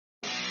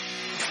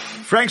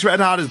Frank's Red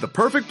Hot is the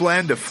perfect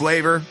blend of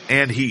flavor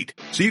and heat,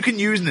 so you can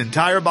use an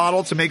entire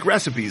bottle to make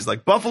recipes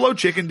like buffalo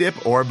chicken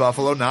dip or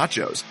buffalo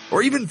nachos,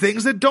 or even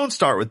things that don't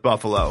start with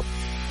buffalo.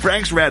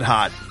 Frank's Red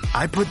Hot.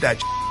 I put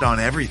that on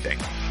everything.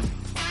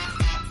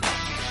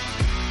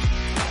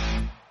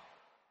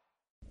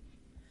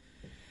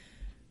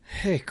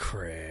 Hey,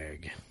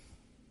 Craig.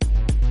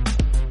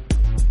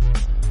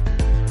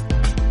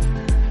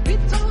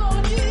 It's all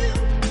on you.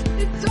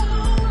 It's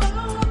all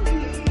on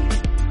me.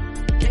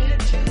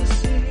 Can't you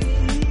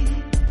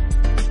see?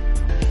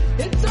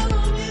 It's all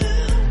on you.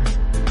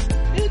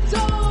 It's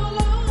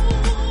all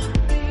on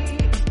me.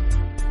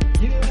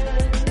 You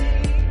and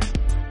me.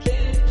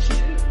 Can't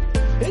you?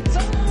 It's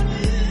all on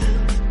you.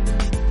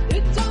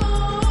 It's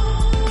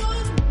all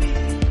on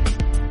me.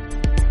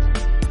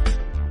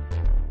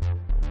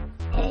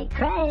 Hey,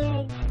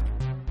 Craig.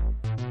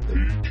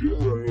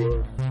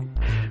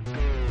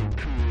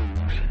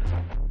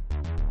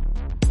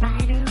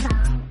 Right or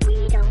wrong,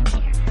 we don't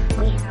care.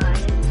 Win or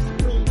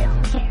lose, we don't care. We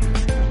don't care.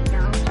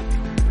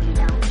 We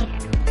don't care.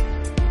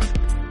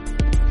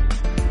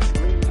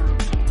 We don't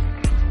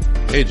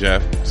care. Hey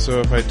Jeff, so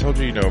if I told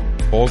you,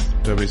 both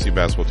WC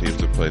basketball teams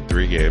have played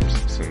 3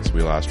 games since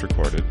we last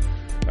recorded.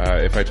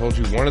 If I told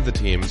you one of the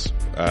teams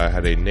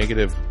had a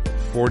negative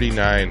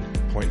 49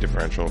 point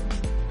differential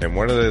and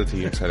one of the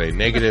teams had a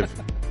negative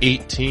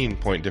 18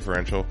 point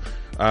differential,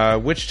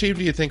 which team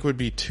do you think would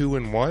be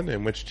 2-1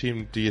 and which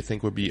team do you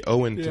think would be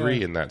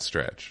 0-3 in that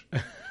stretch?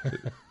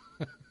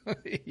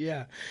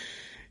 Yeah.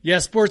 Yeah,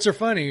 sports are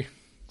funny.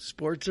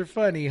 Sports are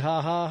funny.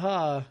 Ha, ha,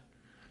 ha.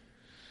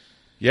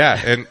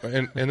 Yeah,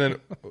 and then,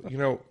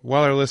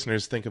 while our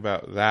listeners think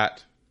about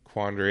that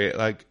quandary,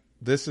 like,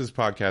 this is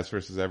Podcast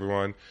versus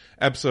Everyone,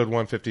 episode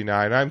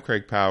 159. I'm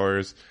Craig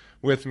Powers.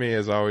 With me,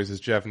 as always, is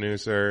Jeff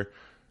Nusser.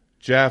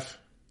 Jeff,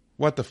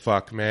 what the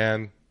fuck,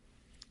 man?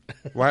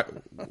 Why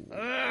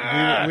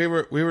we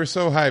were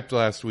so hyped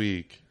last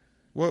week.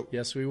 What?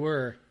 Yes, we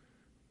were.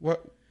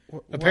 What?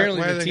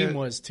 Apparently, why the team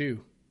was too.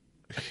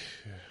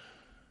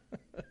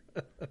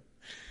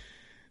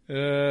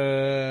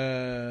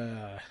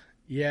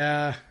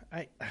 Yeah.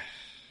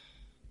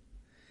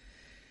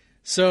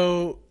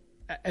 So,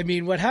 I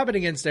mean, what happened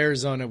against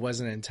Arizona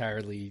wasn't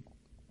entirely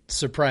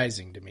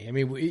surprising to me. I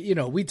mean,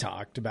 we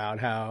talked about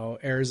how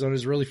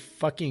Arizona's really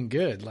fucking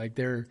good. Like,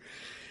 they're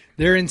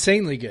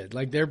insanely good.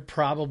 Like, they're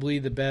probably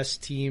the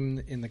best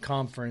team in the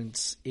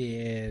conference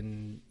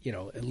in,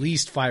 at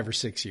least 5 or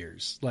 6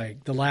 years.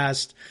 Like, the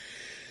last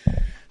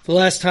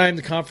time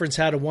the conference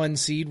had a 1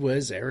 seed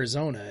was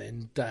Arizona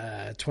in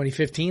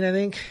 2015, I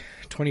think.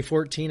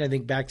 2014, I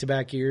think,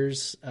 back-to-back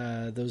years.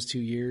 Those 2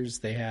 years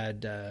they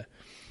had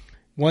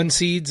 1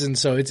 seeds, and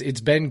so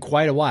it's been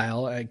quite a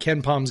while.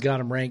 Ken Palm's got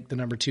them ranked the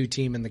number 2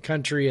 team in the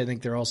country. I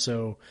think they're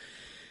also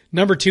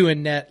number 2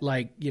 in net,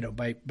 by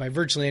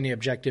virtually any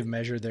objective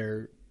measure.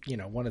 They're,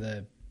 one of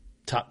the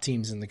top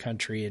teams in the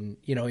country, and,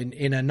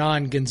 in a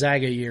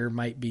non-Gonzaga year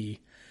might be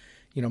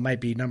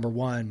number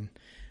 1.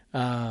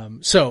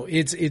 So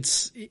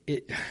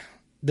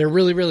they're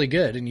really, really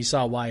good. And you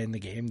saw why in the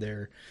game.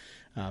 They're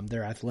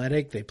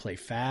athletic. They play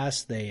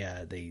fast.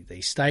 They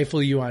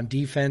stifle you on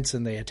defense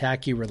and they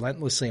attack you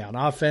relentlessly on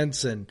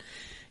offense. And,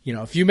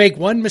 if you make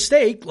one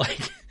mistake,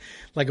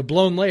 like a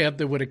blown layup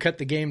that would have cut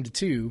the game to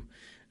 2,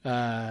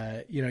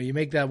 you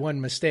make that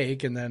one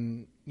mistake and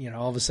then,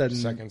 all of a sudden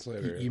seconds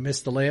later, you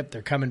miss the layup.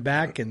 They're coming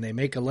back and they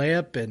make a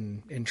layup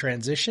in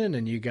transition,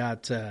 and you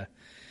got, all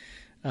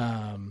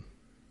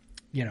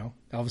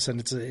of a sudden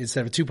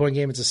instead of a 2-point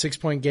game, it's a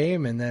 6-point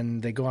game, and then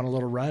they go on a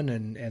little run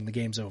and the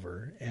game's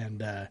over.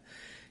 And,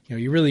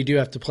 you really do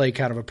have to play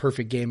kind of a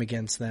perfect game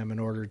against them in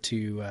order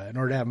to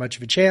have much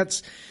of a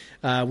chance.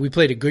 We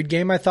played a good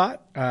game, I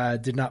thought,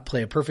 did not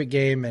play a perfect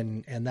game.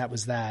 And that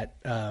was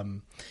that.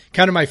 Kind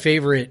of my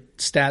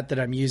favorite stat that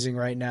I'm using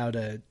right now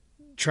to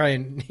try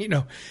and,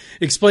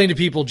 explain to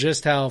people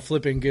just how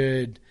flipping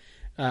good,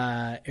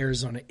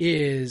 Arizona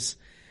is,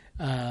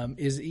 I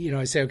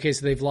say, okay,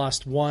 so they've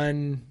lost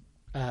 1,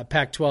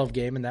 Pac-12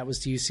 game, and that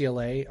was to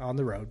UCLA on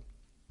the road.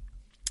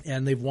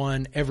 And they've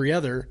won every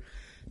other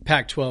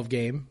Pac-12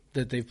 game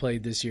that they've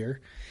played this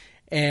year.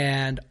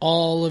 And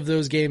all of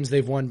those games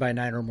they've won by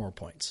 9 or more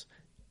points.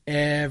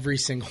 Every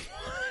single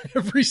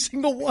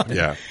one.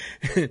 Yeah.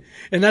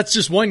 And that's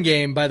just one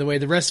game, by the way.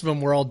 The rest of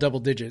them were all double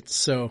digits.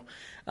 So,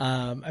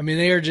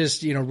 they are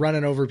just,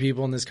 running over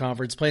people in this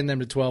conference. Playing them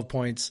to 12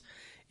 points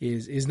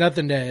is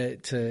nothing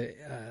to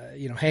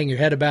hang your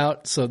head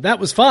about. So that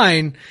was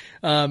fine.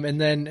 And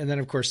then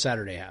of course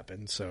Saturday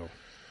happened. So,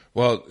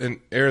 well,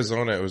 in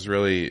Arizona, it was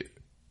really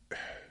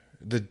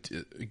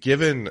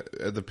given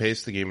the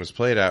pace the game was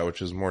played at,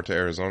 which is more to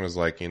Arizona's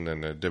liking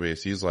than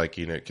WSU's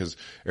liking it, because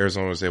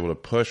Arizona was able to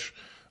push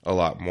a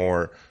lot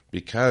more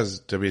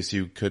because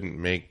WSU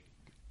couldn't make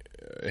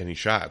any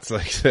shots.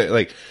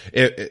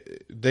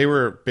 They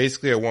were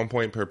basically at 1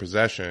 point per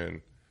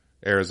possession.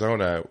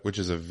 Arizona, which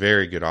is a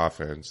very good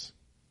offense.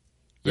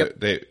 Yep.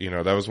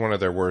 That was one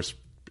of their worst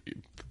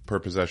per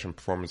possession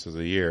performances of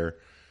the year.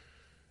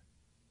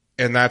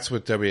 And that's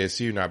with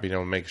WSU not being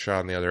able to make a shot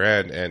on the other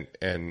end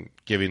and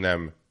giving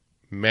them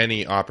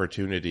many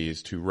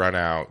opportunities to run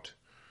out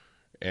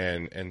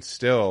and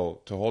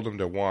still to hold them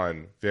to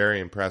one. Very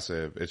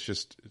impressive. It's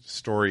just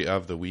story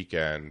of the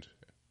weekend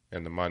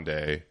and the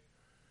Monday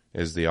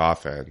is the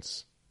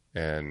offense.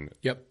 And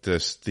Yep.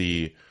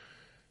 the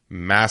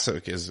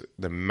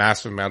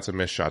massive amounts of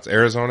missed shots.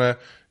 Arizona,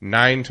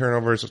 9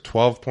 turnovers,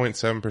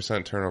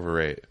 12.7% turnover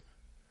rate.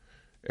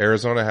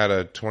 Arizona had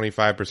a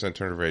 25%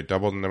 turnover rate,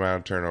 doubled the amount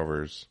of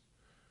turnovers.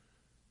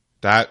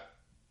 I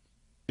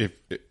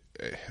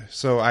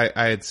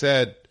had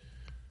said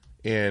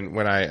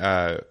when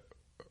I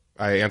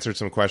answered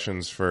some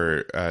questions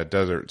for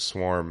Desert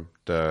Swarm,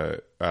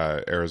 the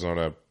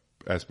Arizona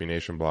SB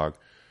Nation blog.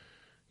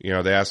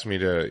 They asked me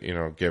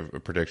to give a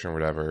prediction or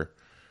whatever,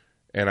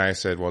 and I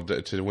said, well,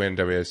 to win,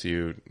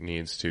 WSU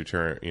needs to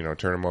turn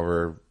them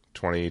over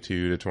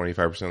 22 to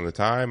 25% of the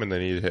time, and they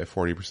need to hit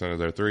 40% of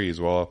their threes.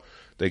 Well,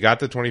 they got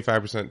the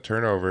 25%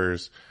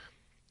 turnovers.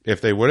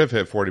 If they would have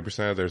hit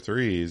 40% of their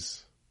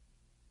threes,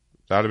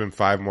 that would have been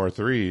 5 more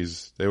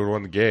threes. They would have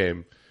won the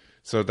game.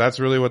 So that's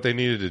really what they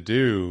needed to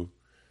do.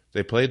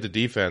 They played the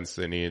defense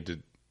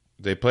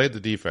they played the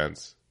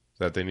defense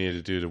that they needed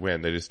to do to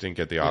win. They just didn't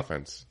get the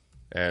offense.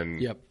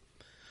 And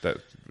that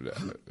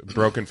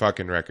broken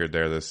fucking record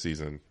there this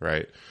season,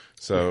 right?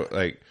 So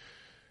that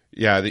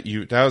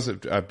was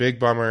a big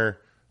bummer.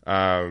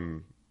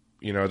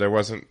 There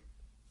wasn't.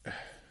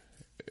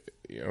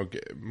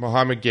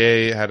 Mohamed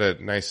Gay had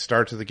a nice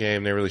start to the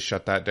game. They really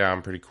shut that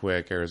down pretty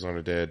quick.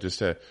 Arizona did.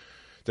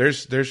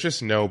 There's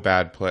just no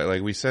bad play.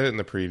 Like we said it in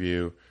the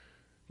preview,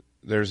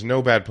 there's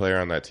no bad player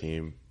on that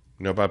team.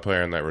 No bad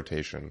player on that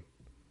rotation.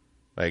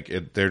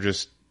 They're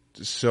just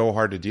so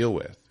hard to deal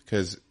with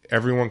because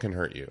everyone can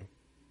hurt you.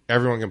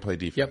 Everyone can play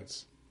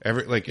defense.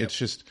 It's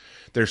just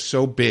they're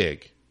so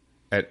big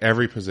at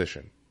every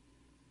position.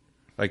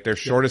 Like their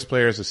shortest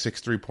player is a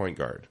 6'3" point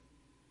guard,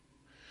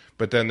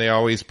 but then they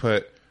always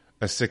put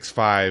a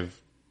 6'5"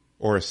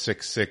 or a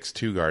 6'6"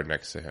 two guard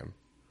next to him.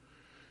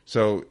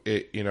 So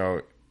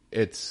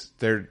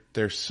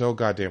they're so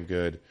goddamn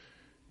good.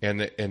 And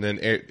then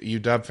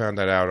UW found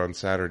that out on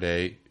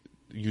Saturday.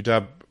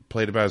 UW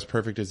played about as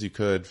perfect as you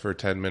could for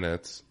 10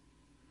 minutes.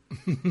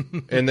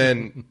 and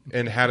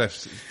had a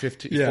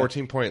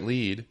 14-point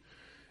lead.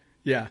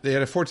 Yeah. They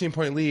had a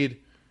 14-point lead,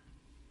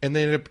 and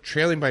they ended up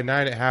trailing by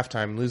 9 at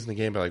halftime, losing the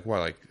game by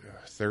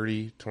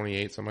 30,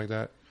 28, something like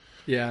that.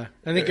 Yeah.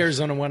 I think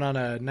Arizona went on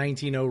a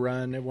 19-0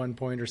 run at one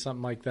point or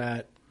something like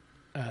that.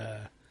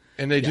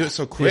 And they do it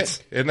so quick.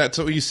 And that's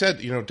what you said.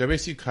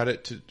 WSU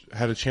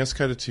had a chance to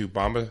cut it to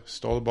Bamba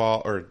stole the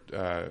ball,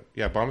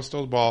 Bamba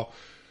stole the ball,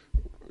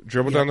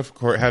 dribbled down the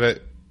court, had a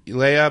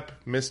layup,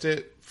 missed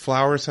it.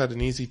 Flowers had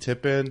an easy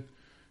tip in,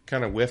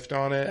 kind of whiffed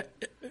on it.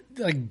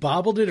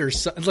 Bobbled it or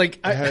something.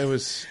 It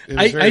was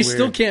I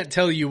still can't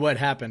tell you what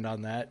happened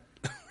on that.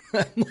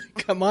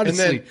 I'm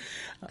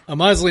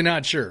honestly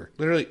not sure.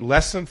 Literally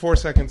less than 4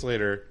 seconds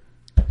later,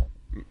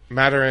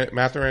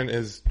 Mathurin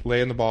is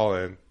laying the ball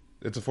in.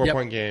 It's a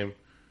 4-point game.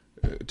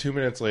 2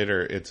 minutes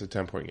later, it's a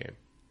 10-point game.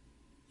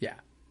 Yeah.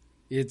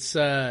 It's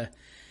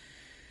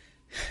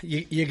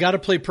you got to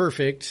play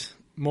perfect,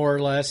 more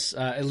or less.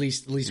 At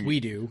least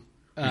we do.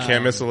 You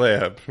can't miss a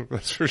layup.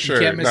 That's for sure.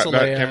 You can't miss a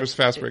layup. Can't miss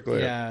fast break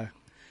layup. Yeah.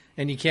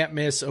 And you can't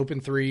miss open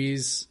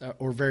threes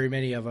or very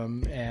many of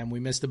them. And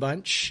we missed a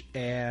bunch.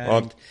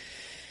 And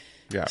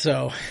yeah.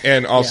 So.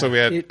 And also we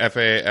had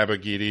F.A.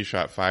 Abagidi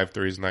shot 5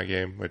 threes in that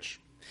game, which.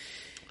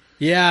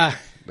 Yeah.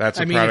 That's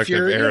a product of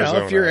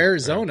Arizona. If you're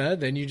Arizona,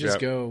 then you just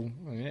go,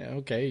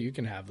 okay, you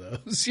can have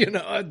those.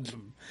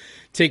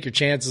 Take your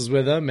chances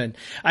with them, and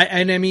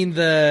I mean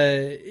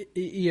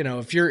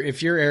if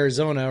you're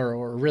Arizona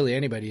or really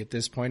anybody at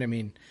this point, I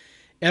mean,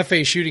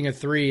 FA shooting a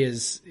 3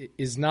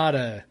 is not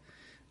a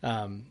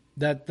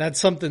that's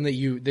something that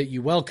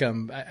you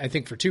welcome. I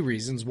think for 2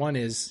 reasons. One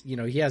is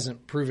he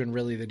hasn't proven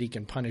really that he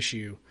can punish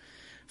you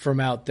from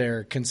out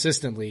there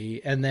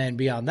consistently. And then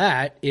beyond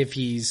that, if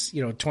he's,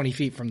 20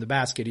 feet from the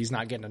basket, he's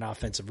not getting an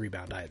offensive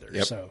rebound either.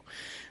 Yep. So,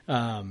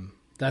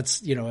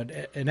 that's, an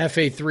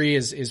FA3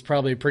 is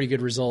probably a pretty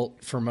good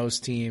result for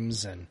most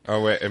teams. And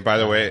by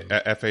the way,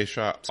 FA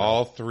shot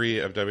all 3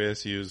 of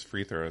WSU's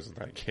free throws in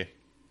that game.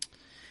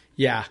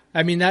 Yeah.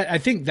 I mean, I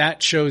think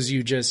that shows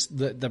you just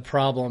the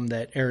problem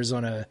that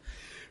Arizona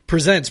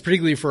presents,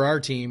 particularly for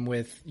our team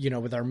with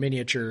our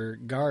miniature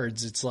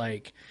guards. It's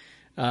like,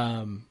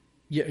 how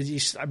you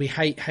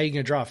going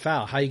to draw a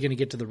foul? How are you going to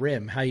get to the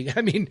rim?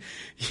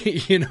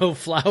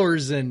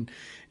 Flowers and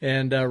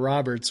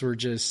Roberts were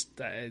just,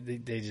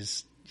 they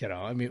just, what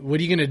are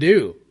you going to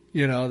do?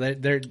 These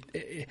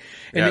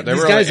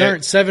guys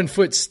aren't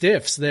 7-foot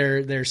stiffs.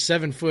 They're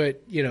 7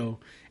 foot,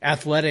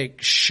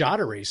 athletic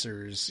shot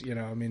erasers.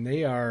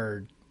 They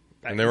are.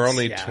 And there were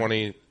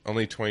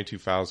only 22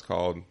 fouls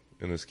called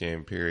in this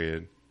game,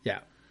 period. Yeah.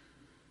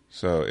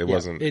 So it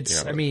wasn't.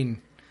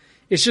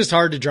 It's just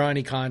hard to draw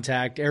any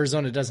contact.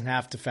 Arizona doesn't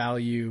have to foul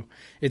you.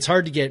 It's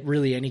hard to get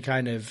really any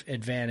kind of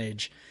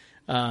advantage.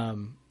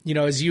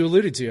 As you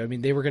alluded to, I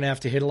mean, they were going to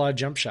have to hit a lot of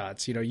jump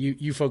shots.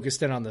 You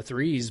focused in on the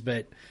threes,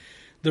 but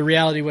the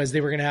reality was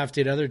they were going to have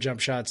to hit other jump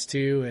shots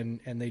too.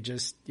 And they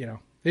just didn't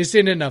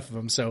hit enough of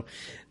them. So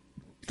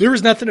there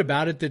was nothing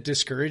about it that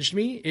discouraged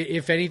me.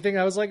 If anything,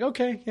 I was like,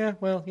 okay, yeah,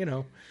 well,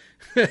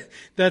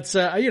 that's,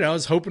 I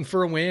was hoping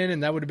for a win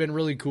and that would have been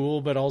really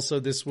cool. But also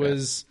this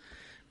was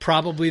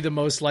probably the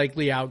most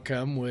likely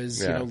outcome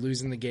was,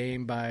 losing the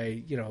game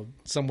by,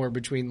 somewhere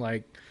between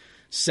like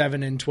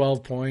 7 and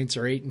 12 points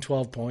or 8 and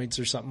 12 points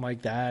or something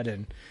like that.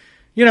 And,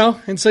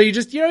 and so you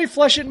just, you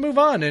flush it and move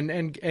on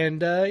and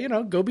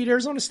go beat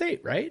Arizona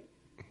State, right?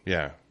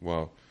 Yeah.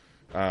 Well,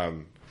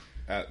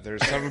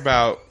 there's something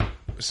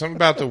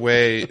about the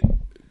way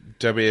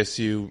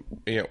WSU,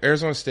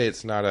 Arizona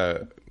State's not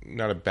a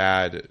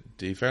bad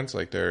defense.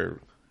 Like they're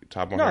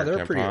top 100. No,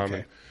 they're pretty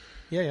okay.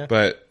 Yeah.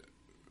 But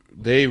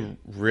they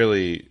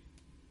really,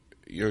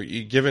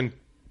 you given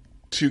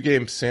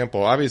 2-game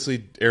sample.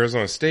 Obviously,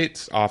 Arizona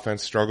State's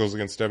offense struggles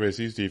against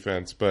WSU's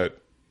defense, but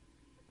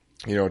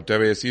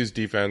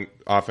WSU's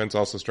offense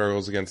also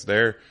struggles against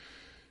their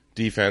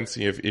defense.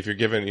 If you're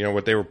given,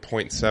 what they were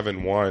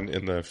 0.71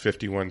 in the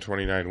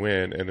 51-29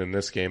 win, and in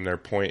this game they're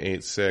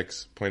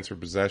 0.86 points per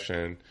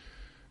possession.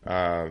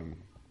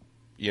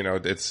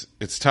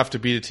 It's tough to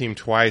beat a team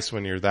twice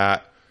when you're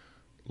that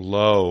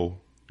low,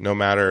 no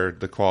matter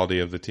the quality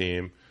of the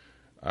team.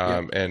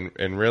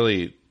 And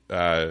really,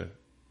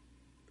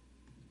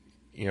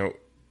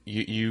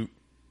 you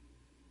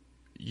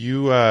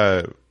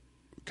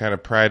kind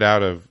of pried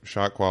out of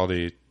shot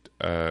quality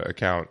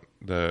account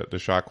the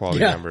shot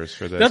quality numbers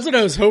for this. That's what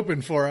I was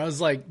hoping for. I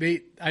was like,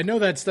 I know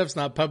that stuff's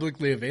not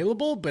publicly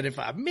available, but if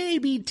I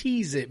maybe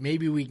tease it,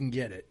 maybe we can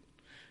get it.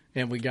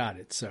 And we got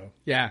it. So,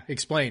 yeah,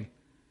 explain.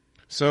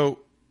 So,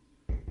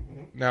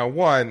 now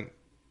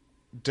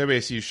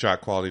WSU's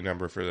shot quality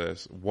number for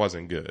this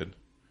wasn't good.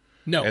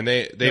 No. And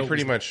they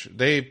pretty much,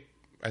 I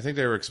think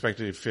they were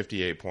expecting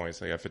 58 points.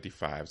 They got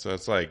 55. So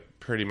it's like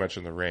pretty much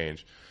in the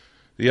range.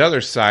 The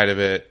other side of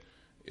it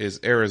is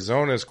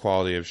Arizona State's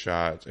quality of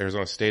shots,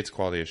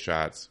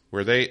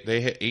 where they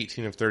hit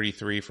 18 of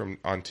 33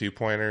 on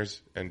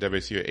 2-pointers, and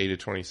WSU at 8 of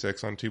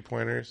 26 on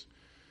 2-pointers.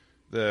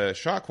 The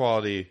shot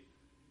quality,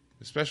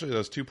 especially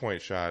those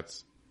 2-point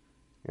shots,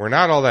 were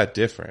not all that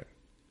different.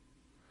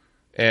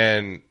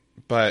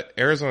 But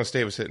Arizona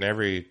State was hitting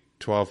every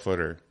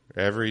 12-footer,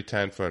 every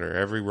 10-footer,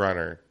 every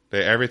runner.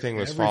 Everything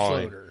was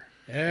falling. Floater.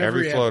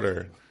 Every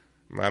floater.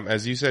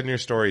 As you said in your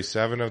story, they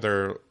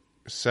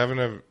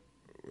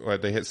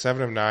hit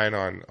 7 of 9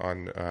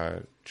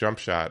 on jump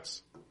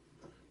shots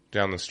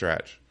down the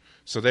stretch.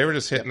 So they were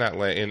just hitting that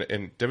lane.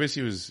 And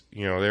WSU was,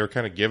 they were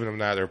kind of giving them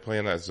that. They were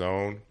playing that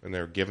zone, and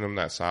they were giving them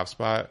that soft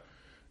spot.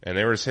 And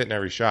they were just hitting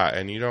every shot.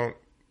 And you don't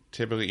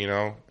typically,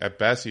 at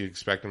best, you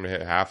expect them to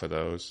hit half of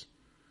those.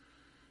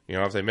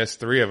 If they miss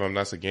 3 of them,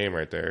 that's a game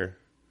right there.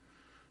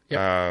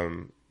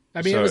 Yep.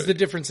 It was the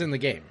difference in the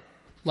game.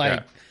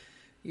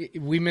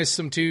 We missed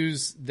some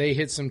 2s, they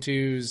hit some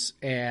 2s,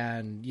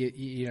 and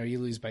you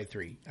lose by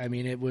 3. I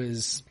mean, it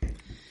was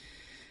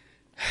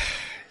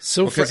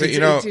so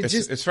frustrating.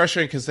 It's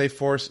frustrating because they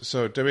force.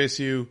 So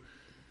WSU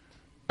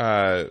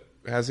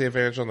has the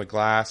advantage on the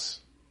glass.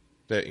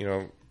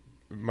 That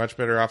much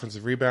better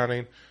offensive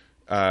rebounding.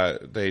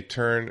 They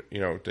turn.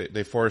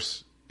 They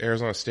force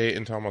Arizona State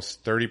into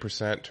almost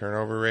 30%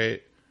 turnover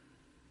rate.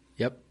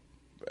 Yep.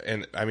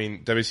 And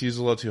WSU's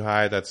a little too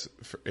high. That's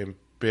in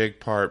big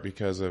part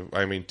because of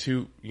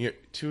two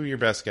of your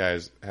best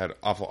guys had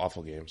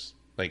awful games.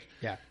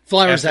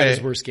 Flowers had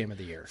his worst game of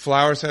the year.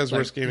 Flowers had his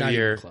worst game of the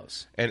year.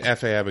 Close. And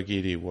F.A.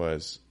 Abogidi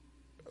was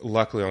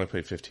luckily only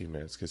played 15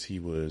 minutes because he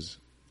was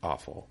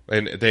awful.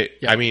 And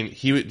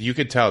you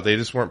could tell they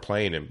just weren't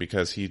playing him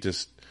because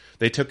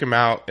they took him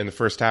out in the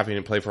first half. He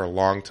didn't play for a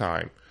long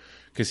time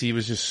because he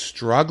was just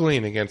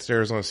struggling against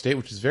Arizona State,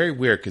 which is very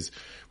weird because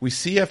we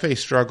see F.A.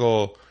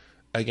 struggle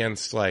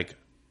against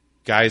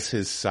guys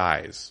his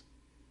size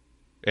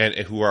and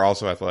who are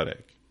also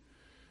athletic.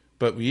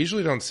 But we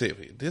usually don't see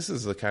it. This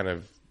is the kind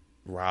of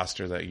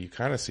roster that you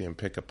kind of see him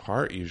pick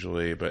apart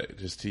usually, but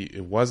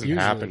it wasn't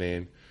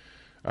happening.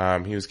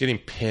 He was getting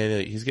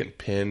pinned. He's getting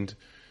pinned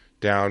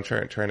down,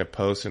 trying to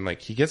post, and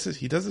he does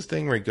this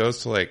thing where he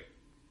goes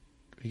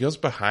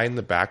behind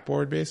the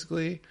backboard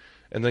basically,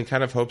 and then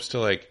kind of hopes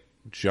to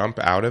jump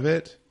out of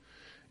it,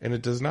 and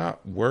it does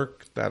not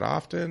work that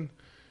often.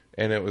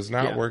 And it was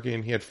not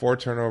working. He had 4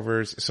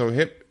 turnovers. So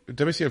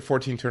WSU had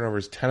 14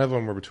 turnovers. 10 of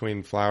them were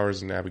between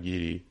Flowers and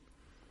Abogidi.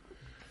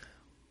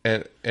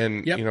 And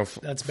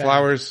that's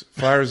Flowers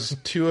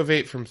 2 of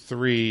 8 from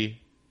 3.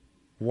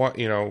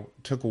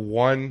 Took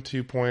 1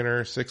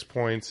 2-pointer, 6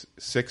 points,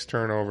 6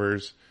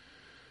 turnovers.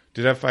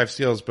 Did have 5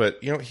 steals,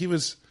 but he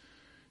was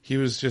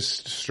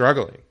just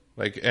struggling.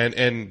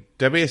 And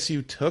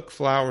WSU took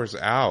Flowers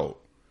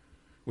out,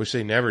 which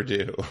they never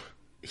do.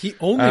 He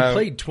only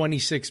played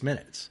 26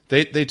 minutes.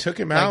 They took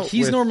him out.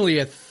 He's normally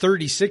a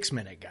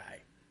 36-minute guy.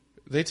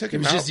 They took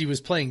him out. It was just he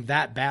was playing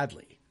that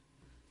badly.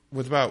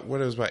 With about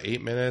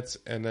 8 minutes,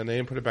 and then they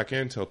didn't put it back in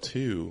until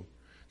 2.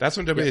 That's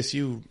when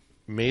WSU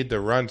made the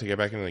run to get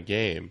back into the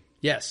game.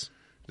 Yes.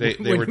 They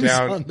When were he was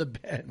down on the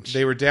bench.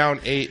 They were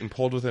down 8 and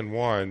pulled within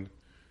 1,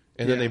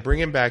 and then Yeah. they bring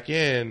him back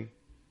in,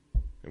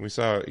 and we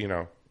saw,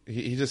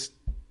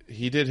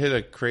 he did hit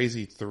a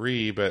crazy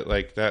 3, but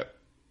like that.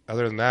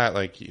 Other than that,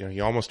 like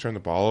he almost turned the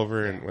ball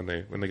over, and when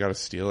they got a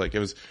steal, like it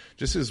was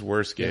just his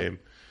worst game,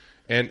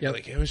 and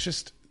like it was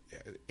just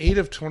 8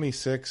 of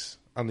 26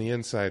 on the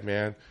inside,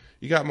 man.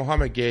 You got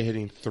Mohamed Gay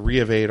hitting 3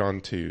 of 8 on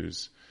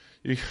twos.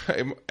 You got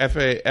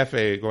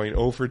FA going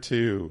 0 for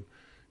 2.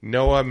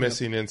 Noah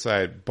missing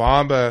inside.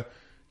 Bamba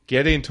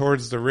getting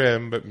towards the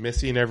rim but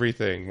missing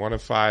everything. 1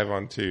 of 5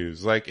 on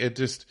twos. Like it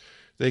just,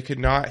 they could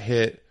not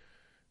hit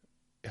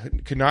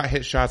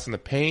shots in the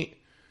paint.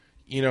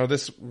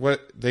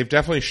 They've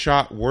definitely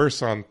shot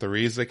worse on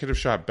threes. They could have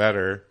shot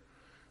better.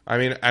 I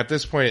mean, at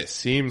this point, it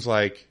seems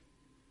like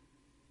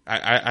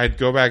I'd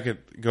go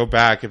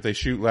back if they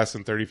shoot less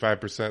than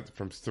 35%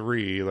 from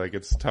 3. Like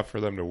it's tough for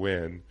them to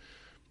win.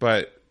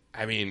 But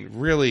I mean,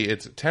 really,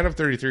 it's 10 of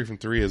 33 from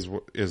 3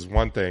 is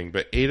one thing,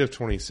 but 8 of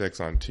 26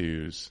 on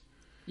twos.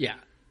 Yeah,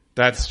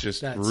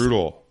 that's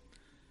brutal.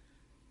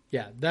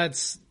 Yeah,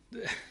 that's.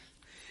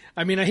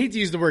 I mean, I hate to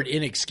use the word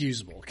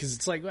inexcusable because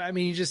it's like, I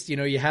mean, you just,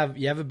 you have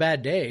a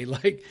bad day.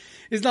 Like,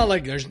 it's not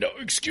like there's no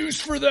excuse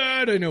for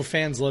that. I know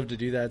fans love to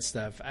do that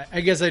stuff.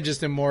 I guess I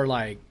just am more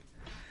like,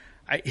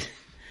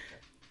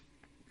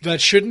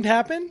 that shouldn't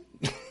happen.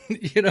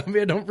 I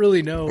mean, I don't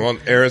really know. Well,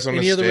 Arizona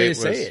any other way to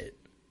State say it.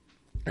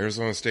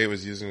 Arizona State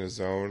was using a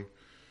zone,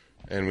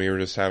 and we were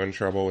just having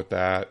trouble with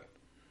that.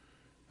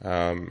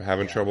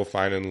 Having trouble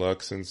finding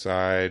looks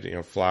inside.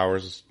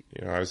 Flowers,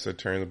 I said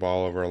turning the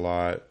ball over a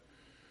lot.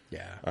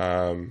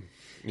 Yeah.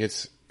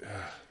 It's.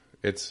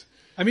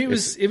 I mean,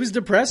 it was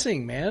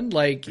depressing, man.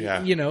 Like, Yeah.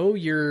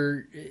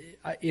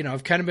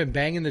 I've kind of been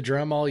banging the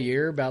drum all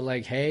year about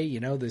like, hey,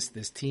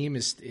 this team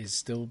is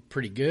still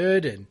pretty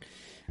good, and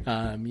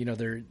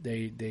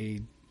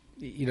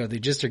they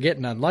just are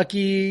getting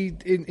unlucky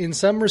in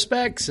some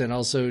respects, and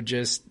also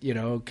just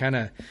kind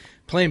of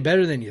playing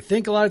better than you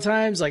think a lot of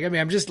times. Like, I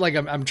mean, I'm just like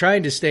I'm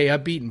trying to stay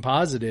upbeat and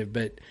positive,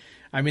 but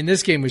I mean,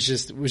 this game was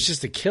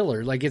just a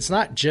killer. Like, it's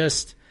not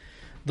just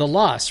the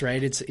loss,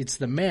 right? It's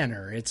the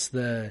manner.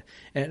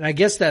 And I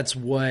guess that's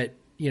what,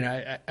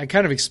 I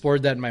kind of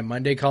explored that in my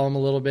Monday column a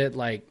little bit,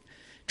 like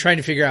trying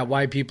to figure out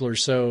why people are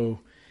so,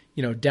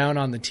 down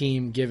on the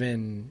team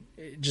given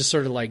just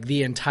sort of like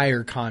the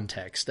entire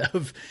context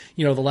of,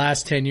 the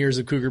last 10 years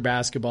of Cougar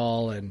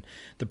basketball and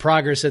the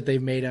progress that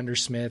they've made under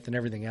Smith and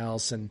everything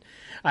else. And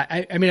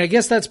I mean, I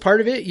guess that's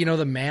part of it.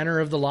 The manner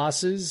of the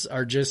losses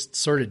are just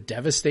sort of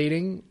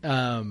devastating.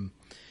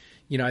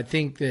 I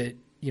think that,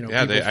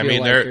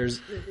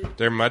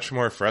 they're much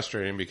more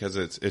frustrating because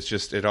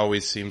it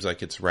always seems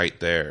like it's right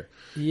there.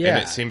 Yeah.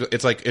 And it seems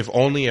it's like if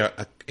only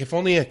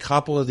a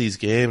couple of these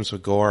games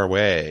would go our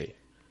way.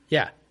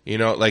 Yeah.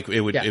 Like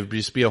it would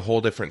just be a whole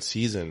different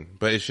season.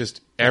 But it's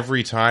just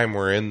every time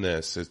we're in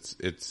this,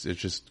 it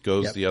just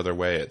goes the other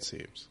way, it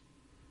seems.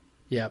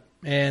 Yep.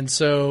 And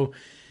so,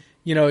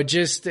 it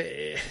just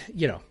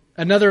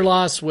another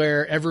loss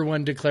where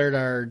everyone declared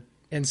our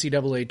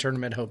NCAA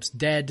tournament hopes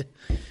dead,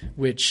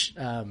 which,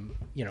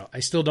 I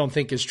still don't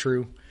think is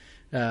true.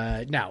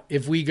 Now,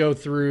 if we go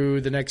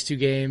through the next 2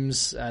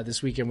 games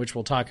this weekend, which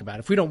we'll talk about,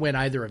 if we don't win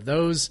either of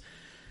those,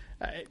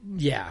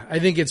 I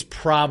think it's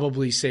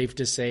probably safe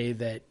to say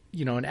that,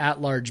 an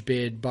at-large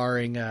bid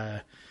barring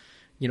a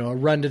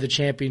run to the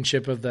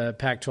championship of the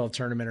Pac-12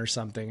 tournament or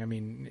something. I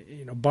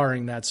mean,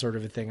 barring that sort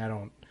of a thing, I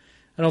don't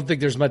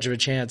think there's much of a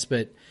chance,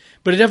 but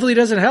it definitely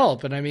doesn't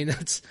help. And I mean,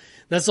 that's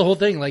the whole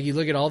thing. Like, you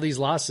look at all these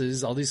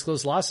losses, all these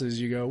close losses,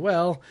 you go,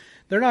 well,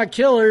 they're not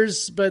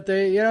killers, but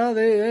they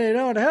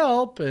don't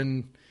help.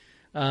 And,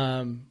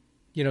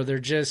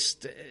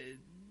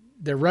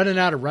 they're running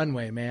out of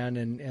runway, man.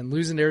 And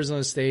losing to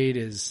Arizona State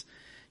is,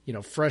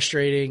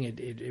 frustrating.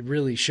 It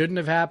really shouldn't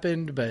have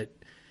happened, but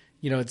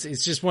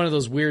it's just one of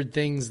those weird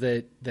things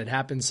that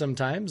happens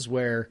sometimes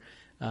where,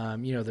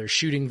 there's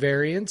shooting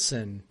variance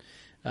and,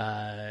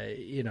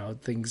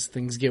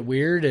 things get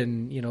weird.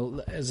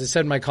 And, as I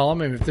said in my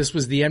column, if this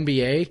was the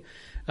NBA,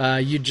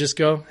 you'd just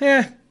go,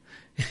 it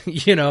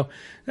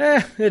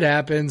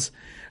happens.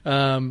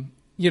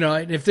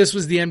 If this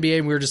was the NBA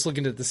and we were just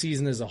looking at the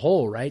season as a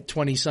whole, right?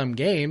 20 some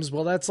games.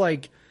 Well, that's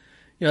like,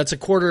 it's a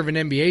quarter of an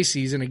NBA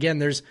season.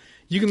 Again,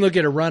 you can look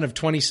at a run of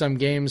 20 some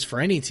games for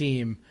any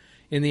team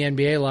in the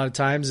NBA a lot of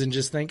times and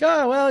just think,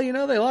 oh,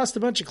 well, they lost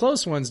a bunch of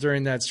close ones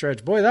during that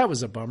stretch. Boy, that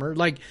was a bummer.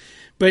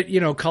 But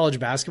college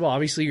basketball,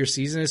 obviously your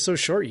season is so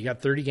short. You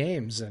got 30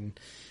 games and,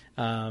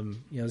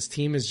 this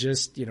team has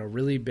just,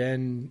 really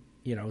been,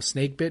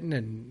 snake bitten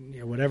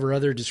and whatever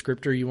other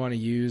descriptor you want to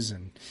use.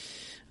 And,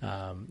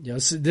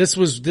 this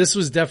was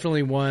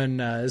definitely one,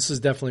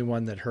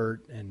 that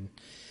hurt. And,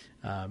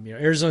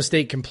 Arizona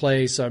State can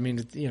play. So, I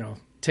mean,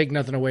 take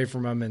nothing away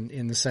from them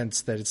in the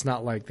sense that it's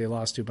not like they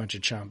lost to a bunch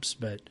of chumps,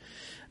 but,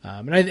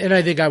 and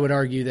I think I would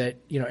argue that,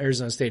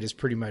 Arizona State is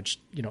pretty much,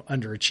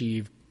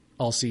 underachieved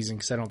all season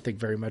because I don't think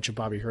very much of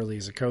Bobby Hurley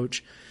as a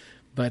coach,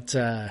 but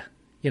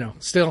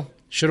still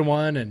should have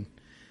won, and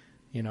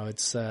You know,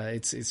 it's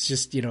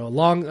just, you know,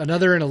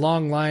 another in a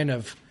long line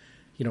of,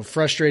 you know,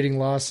 frustrating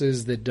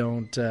losses that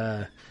don't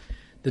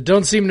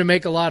seem to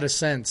make a lot of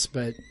sense,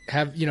 but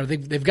have, you know,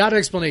 they've got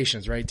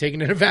explanations, right?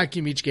 Taking in a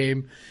vacuum each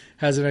game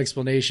has an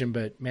explanation,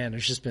 but man,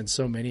 there's just been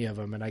so many of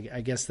them, and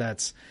I guess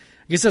that's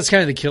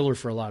kind of the killer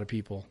for a lot of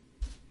people.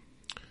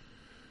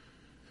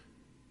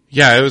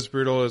 Yeah, it was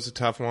brutal. It was a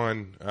tough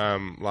one.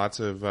 Lots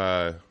of,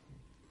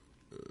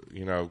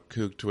 you know,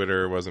 Coug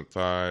Twitter wasn't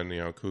fun.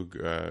 You know,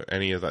 Coug,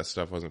 any of that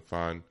stuff wasn't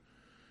fun.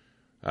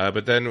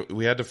 But then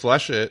we had to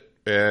flush it,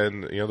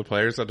 and, you know, the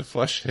players had to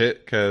flush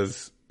it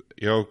because,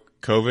 you know,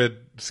 COVID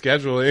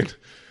scheduling.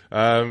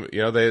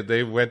 You know,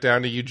 they went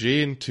down to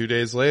Eugene 2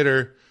 days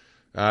later,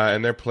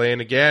 and they're playing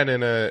again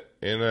in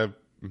a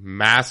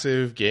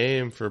massive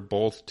game for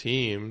both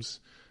teams.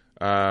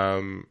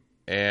 And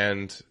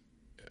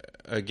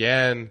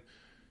again,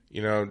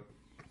 you know,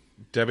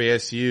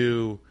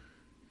 WSU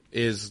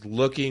is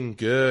looking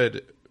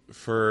good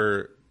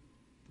for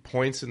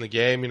points in the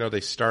game. You know, they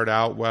start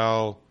out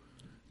well.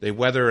 They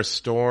weather a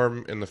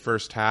storm in the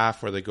first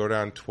half where they go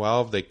down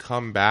 12. They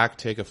come back,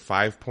 take a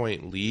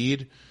 5-point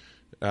lead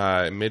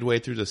midway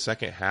through the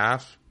second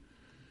half.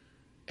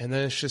 And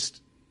then it's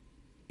just,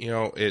 you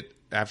know,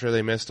 after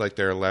they missed like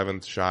their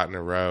 11th shot in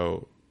a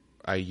row,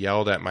 I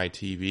yelled at my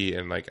TV,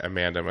 and like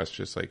Amanda must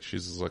just like,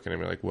 she's just looking at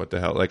me like, what the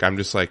hell? Like, I'm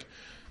just like,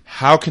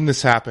 how can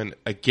this happen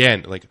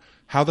again? Like,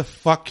 how the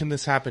fuck can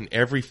this happen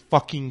every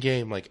fucking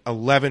game? Like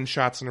 11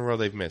 shots in a row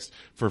they've missed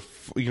for,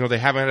 you know, they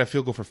haven't had a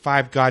field goal for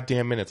 5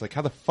 goddamn minutes. Like,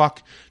 how the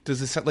fuck does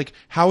this, like,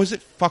 how is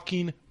it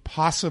fucking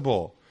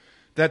possible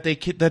that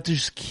that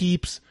just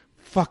keeps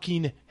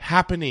fucking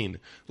happening?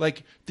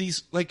 Like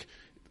these, like,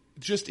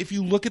 just if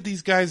you look at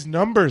these guys'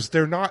 numbers,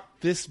 they're not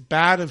this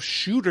bad of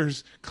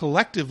shooters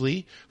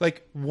collectively.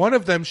 Like, one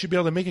of them should be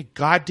able to make a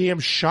goddamn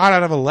shot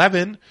out of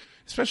 11,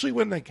 especially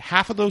when like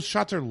half of those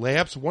shots are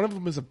layups. One of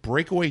them is a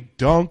breakaway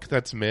dunk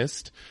that's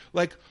missed.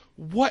 Like,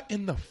 what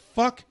in the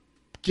fuck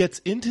gets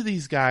into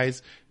these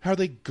guys? How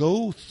they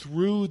go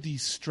through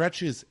these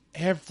stretches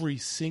every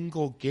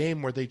single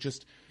game where they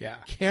just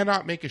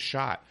cannot make a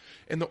shot.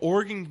 And the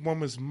Oregon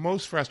one was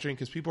most frustrating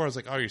because people are always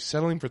like, oh, you're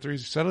settling for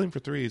threes, you're settling for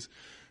threes.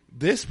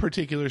 This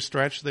particular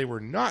stretch, they were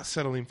not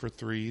settling for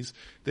threes.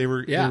 They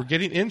were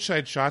getting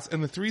inside shots,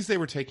 and the threes they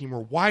were taking were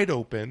wide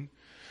open,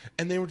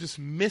 and they were just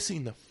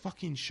missing the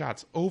fucking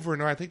shots over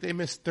and over. I think they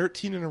missed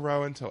 13 in a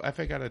row until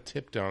FA got a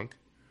tip dunk.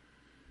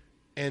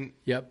 And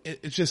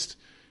it's just,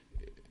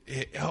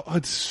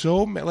 it's so,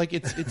 like,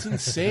 it's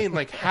insane.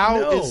 Like,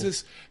 how is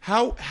this,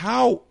 how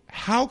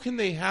can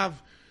they have,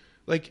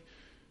 like,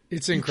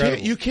 it's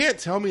incredible. You can't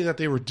tell me that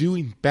they were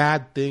doing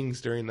bad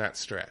things during that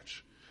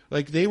stretch.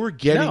 Like, they were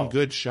getting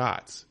good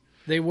shots.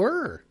 They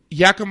were.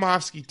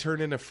 Yakumovsky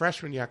turned into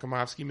freshman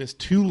Yakumovsky, missed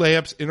 2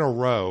 layups in a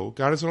row,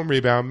 got his own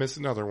rebound, missed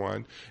another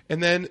one.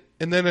 And then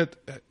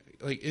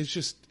it's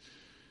just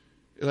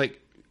like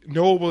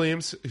Noah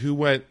Williams, who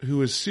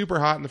was super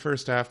hot in the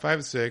first half,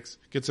 5-6,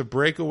 gets a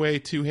breakaway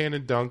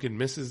 2-handed dunk and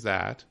misses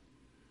that.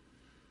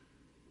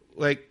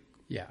 Like,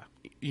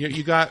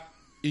 you got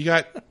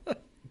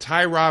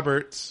Ty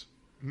Roberts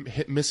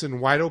missing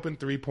wide open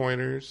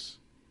 3-pointers.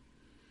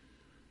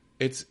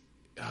 It's,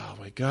 oh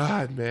my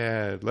God,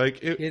 man. Like,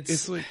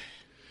 it's like,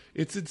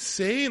 it's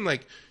insane.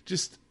 Like,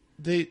 just,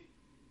 they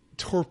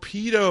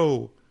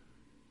torpedo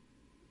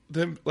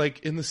them, like,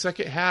 in the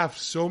second half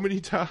so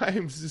many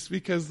times just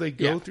because they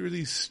go through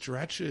these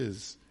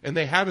stretches. And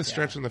they had a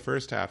stretch in the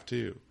first half,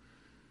 too.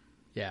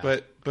 Yeah.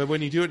 But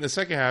when you do it in the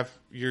second half,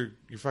 you're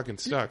fucking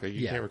stuck. Like,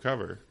 you can't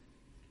recover.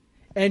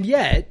 And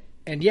yet,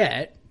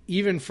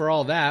 even for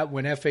all that,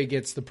 when FA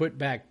gets the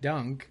putback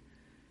dunk,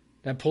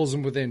 that pulls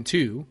them within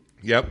 2.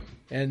 Yep.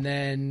 And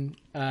then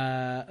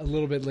a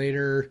little bit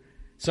later,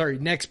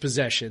 next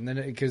possession, then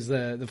because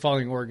the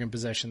following Oregon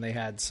possession, they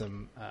had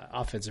some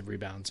offensive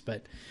rebounds.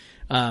 But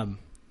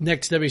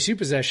next WSU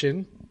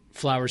possession,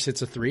 Flowers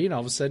hits a 3, and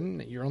all of a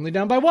sudden, you're only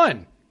down by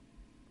 1.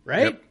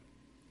 Right? Yep.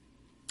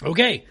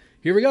 Okay,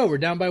 here we go. We're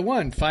down by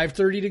 1,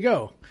 5:30 to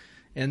go.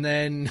 And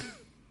then,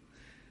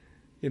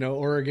 you know,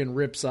 Oregon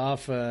rips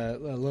off a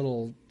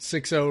little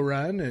 6-0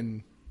 run,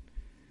 and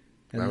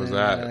that was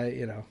then, that.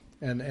 You know.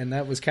 And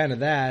that was kind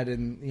of that,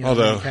 and you know,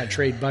 although they kind of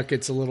trade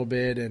buckets a little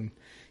bit, and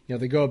you know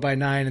they go up by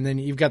 9, and then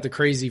you've got the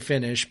crazy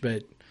finish.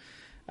 But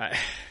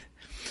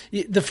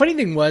the funny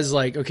thing was,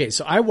 like, okay,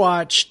 so I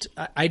watched.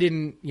 I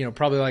didn't, you know,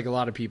 probably like a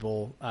lot of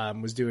people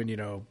was doing, you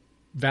know,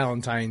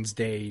 Valentine's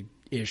Day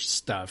ish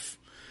stuff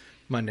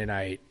Monday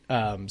night.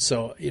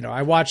 So you know,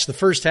 I watched the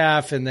first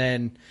half and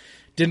then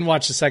didn't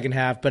watch the second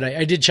half, but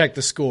I did check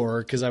the score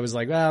because I was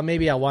like, well,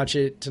 maybe I'll watch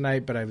it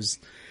tonight, but I was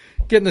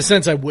getting the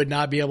sense I would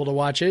not be able to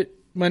watch it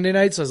Monday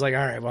night, so I was like, all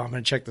right, well, I'm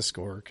going to check the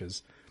score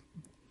because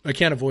I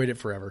can't avoid it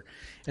forever.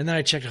 And then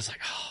I checked, I was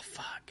like, oh,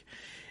 fuck.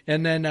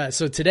 And then,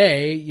 so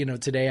today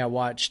I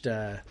watched,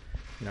 I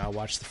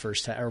watched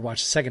the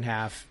second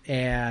half,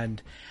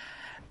 and,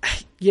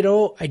 you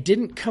know, I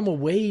didn't come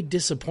away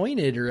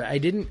disappointed, or I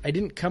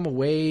didn't come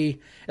away,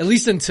 at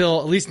least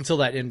until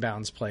that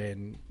inbounds play,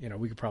 and, you know,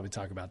 we could probably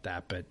talk about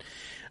that, but,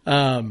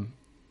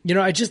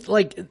 I just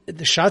like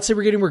the shots they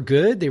were getting were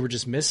good. They were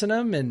just missing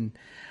them. And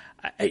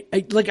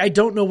I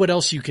don't know what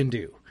else you can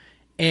do.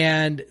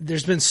 And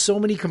there's been so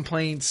many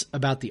complaints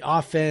about the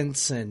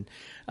offense and,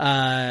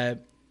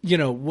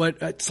 what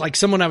it's like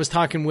someone I was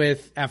talking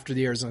with after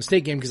the Arizona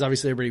State game, because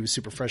obviously everybody was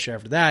super fresh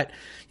after that.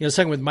 I was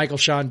talking with Michael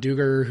Sean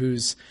Dugar,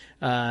 who's,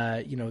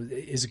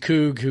 is a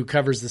Coug who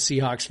covers the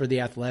Seahawks for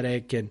The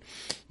Athletic. And,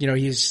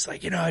 he's just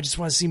like, I just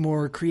want to see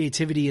more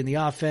creativity in the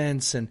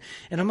offense. And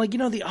I'm like,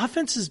 the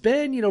offense has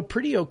been,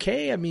 pretty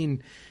okay. I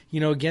mean,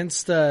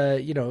 against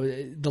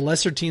the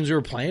lesser teams we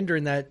were playing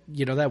during that,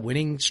 that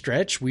winning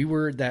stretch, we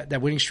were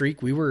that winning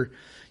streak, we were,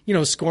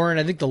 scoring.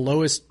 I think the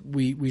lowest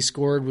we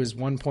scored was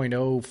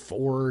 1.04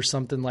 or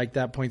something like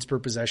that points per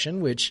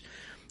possession, which,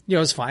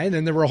 is fine.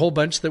 And there were a whole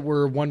bunch that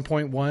were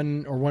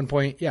 1.1 or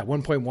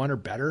 1.1 or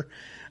better.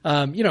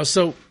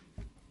 So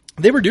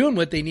they were doing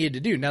what they needed to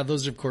do. Now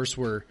those of course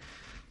were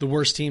the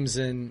worst teams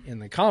in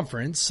the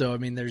conference. So, I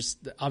mean, there's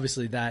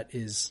obviously that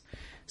is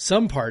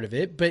some part of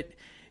it, but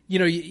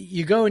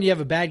you go and you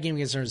have a bad game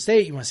against Arizona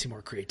State. You want to see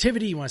more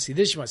creativity. You want to see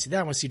this. You want to see that.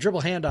 I want to see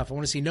dribble handoff. I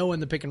want to see Noah in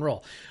the pick and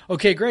roll.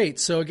 Okay, great.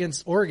 So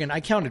against Oregon, I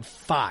counted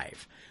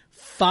five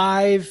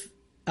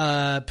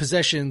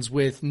possessions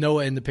with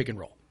Noah in the pick and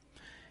roll.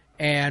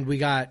 And we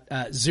got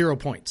 0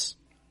 points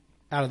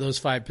out of those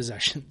 5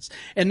 possessions.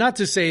 And not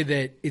to say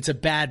that it's a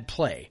bad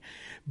play,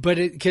 but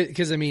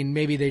because I mean,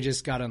 maybe they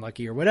just got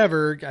unlucky or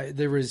whatever.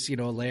 There was, a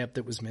layup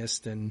that was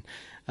missed. And,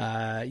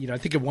 I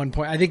think at one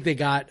point, I think they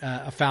got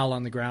a foul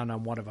on the ground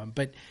on one of them,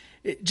 but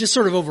just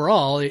sort of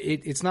overall,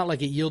 it's not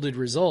like it yielded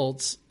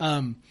results.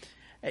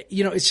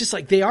 It's just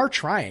like they are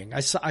trying.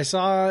 I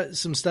saw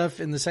some stuff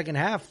in the second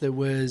half that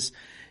was,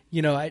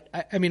 I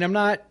mean, I'm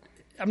not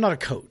a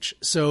coach.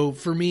 So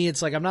for me,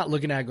 it's like, I'm not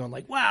looking at it going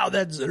like, wow,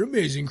 that's an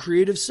amazing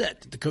creative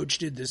set that the coach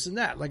did this and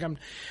that. Like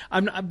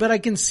but I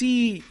can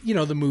see,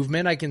 the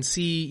movement. I can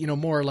see,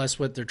 more or less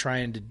what they're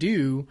trying to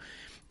do.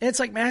 And it's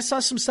like, man, I saw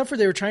some stuff where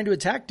they were trying to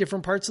attack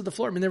different parts of the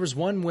floor. I mean, there was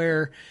one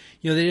where,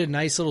 they did a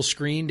nice little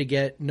screen to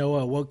get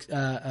Noah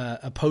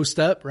a post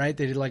up, right?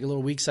 They did like a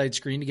little weak side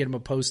screen to get him a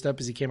post up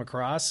as he came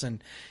across,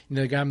 and,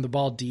 they got him the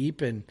ball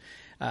deep, and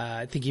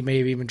I think he may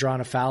have even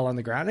drawn a foul on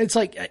the ground. It's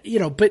like,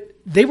 but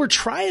they were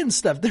trying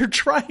stuff. They're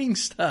trying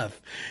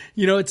stuff.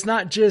 It's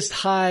not just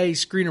high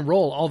screen and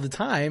roll all the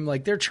time.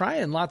 Like, they're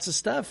trying lots of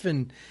stuff.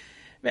 And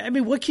I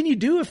mean, what can you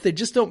do if they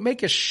just don't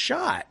make a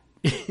shot?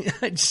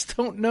 I just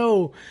don't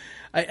know.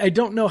 I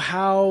don't know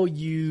how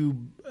you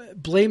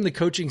blame the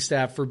coaching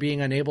staff for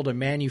being unable to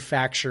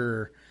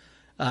manufacture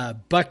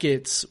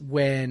buckets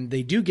when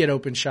they do get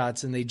open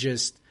shots and they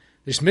just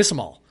miss them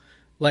all.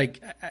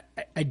 Like,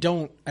 I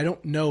don't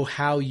know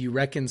how you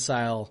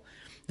reconcile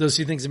those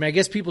two things. I mean, I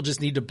guess people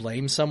just need to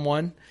blame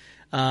someone.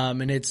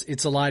 And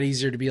it's a lot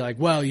easier to be like,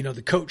 well,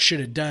 the coach should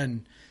have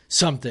done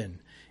something,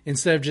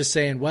 instead of just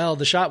saying, well,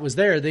 the shot was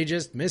there, they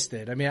just missed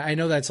it. I mean, I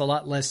know that's a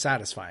lot less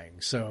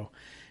satisfying. So,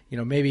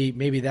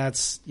 maybe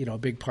that's, a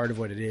big part of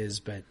what it is,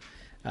 but,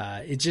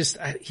 it just,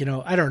 I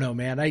don't know,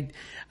 man.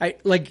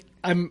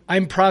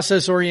 I'm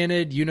process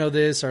oriented.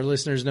 This, our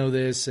listeners know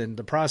this, and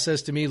the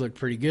process to me looked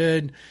pretty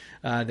good.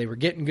 They were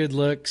getting good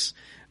looks.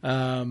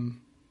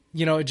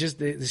 It just,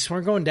 they just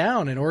weren't going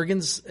down, and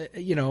Oregon's,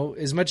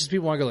 as much as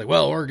people want to go like,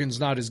 well, Oregon's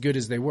not as good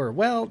as they were.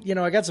 Well,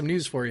 I got some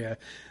news for you.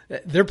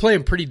 They're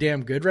playing pretty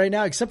damn good right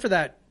now, except for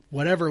that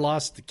whatever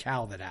loss to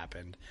Cal that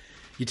happened.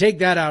 You take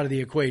that out of the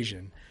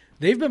equation.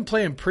 They've been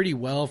playing pretty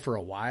well for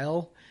a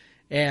while,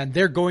 and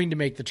they're going to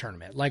make the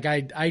tournament. Like,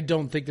 I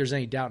don't think there's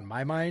any doubt in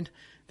my mind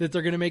that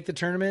they're going to make the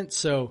tournament.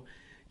 So,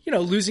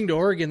 losing to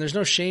Oregon, there's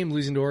no shame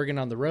losing to Oregon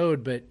on the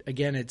road, but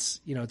again,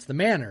 it's the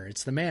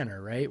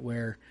manner, right?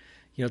 Where,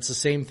 it's the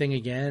same thing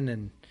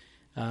again,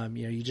 and,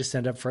 you just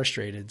end up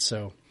frustrated.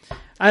 So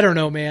I don't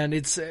know, man.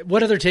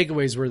 What other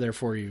takeaways were there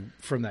for you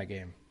from that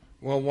game?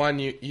 Well, one,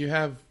 you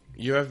have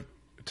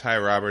Ty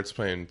Roberts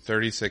playing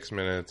 36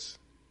 minutes,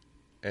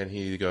 and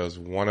he goes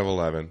 1 of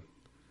 11.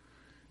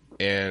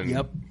 And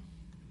yep.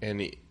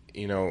 And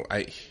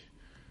I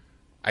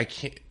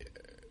can't.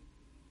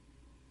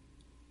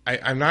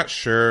 I'm not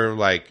sure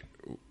like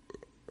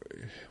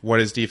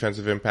what his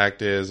defensive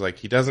impact is. Like,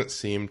 he doesn't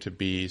seem to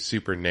be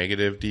super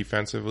negative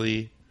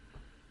defensively.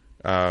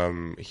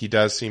 He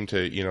does seem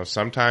to,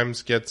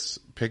 sometimes gets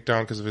picked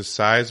on because of his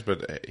size,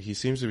 but he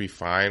seems to be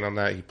fine on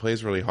that. He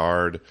plays really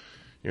hard.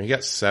 He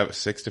got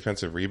 6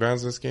 defensive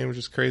rebounds this game, which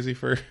is crazy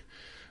for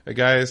a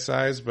guy his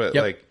size. But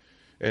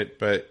yep.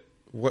 But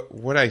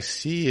what I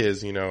see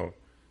is,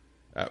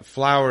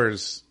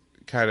 Flowers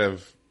kind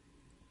of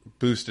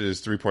boosted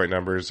his 3-point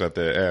numbers at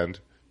the end,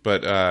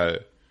 but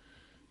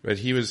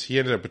he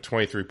ended up with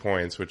 23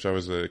 points, which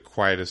was the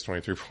quietest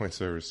 23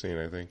 points I've ever seen,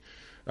 I think.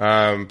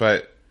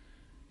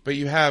 But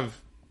you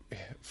have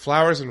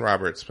Flowers and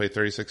Roberts play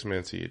 36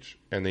 minutes each,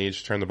 and they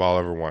each turn the ball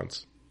over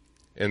once.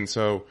 And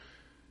so,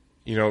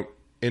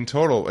 in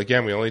total,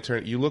 again,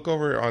 you look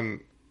over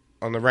on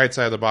the right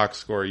side of the box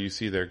score, you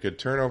see their good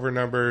turnover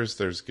numbers,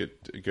 there's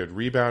good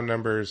rebound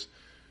numbers.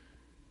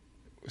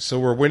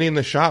 So we're winning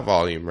the shot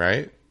volume,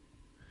 right?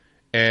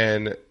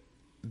 And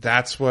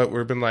that's what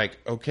we've been like,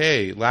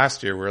 okay,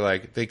 last year we're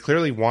like, they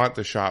clearly want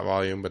the shot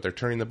volume, but they're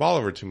turning the ball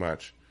over too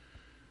much.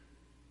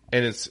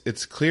 And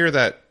it's clear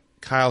that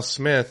Kyle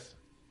Smith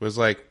was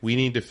like, we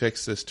need to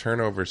fix this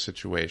turnover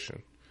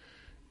situation.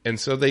 And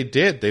so they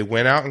did. They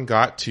went out and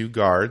got 2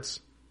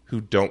 guards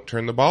who don't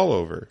turn the ball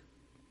over.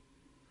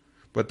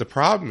 But the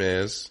problem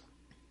is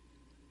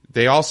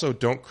they also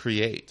don't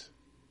create.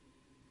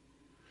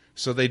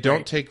 So they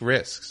don't take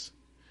risks.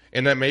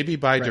 And that may be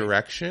by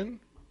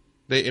direction.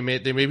 They may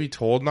be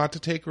told not to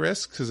take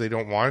risks because they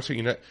don't want to.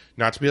 You know,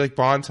 not to be like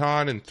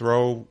Bonton and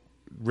throw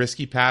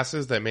risky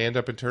passes that may end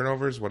up in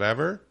turnovers,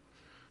 whatever,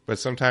 but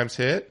sometimes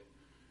hit.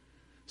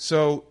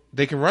 So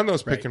they can run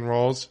those pick and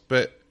rolls,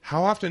 but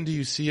how often do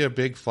you see a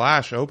big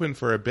flash open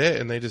for a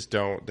bit and they just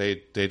don't?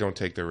 They don't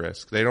take the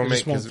risk. They don't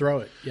just won't throw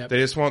it. Yep. They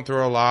just won't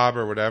throw a lob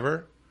or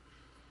whatever.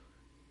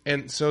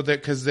 And so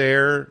that because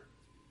they're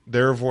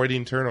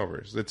avoiding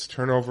turnovers. It's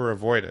turnover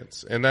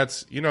avoidance. And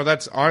that's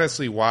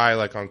honestly why,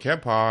 like on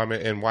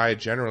KenPom, and why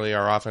generally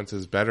our offense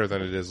is better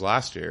than it is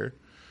last year.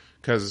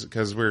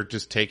 Because we're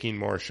just taking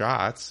more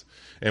shots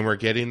and we're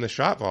getting the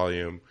shot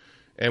volume.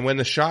 And when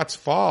the shots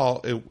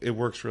fall, it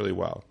works really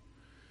well.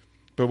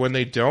 But when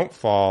they don't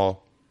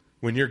fall,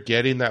 when you're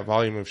getting that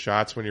volume of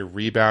shots, when you're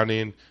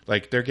rebounding,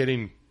 like they're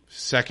getting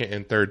second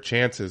and third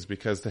chances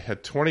because they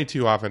had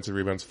 22 offensive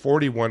rebounds,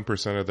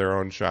 41% of their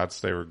own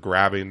shots they were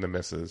grabbing the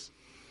misses,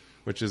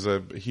 which is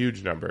a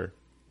huge number.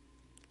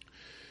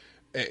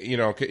 You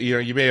know,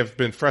 you may have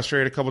been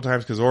frustrated a couple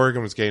times because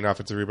Oregon was getting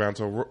offensive rebounds,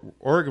 so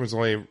Oregon was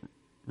only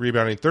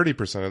rebounding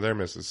 30% of their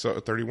misses, so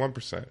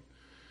 31%.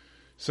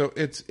 So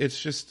it's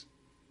just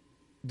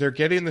they're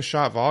getting the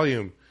shot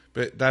volume,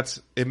 but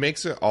it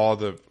makes it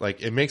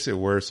it makes it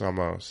worse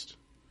almost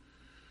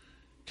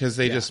because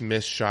they just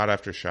miss shot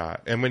after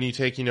shot. And when you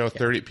take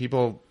 30,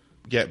 people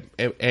get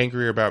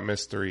angry about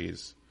missed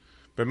threes.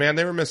 But man,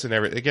 they were missing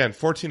everything. Again,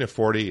 14 of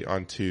 40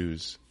 on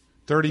twos.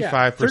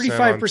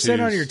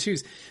 35% on your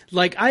twos.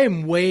 Like, I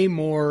am way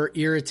more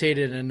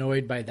irritated and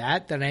annoyed by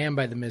that than I am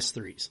by the missed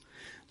threes.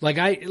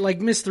 Like,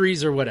 missed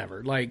threes or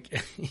whatever.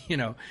 Like,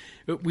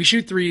 we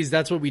shoot threes.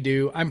 That's what we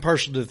do. I'm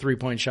partial to the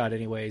 3-point shot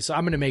anyway. So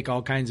I'm going to make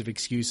all kinds of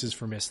excuses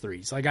for missed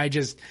threes. Like, I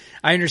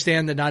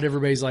understand that not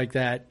everybody's like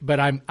that, but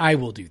I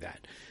will do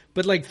that.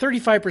 But like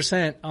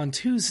 35% on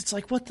twos, it's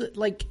like,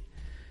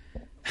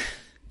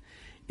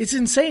 it's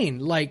insane.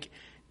 Like,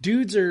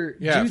 dudes are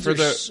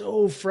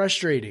so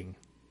frustrating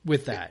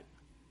with that.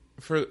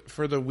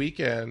 For the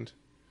weekend,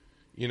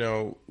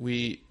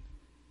 these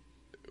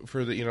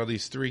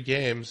 3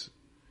 games,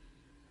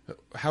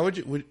 how would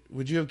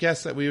you have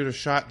guessed that we would have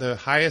shot the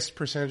highest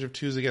percentage of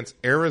twos against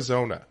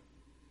Arizona?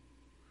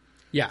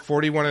 Yeah.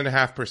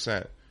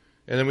 41.5%.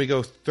 And then we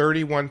go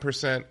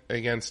 31%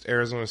 against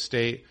Arizona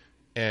State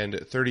and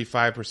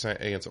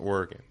 35% against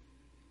Oregon.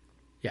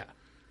 Yeah.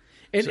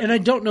 And I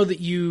don't know that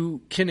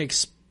you can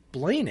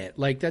explain it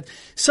like that.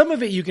 Some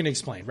of it you can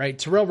explain, right?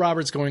 Terrell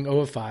Roberts going 0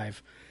 of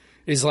 5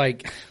 is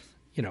like,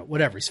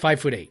 whatever. He's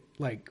 5'8",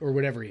 like, or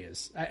whatever he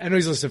is. I know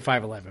he's listed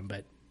 5'11",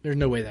 but there's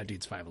no way that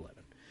dude's 5'11".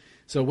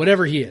 So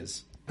whatever he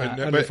is,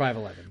 under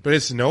 5'11". But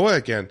it's Noah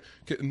again.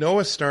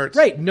 Noah starts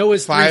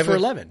Noah's 3 for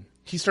 11.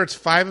 He starts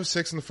 5 of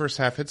 6 in the first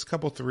half, hits a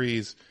couple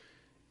threes,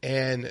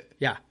 and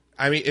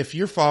I mean, if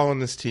you're following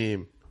this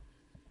team,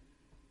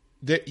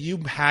 that you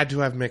had to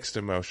have mixed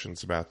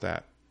emotions about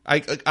that. I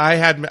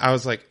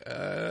was like,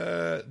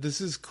 this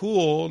is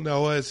cool.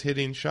 Noah is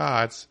hitting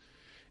shots.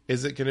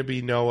 Is it going to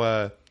be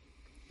Noah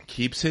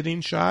keeps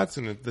hitting shots,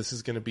 and this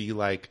is going to be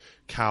like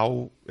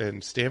Cal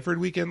and Stanford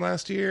weekend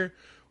last year?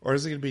 Or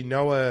is it going to be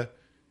Noah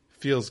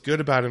feels good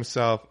about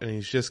himself, and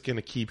he's just going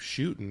to keep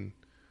shooting?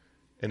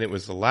 And it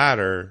was the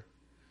latter.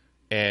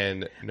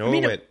 And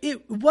Noah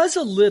it was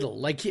a little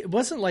like it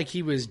wasn't like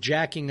he was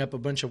jacking up a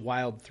bunch of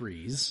wild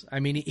threes.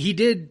 I mean, he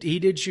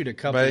did shoot a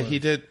couple. But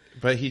he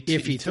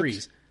iffy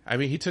threes. I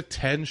mean, he took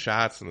 10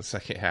 shots in the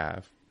second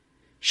half.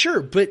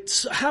 Sure,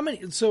 but how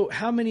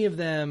many of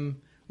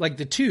them, like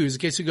the twos?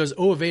 Okay, so he goes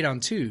 0 of 8 on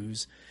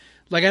twos.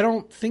 Like, I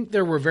don't think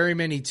there were very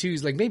many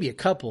twos. Like maybe a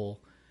couple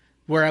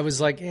where I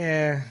was like,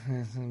 I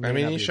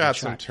mean, he shot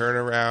some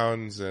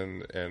turnarounds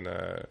and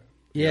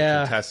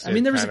I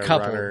mean, there was a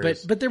couple,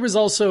 runners. but there was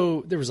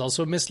also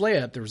a missed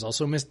layup. There was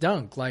also a missed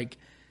dunk. Like,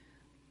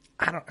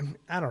 I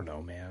don't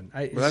know, man.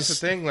 That's the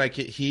thing. Like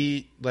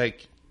he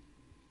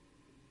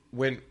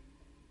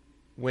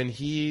when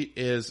he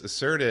is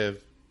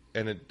assertive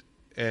and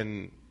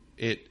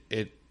it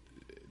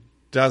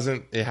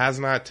has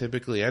not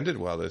typically ended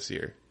well this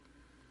year.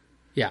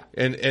 Yeah,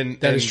 and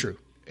that is true.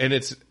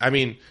 And I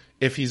mean,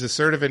 if he's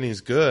assertive and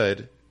he's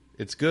good,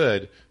 it's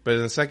good. But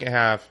in the second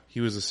half,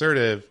 he was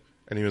assertive.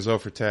 And he was 0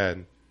 for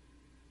 10.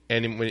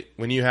 And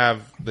when you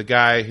have the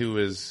guy who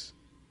is,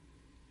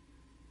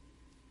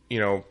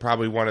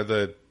 probably one of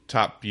the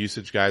top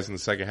usage guys in the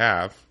second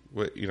half,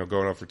 going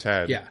 0 for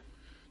 10. Yeah.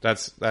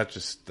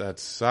 That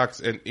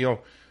sucks. And,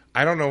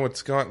 I don't know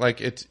what's going,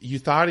 you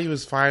thought he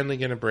was finally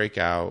going to break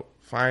out,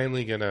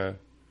 finally going to,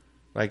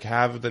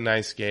 have the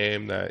nice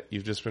game that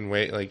you've just been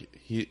waiting.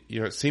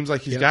 It seems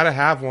like he's got to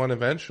have one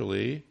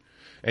eventually.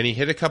 And he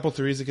hit a couple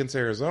threes against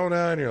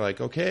Arizona, and you're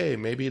like, okay,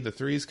 maybe the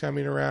three's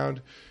coming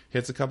around.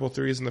 Hits a couple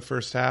threes in the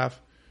first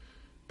half.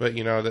 But,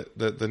 you know,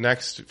 the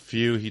next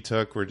few he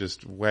took were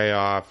just way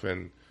off,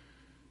 and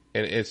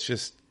it's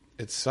just,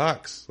 it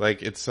sucks.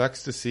 Like, it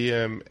sucks to see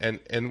him.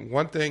 And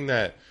one thing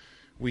that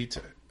you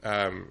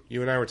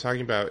and I were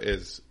talking about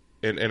is,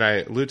 and I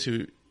alluded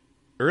to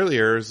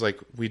earlier, is like,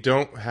 we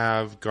don't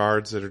have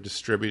guards that are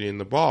distributing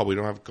the ball. We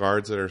don't have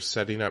guards that are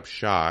setting up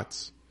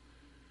shots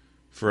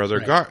for other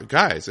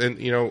guys. And,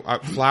 you know,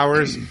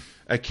 Flowers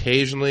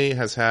occasionally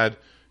has had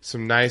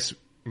some nice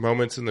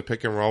moments in the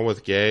pick and roll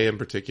with Gay in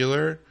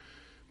particular,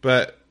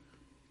 but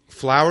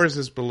Flowers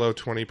is below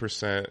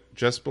 20%,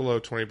 just below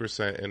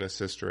 20% in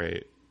assist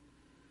rate.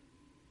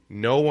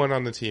 No one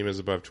on the team is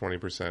above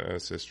 20% in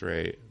assist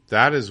rate.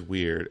 That is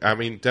weird. I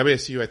mean,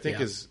 WSU, I think,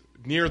 is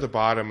near the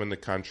bottom in the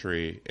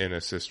country in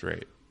assist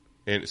rate.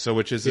 And so,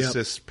 which is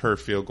assists per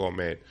field goal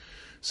made.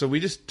 So we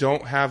just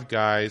don't have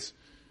guys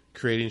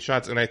creating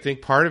shots. And I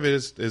think part of it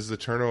is the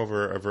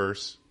turnover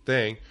averse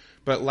thing.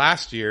 But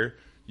last year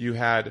you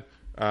had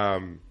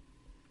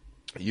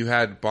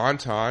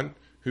Bonton,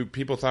 who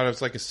people thought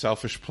was like a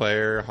selfish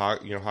player,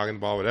 hogging the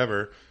ball,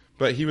 whatever.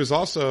 But he was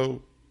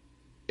also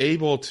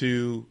able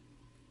to,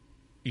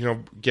 you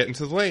know, get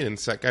into the lane and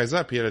set guys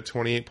up. He had a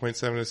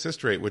 28.7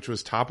 assist rate, which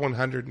was top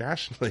 100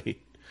 nationally.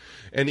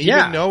 And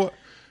even Noah,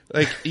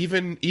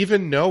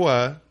 even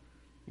Noah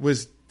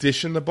was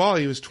dishing the ball.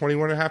 He was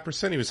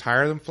 21.5%. He was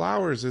higher than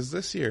Flowers is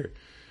this year.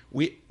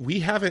 We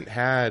haven't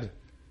had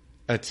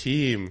a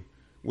team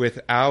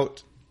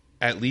without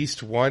at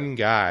least one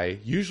guy,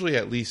 usually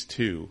at least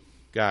two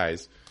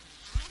guys.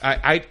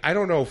 I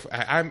don't know if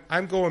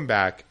I'm going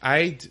back.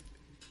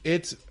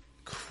 It's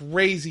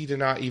crazy to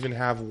not even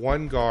have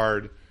one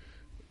guard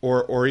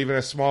or even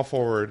a small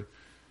forward.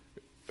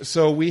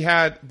 So we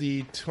had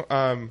the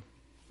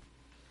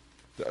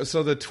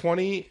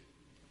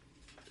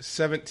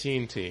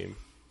 2017 team,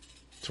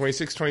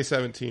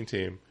 2017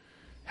 team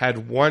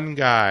had one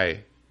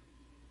guy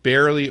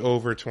barely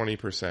over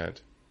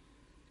 20%.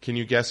 Can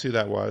you guess who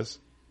that was?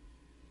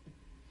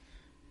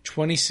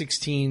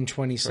 2016,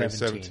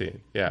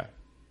 2017. Yeah.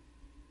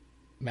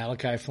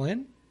 Malachi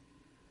Flynn?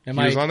 He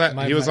was on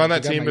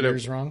that team, but it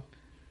was wrong.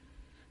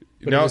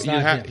 But no,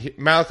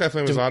 Malachi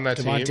Flynn was on that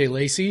team. Devontae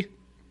Lacey?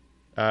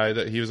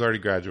 He was already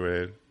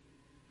graduated.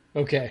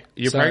 Okay.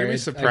 You're probably going to be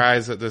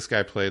surprised that this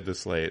guy played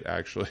this late,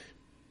 actually.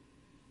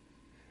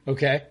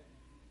 Okay.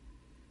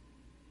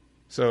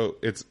 So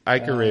it's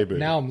Ike Arabu.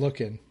 Now I'm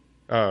looking.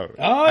 Ike.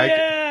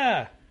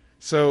 Yeah!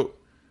 So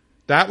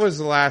that was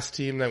the last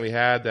team that we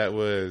had that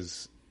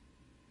was,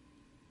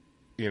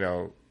 you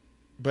know,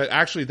 but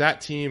actually that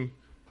team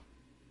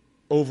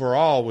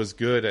overall was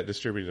good at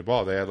distributing the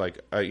ball. They had like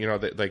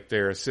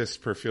their assists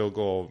per field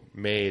goal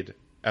made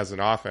as an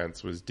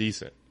offense was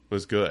decent,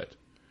 was good.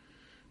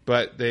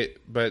 But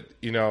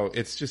you know,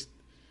 it's just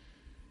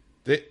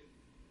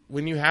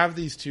when you have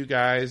these two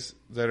guys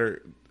that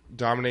are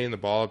dominating the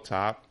ball up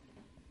top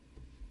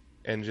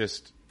and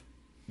just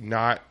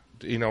not,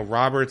 you know,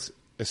 Roberts,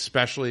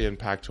 especially in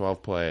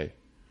Pac-12 play,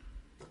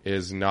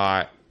 is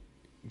not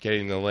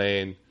getting the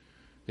lane.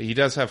 He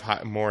does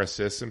have more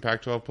assists in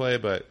Pac-12 play,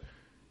 but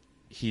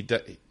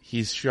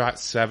he's shot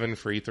 7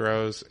 free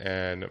throws,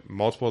 and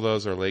multiple of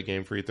those are late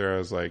game free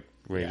throws, like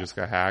when he just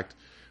got hacked.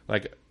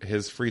 Like,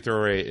 his free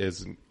throw rate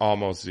is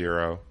almost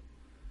 0.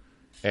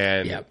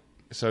 And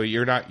so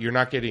he's not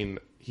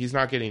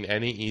getting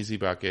any easy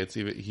buckets.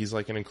 He's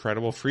like an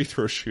incredible free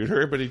throw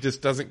shooter, but he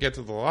just doesn't get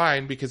to the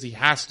line because he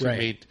has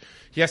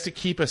to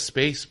keep a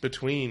space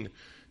between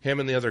him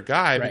and the other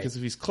guy, because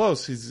if he's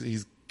close,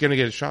 he's going to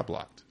get his shot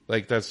blocked.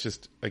 Like, that's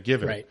just a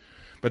given. Right.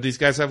 But these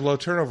guys have low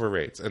turnover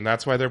rates, and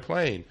that's why they're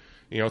playing.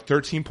 You know,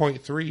 13.3,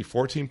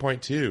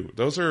 14.2.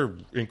 Those are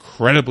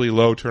incredibly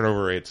low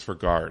turnover rates for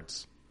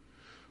guards.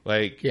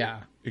 Like,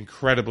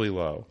 incredibly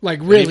low. Like,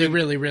 really,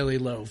 really, really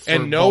low for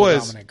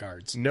ball-dominant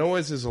guards.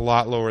 Noah's is a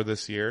lot lower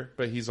this year,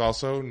 but he's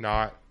also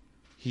not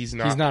He's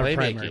not a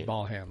primary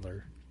ball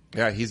handler.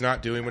 Yeah, he's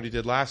not doing what he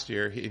did last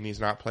year, and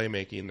he's not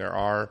playmaking. There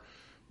are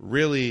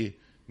really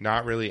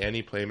not really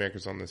any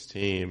playmakers on this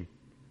team.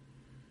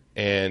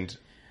 And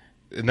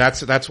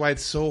that's why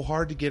it's so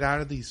hard to get out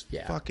of these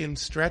fucking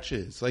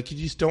stretches. Like, you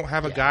just don't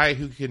have a guy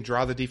who can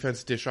draw the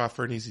defense dish off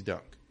for an easy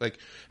dunk. Like,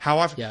 how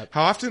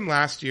often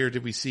last year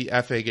did we see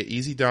FA get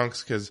easy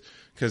dunks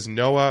because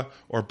Noah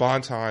or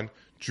Bonton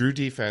drew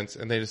defense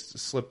and they just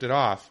slipped it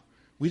off?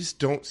 We just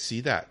don't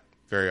see that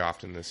very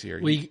often this year.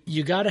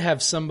 You got to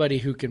have somebody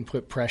who can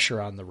put pressure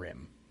on the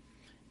rim,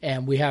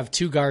 and we have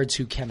two guards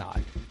who cannot.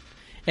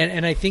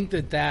 And I think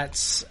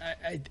that's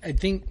I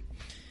think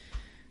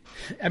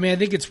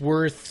it's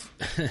worth.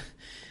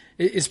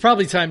 It's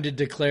probably time to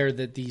declare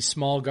that the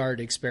small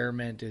guard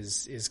experiment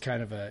is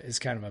kind of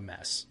a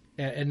mess,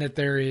 and that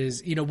there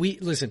is,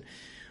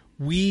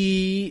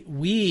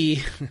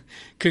 we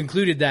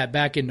concluded that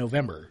back in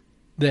November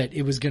that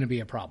it was going to be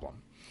a problem,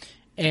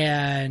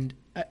 and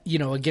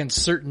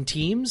against certain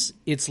teams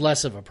it's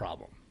less of a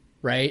problem,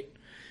 right?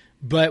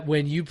 But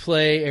when you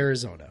play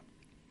Arizona,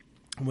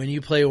 when you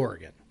play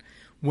Oregon,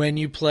 when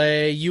you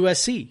play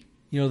USC,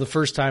 the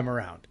first time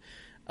around.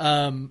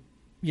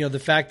 The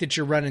fact that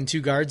you're running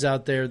two guards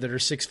out there that are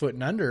 6 foot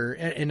and under,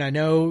 and I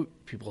know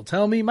people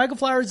tell me Michael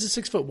Flowers is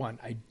 6'1".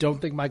 I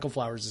don't think Michael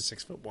Flowers is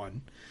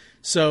 6'1".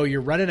 So you're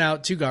running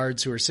out two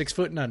guards who are 6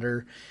 foot and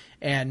under,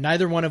 and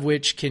neither one of whom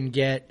can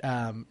get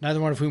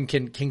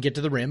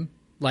to the rim,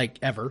 like,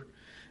 ever.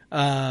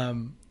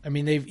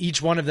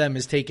 Each one of them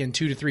has taken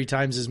 2 to 3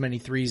 times as many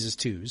threes as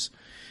twos.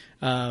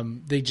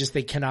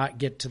 They cannot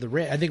get to the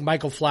rim. I think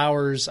Michael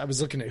Flowers, I was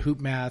looking at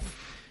Hoop Math,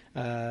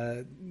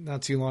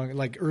 not too long,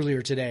 like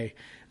earlier today.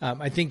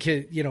 I think,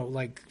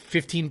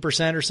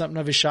 15% or something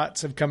of his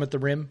shots have come at the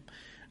rim,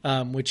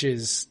 which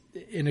is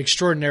an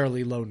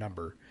extraordinarily low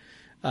number.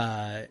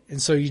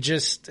 And so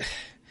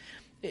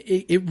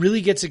it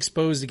really gets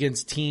exposed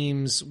against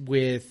teams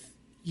with,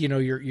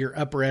 your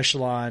upper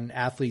echelon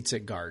athletes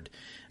at guard.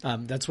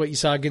 That's what you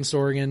saw against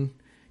Oregon.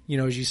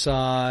 As you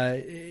saw,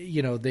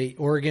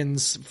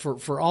 Oregon's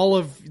for all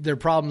of their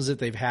problems that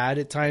they've had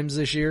at times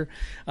this year,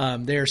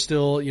 they are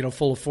still,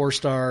 full of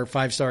 4-star,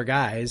 5-star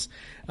guys.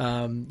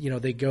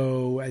 They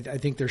go, I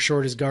think their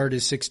shortest guard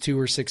is 6'2"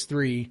 or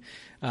 6'3".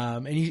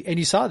 And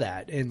you saw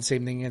that. And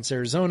same thing against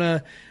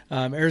Arizona.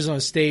 Arizona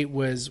State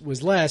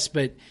was less,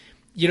 but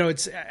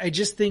I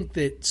just think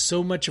that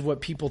so much of what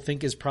people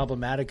think is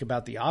problematic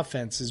about the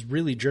offense is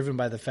really driven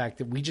by the fact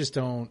that we just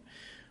don't,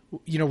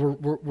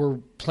 we're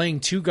playing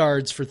two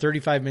guards for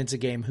 35 minutes a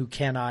game who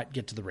cannot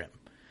get to the rim.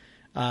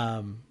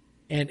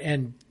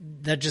 And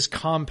that just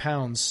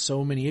compounds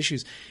so many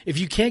issues. If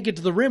you can't get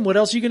to the rim, what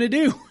else are you going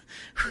to do?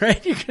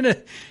 Right? You're going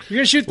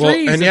to shoot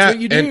threes. That's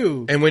what you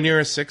do. And when you're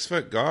a 6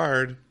 foot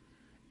guard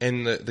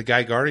and the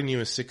guy guarding you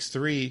is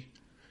 6'3",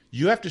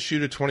 you have to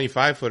shoot a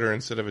 25 footer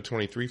instead of a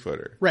 23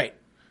 footer. Right.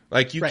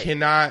 Like you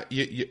cannot,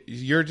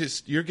 you're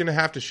going to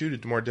have to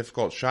shoot a more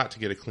difficult shot to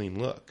get a clean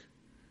look.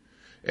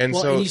 And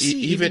so and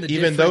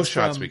even those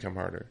shots become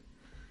harder.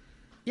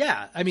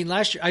 Yeah. I mean,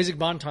 last year, Isaac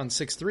Bonton's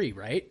 6'3",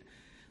 right?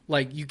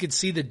 Like, you could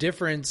see the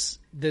difference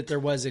that there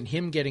was in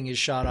him getting his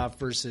shot off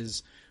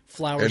versus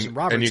Flowers and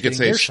Roberts. And you could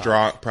say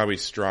strong, probably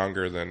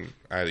stronger than,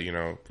 a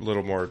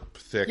little more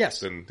thick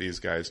than these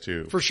guys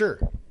too. For sure.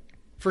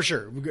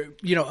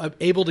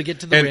 Able to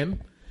get to the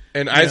rim.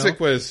 And Isaac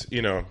was,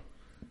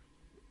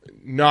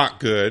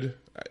 not good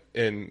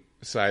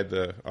inside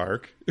the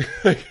arc.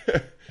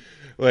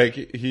 Like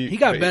he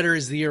got better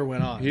as the year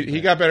went on.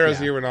 He got better as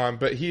the year went on,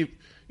 but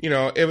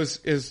it was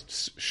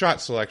his shot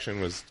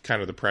selection was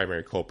kind of the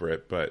primary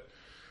culprit. But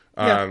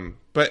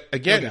but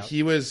again,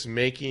 he was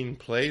making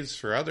plays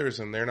for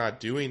others, and they're not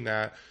doing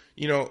that.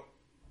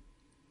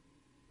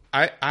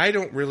 I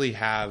don't really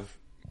have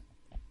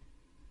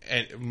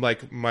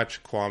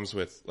much qualms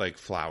with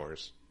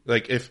Flowers.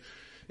 Like if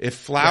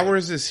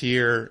Flowers is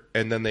here,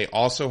 and then they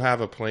also have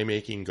a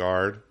playmaking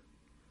guard,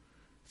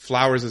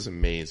 Flowers is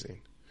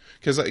amazing.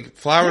 Because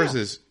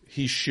Flowers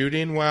he's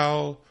shooting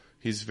well,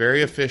 he's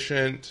very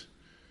efficient.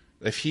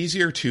 If he's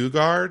your 2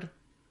 guard,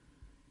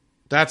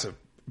 that's a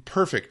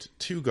perfect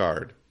 2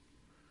 guard.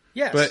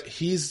 Yes. But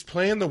he's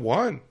playing the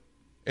 1,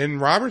 and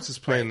Roberts is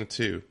playing the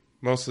 2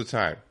 most of the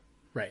time.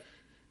 Right.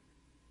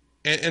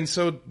 And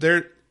so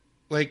they're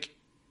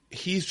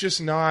he's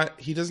just not.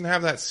 He doesn't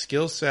have that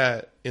skill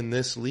set in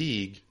this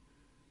league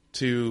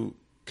to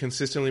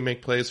consistently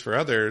make plays for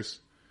others.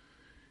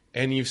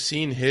 And you've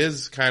seen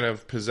his kind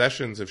of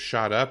possessions have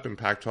shot up in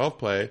Pac-12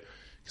 play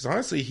because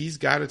honestly, he's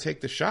got to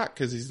take the shot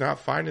because he's not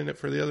finding it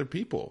for the other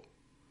people.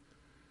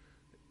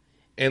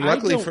 And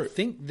luckily, I don't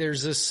think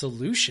there's a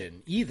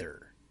solution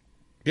either.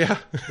 Yeah,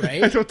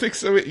 right. I don't think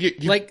so.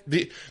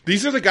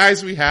 These are the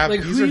guys we have.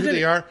 These are who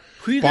they are.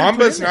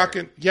 Bomba's not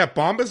going. Yeah,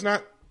 Bomba's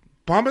not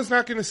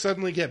going to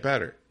suddenly get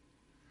better.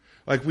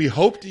 Like we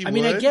hoped he would. I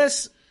mean, I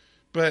guess,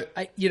 but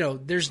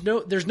there's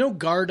no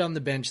guard on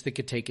the bench that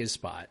could take his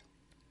spot.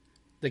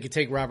 That could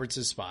take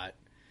Roberts' spot.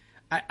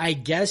 I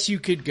guess you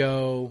could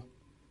go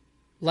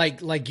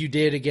like you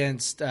did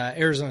against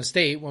Arizona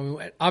State when we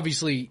went.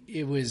 Obviously,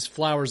 it was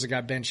Flowers that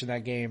got benched in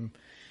that game.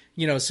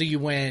 So you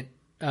went.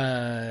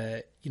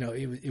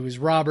 It was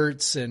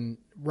Roberts,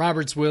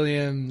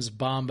 Williams,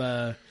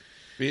 Bamba,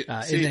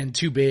 and then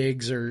 2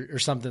 bigs or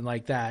something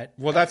like that.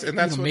 Well, that's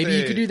what maybe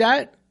you could do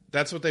that.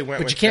 That's what they went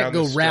with. But you can't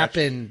go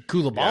rapping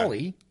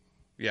Koulibaly.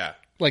 Yeah.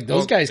 Like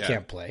those guys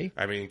can't play.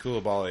 I mean,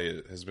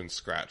 Koulibaly has been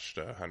scratched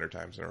 100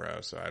 times in a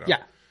row, so I don't.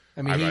 Yeah,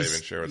 I mean, I'm not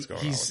even sure what's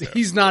going on. With that.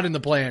 He's not in the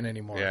plan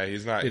anymore. Yeah,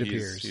 he's not. It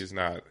appears he's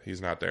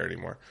not there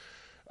anymore.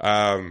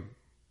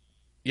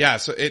 Yeah.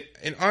 So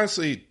and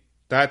honestly,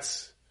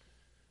 that's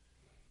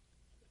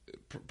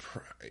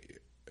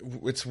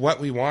it's what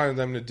we wanted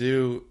them to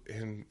do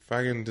in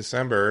fucking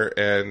December,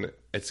 and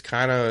it's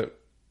kind of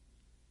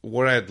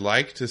what I'd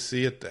like to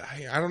see.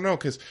 I don't know,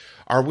 because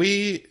are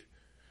we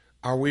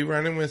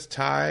running with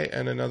Ty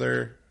and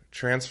another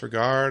transfer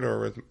guard,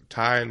 or with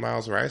Ty and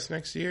Miles Rice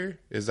next year?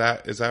 Is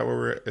that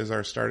where is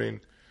our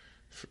starting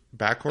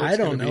backcourt? I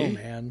don't know,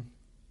 man.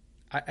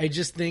 I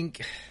just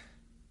think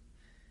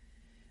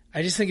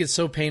I just think it's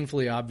so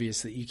painfully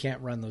obvious that you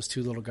can't run those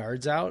two little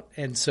guards out.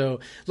 And so,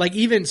 like,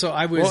 even so,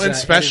 I was and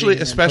especially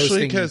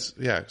posting- because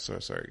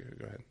sorry,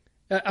 go ahead.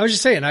 I was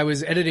just saying, I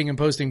was editing and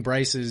posting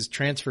Bryce's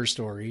transfer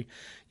story.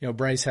 You know,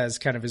 Bryce has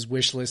kind of his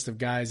wish list of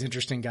guys,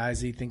 interesting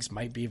guys he thinks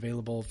might be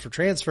available for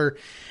transfer.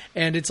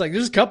 And it's like,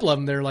 there's a couple of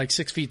them, they're like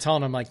 6 feet tall.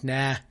 And I'm like,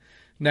 nah,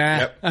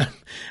 Yep.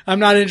 I'm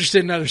not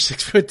interested in another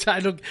 6 foot. I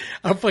don't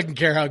fucking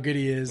care how good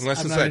he is. Unless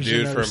I'm it's not that interested in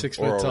dude another from 6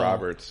 foot Oral tall.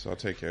 Roberts, I'll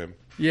take him.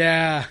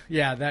 Yeah.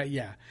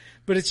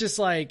 But it's just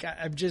like,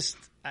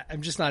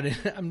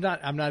 I'm not,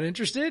 I'm not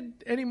interested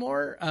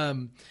anymore.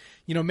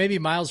 You know, maybe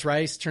Miles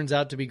Rice turns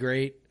out to be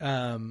great.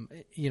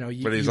 You know,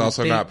 But he's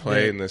also not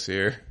playing this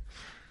year.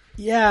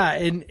 Yeah.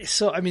 And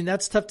so, I mean,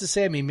 that's tough to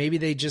say. I mean, maybe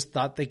they just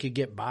thought they could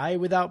get by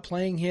without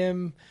playing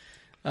him.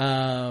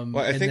 Well,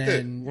 I think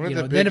that one of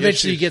the big then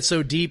eventually you issues- get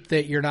so deep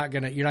that you're not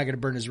gonna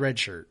burn his red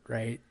shirt,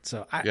 right?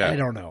 So I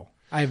don't know.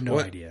 I have no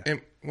idea.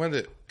 And one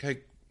of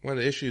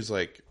the issues,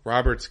 like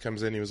Roberts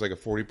comes in, he was like a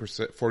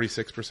 46%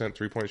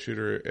 3-point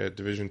shooter at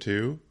Division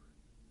II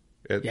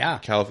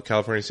at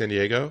California, San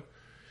Diego.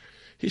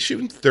 He's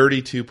shooting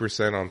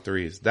 32% on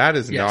threes. That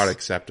is not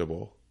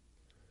acceptable.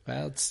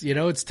 Well,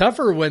 it's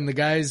tougher when the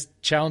guys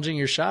challenging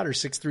your shot are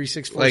 6'3",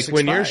 6'4", Like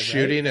when 6'5", you're right?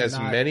 shooting And as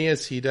not many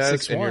as he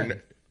does, 6'1".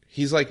 and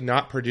he's like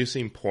not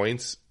producing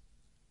points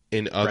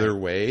in other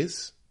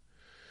ways.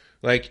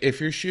 Like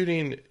if you're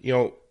shooting, you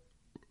know,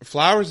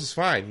 Flowers is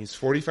fine. He's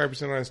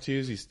 45% on his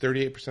twos. He's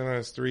 38% on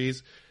his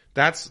threes.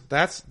 That's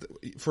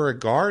for a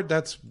guard.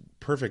 That's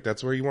perfect.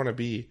 That's where you want to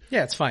be.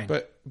 Yeah, it's fine.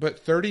 But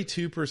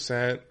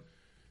 32%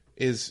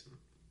 is,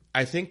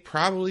 I think,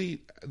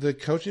 probably the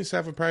coaching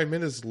staff would probably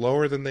admit is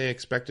lower than they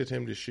expected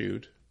him to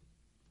shoot.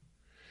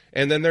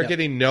 And then they're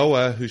getting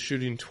Noah, who's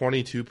shooting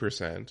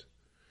 22%,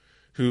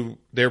 who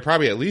they're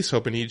probably at least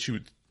hoping he'd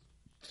shoot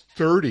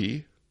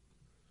 30.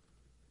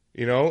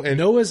 You know, and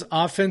Noah's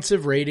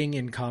offensive rating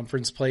in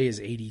conference play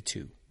is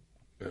 82.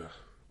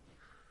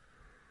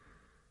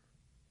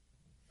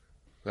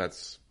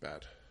 That's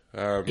bad.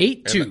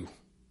 8-2.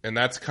 And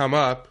that's come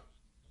up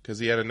because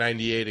he had a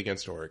 98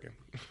 against Oregon.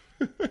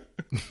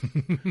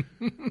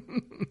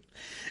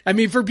 I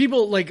mean, for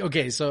people like,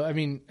 okay, so I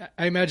mean,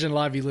 I imagine a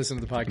lot of you listen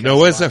to the podcast.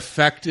 Noah's a lot.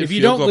 effective. If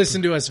you don't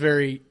listen to us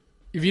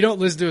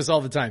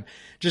all the time,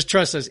 just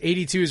trust us.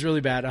 82 is really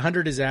bad.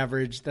 100 is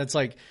average. That's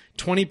like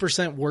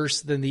 20%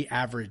 worse than the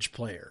average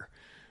player.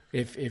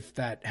 If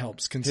that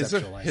helps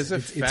conceptualize his it.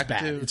 effective, it's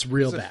bad. It's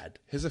real bad.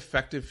 His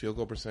effective field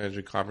goal percentage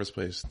in conference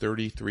play is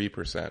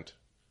 33%.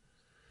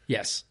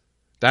 Yes.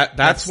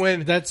 That's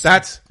when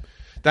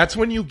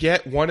you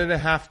get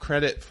 1.5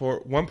 credit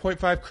for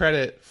 1.5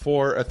 credit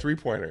for a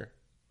 3-pointer.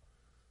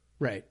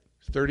 Right.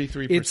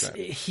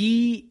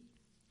 33%.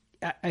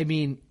 I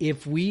mean,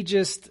 if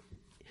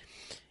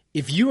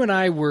you and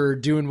I were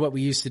doing what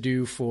we used to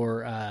do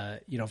for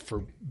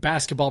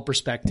Basketball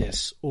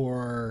Prospectus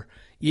or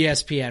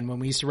ESPN, when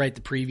we used to write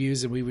the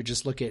previews and we would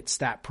just look at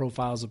stat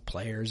profiles of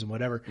players and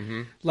whatever,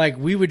 like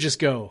we would just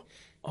go,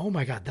 oh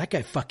my God, that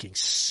guy fucking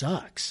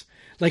sucks.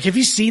 Like, have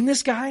you seen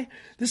this guy?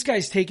 This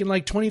guy's taking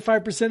like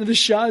 25% of the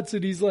shots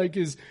and he's like,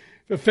 his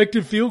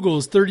effective field goal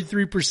is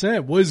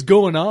 33%. What is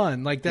going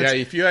on? Like that's,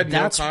 if you had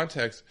no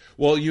context,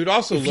 well, you'd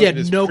also look at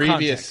his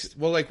previous,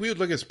 well, like we would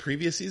look at his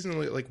previous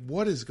season, like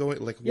what is going,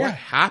 like what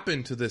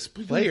happened to this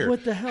player?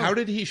 What the hell? How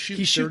did he shoot?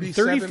 He's shooting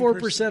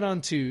 34%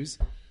 on twos.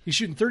 He's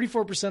shooting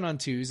 34% on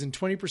twos and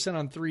 20%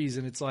 on threes.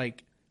 And it's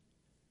like,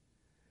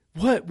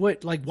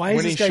 what, like, why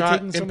is this guy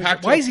taking so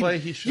much? Why is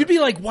he, you'd be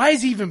like, why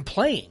is he even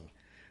playing?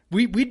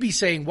 We'd be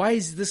saying, why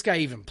is this guy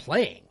even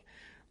playing?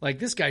 Like,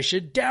 this guy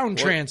should down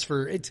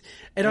transfer.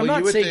 I'm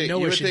not saying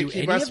Noah should do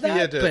any of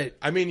that, but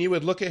I mean, you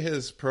would look at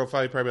his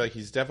profile, you'd probably like,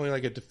 he's definitely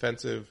like a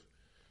defensive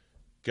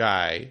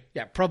guy.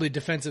 Yeah, probably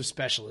defensive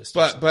specialist.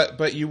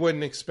 But you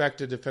wouldn't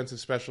expect a defensive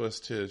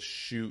specialist to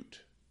shoot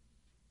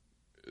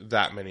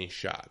that many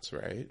shots,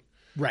 right?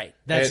 Right.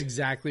 That's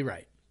exactly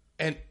right.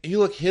 And you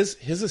look, his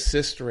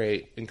assist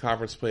rate in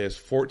conference play is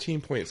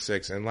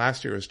 14.6, and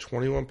last year was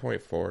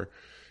 21.4.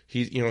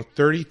 He's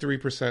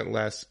 33%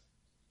 less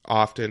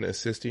often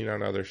assisting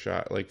on other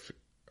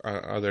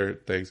other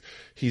things.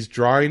 He's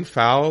drawing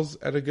fouls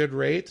at a good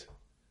rate,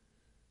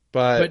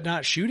 but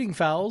not shooting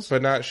fouls.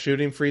 But not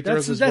shooting free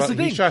throws as well. That's the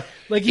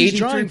thing. He's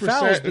drawing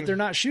fouls, but they're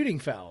not shooting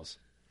fouls.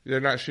 They're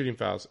not shooting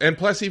fouls. And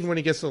plus, even when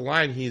he gets to the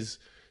line, he's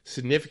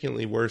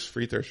significantly worse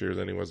free throw shooter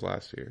than he was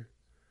last year.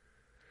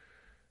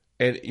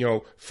 And,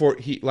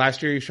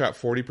 last year he shot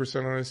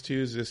 40% on his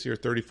twos. This year,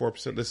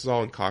 34%. This is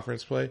all in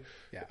conference play.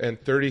 Yeah.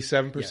 And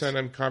 37%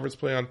 in conference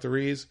play on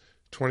threes,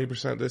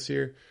 20% this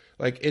year.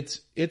 Like, it's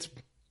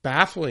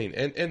baffling.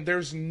 And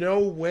there's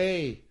no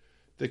way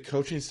the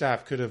coaching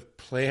staff could have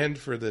planned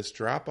for this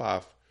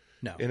drop-off.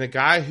 No. In a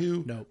guy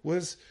who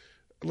was,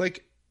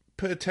 like,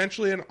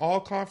 potentially an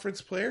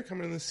all-conference player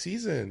coming in the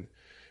season.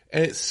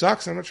 And it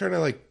sucks. I'm not trying to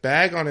like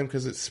bag on him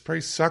because it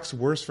probably sucks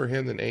worse for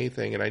him than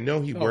anything. And I know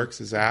he works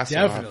his ass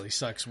off. Definitely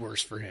sucks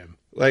worse for him.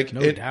 Like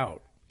no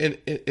doubt. And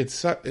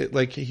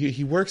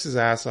he works his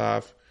ass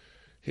off.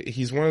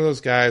 he's one of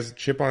those guys,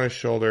 chip on his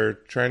shoulder,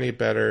 trying to get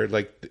better.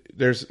 Like,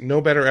 there's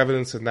no better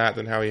evidence than that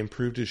than how he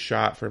improved his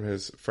shot from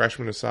his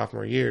freshman to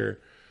sophomore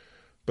year.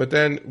 But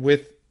then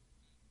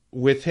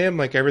with him,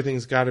 like,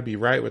 everything's got to be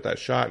right with that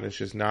shot, and it's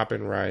just not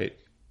been right.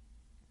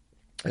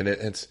 And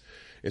it's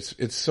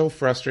so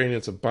frustrating.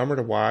 It's a bummer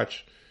to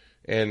watch.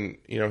 And,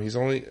 you know, he's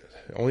only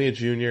a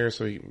junior,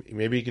 so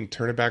maybe he can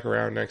turn it back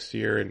around next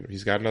year, and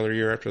he's got another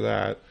year after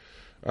that.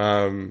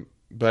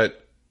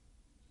 But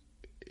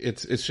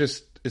it's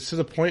to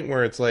the point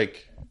where it's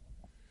like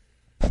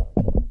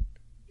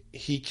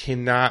he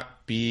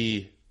cannot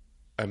be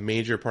a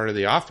major part of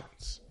the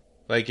offense.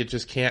 Like, it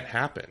just can't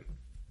happen.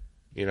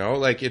 You know,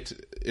 like it's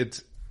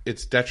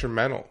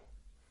detrimental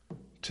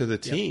to the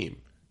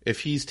team if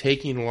he's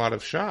taking a lot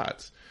of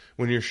shots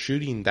when you're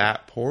shooting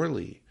that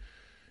poorly.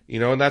 You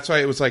know, and that's why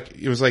it was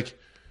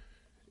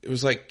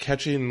like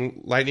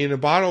catching lightning in a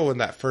bottle in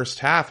that first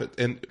half,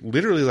 and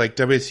literally, like,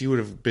 WSU would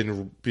have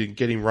been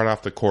getting run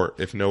off the court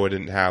if Noah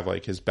didn't have,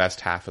 like, his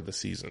best half of the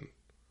season.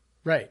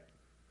 Right.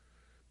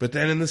 But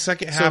then in the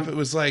second half, it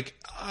was like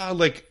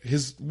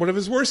one of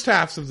his worst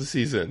halves of the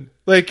season.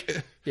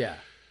 Like, yeah.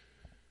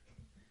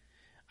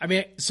 I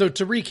mean, so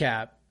to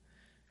recap,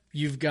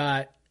 you've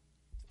got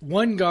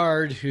one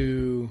guard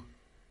who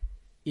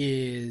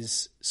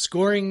is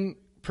scoring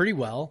pretty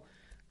well,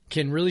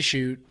 can really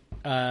shoot,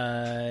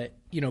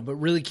 you know, but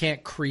really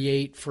can't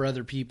create for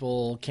other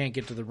people, can't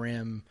get to the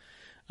rim.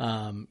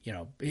 You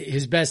know,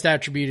 his best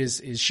attribute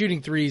is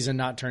shooting threes and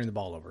not turning the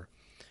ball over.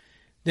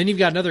 Then you've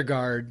got another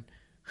guard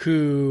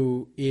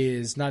who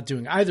is not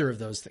doing either of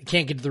those things,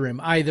 can't get to the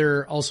rim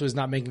either, also is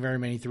not making very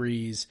many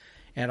threes,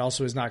 and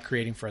also is not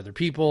creating for other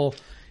people.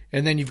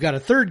 And then you've got a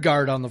third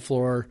guard on the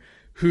floor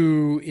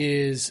who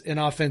is an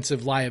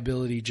offensive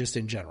liability just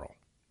in general.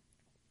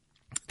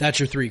 That's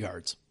your three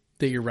guards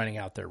that you're running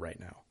out there right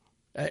now.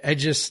 I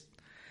just,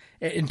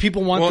 and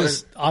people want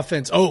this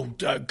offense.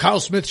 Kyle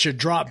Smith should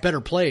drop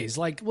better plays.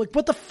 Like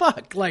what the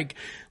fuck? Like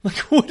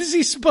what is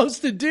he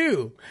supposed to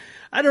do?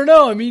 I don't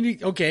know. I mean,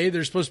 okay,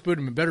 they're supposed to put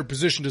him in a better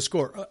position to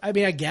score. I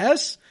mean, I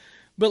guess,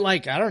 but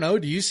like, I don't know.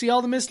 Do you see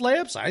all the missed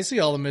layups? I see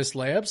all the missed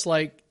layups.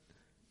 Like,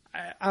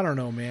 I don't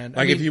know, man. Like,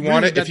 I mean, if you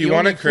want to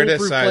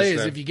criticize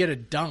them, if you get a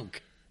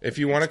dunk. If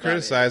you want to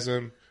criticize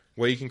them,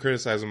 what you can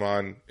criticize them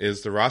on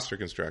is the roster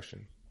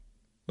construction.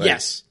 Like,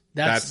 yes,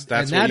 that's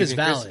that is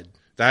valid.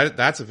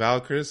 That's a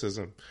valid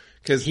criticism,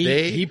 because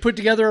he put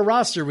together a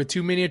roster with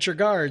two miniature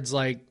guards,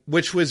 like,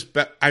 which was.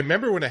 I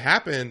remember when it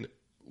happened.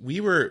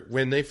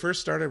 When they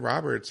first started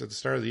Roberts at the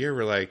start of the year,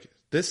 we're like,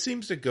 this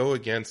seems to go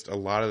against a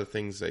lot of the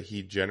things that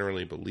he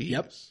generally believes.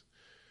 Yep.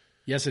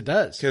 Yes, it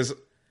does. Because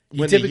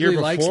he typically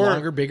likes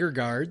longer, bigger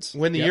guards.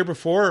 When the year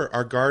before,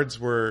 our guards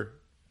were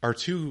our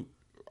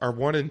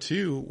 1 and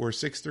 2 were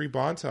 6'3"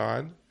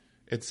 Bonton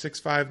and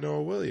 6'5"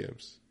 Noah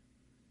Williams.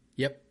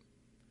 Yep.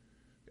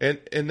 And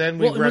then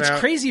we what's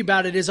crazy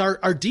about it is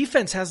our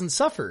defense hasn't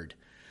suffered.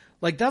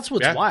 Like, that's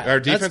what's wild. Our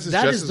defense is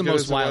that just is as the good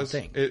most as it wild was.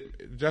 thing.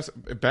 It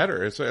just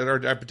better.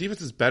 Our defense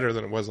is better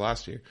than it was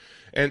last year,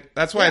 and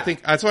that's why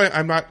that's why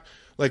I'm not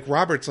like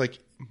Roberts. Like,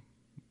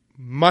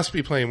 must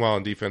be playing well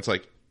in defense.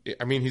 Like,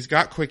 I mean, he's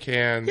got quick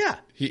hands. Yeah.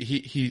 He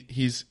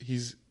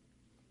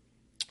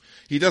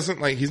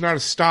doesn't, like, he's not a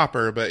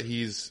stopper, but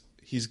he's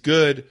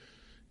good.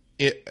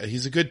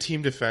 He's a good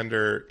team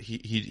defender.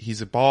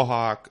 He's a ball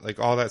hawk, like,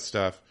 all that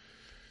stuff.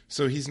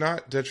 So he's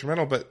not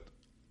detrimental, but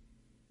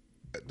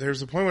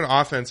there's a point when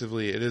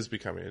offensively it is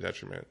becoming a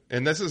detriment.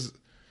 And this is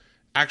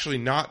actually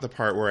not the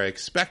part where I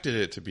expected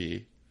it to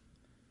be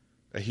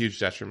a huge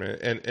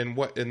detriment.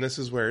 And this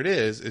is where it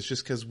is. It's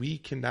just because we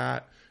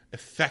cannot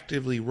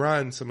effectively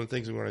run some of the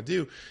things we want to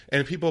do.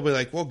 And people will be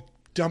like, well,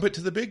 dump it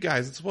to the big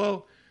guys. It's,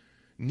 well,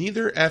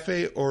 neither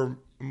Efe or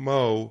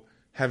Mo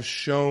have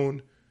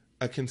shown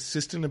a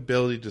consistent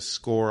ability to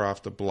score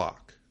off the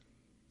block.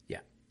 Yeah.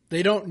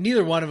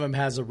 Neither one of them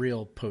has a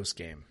real post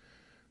game.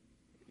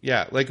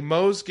 Yeah, like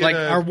Mo's gonna,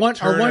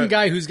 like, our one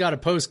guy who's got a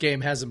post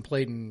game hasn't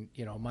played in,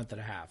 a month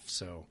and a half.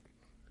 So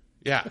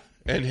yeah,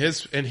 and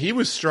he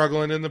was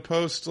struggling in the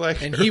post,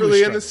 like, and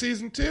early in the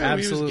season too.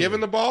 Absolutely. He was giving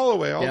the ball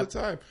away all the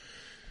time.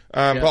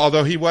 But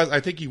although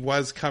I think he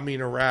was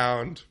coming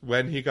around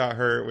when he got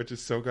hurt, which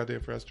is so goddamn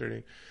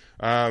frustrating.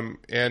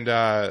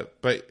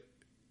 But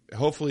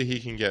hopefully he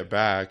can get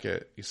back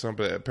at some.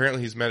 But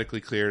apparently he's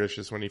medically cleared. It's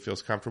just when he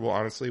feels comfortable.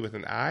 Honestly, with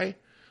an eye,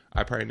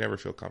 I probably never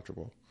feel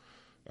comfortable.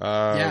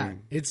 Yeah,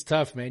 it's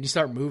tough, man. You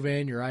start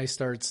moving, your eye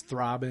starts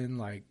throbbing.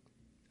 Like,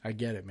 I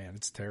get it, man.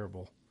 It's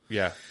terrible.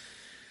 Yeah.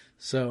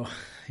 So,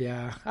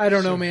 yeah, I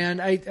don't know, man.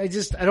 I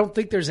don't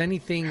think there's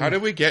anything. How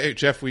did we get it,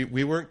 Jeff?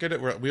 We weren't good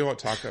at. We won't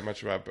talk that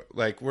much about. But,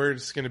 like, we're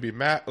just going to be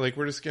mad. Like,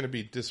 we're just going to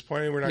be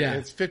disappointed. We're not.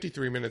 It's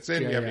 53 minutes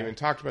in. We haven't even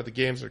talked about the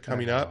games that are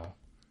coming up.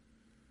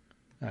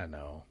 I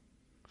know.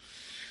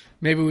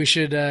 Maybe we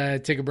should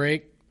take a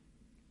break.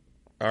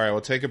 All right,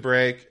 we'll take a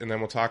break, and then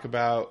we'll talk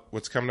about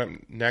what's coming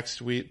up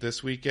next week,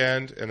 this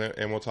weekend,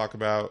 and we'll talk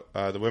about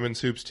the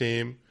women's hoops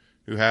team,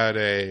 who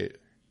had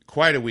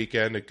quite a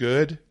weekend, a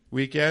good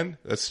weekend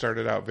that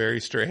started out very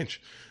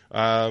strange.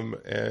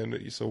 And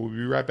so we'll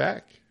be right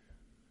back.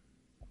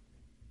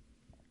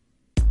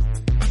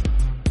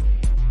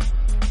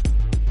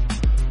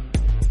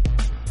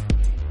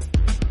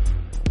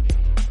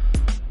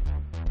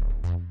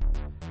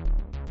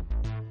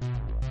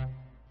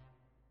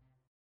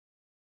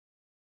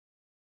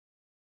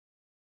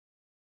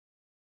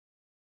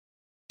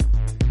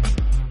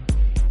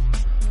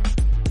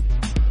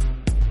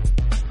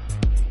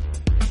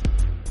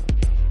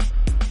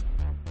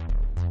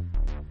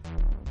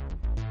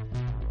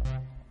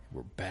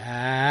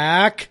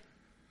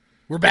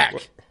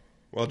 back.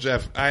 Well,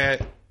 Jeff, I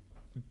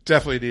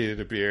definitely needed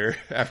a beer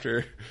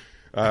after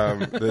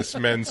this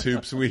men's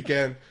hoops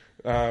weekend,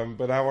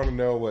 but I want to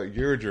know what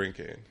you're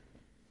drinking.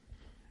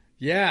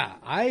 Yeah,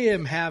 I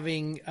am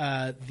having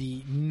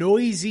the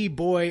Noisy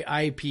Boy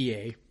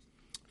IPA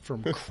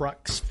from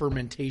Crux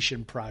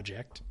Fermentation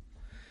Project.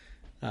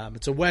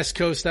 It's a West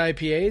Coast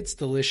IPA. It's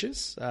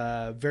delicious.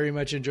 Very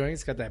much enjoying it.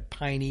 It's got that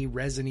piney,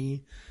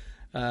 resiny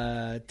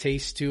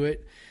taste to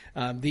it.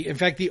 In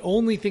fact, the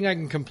only thing I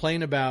can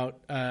complain about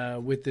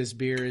with this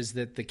beer is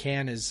that the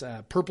can is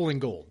purple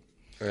and gold.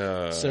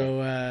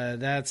 So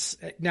that's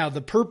now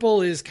the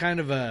purple is kind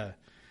of a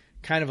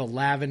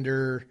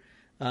lavender.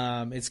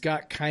 It's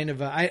got kind of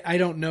a I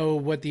don't know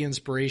what the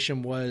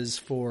inspiration was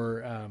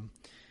for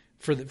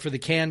the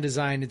can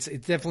design. It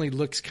definitely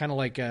looks kind of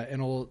like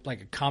an old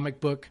like a comic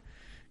book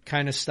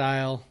kind of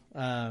style.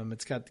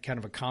 It's got kind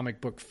of a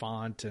comic book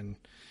font and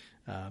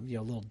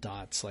little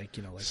dots like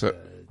like So-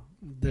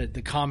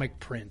 the comic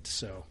print.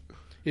 So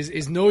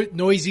is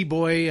Noisy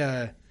Boy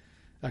a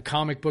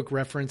comic book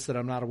reference that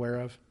I'm not aware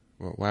of?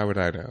 Well, why would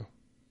I know?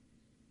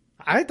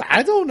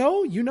 I don't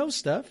know. You know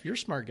stuff. You're a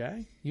smart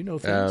guy. You know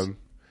things.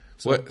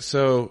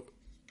 So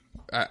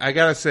I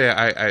gotta say,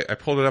 I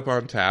pulled it up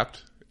on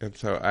Tapped, and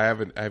so I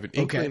have an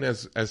inkling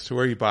as to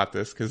where you bought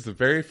this, because the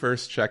very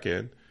first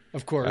check-in,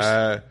 Of course.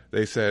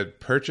 they said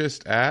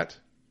purchased at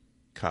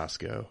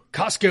Costco.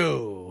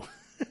 Costco.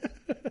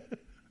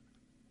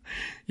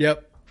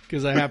 Yep.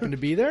 Because I happened to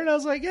be there and I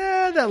was like,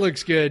 yeah, that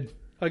looks good.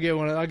 I'll get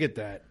one. I'll get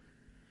that.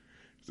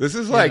 This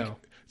is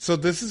so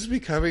this is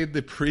becoming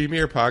the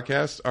premier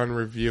podcast on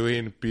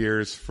reviewing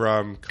beers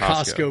from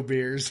Costco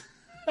beers.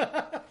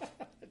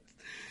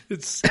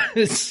 It's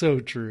so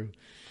true.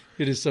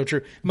 It is so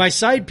true. My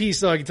side piece,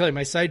 though, I can tell you,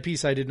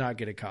 I did not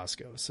get at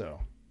Costco. So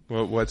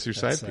Well, what's your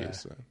side That's,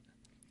 piece then?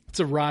 it's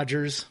a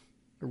Rogers.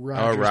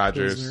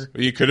 Rogers. Pilsner.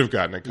 You could have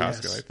gotten at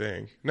Costco, Yes. I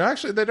think. No,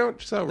 actually, they don't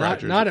sell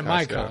Rogers. Not at at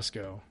my Costco.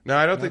 Costco. No,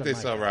 I don't think at they my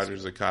sell Costco.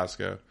 Rogers at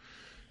Costco.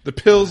 The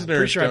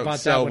Pilsners sure I don't bought that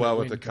sell one well at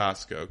with the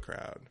Costco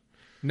crowd.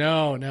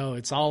 No,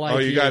 it's all IPAs Oh,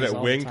 you got it at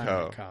all the time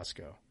Winco. at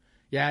Costco.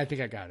 Yeah, I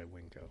think I got it at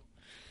Winco.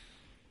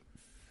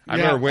 I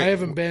remember I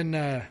haven't been.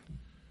 I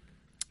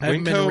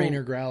haven't been to Winco-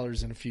 Rainier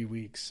Growlers in a few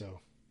weeks,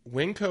 so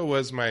Winco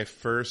was my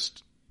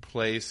first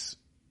place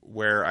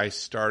where I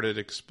started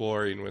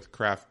exploring with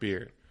craft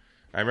beer.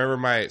 I remember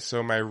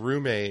my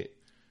roommate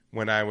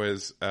when I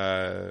was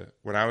a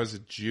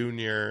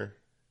junior,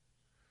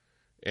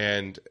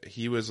 and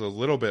he was a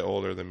little bit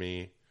older than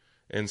me,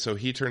 and so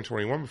he turned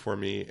 21 before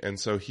me, and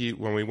so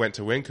when we went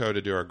to Winco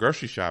to do our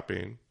grocery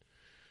shopping,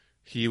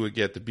 he would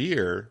get the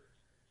beer.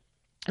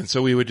 And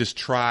so we would just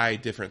try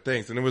different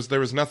things. And there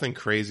was nothing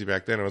crazy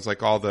back then. It was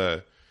like all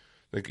the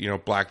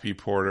Black Bee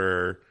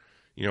Porter,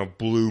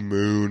 Blue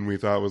Moon we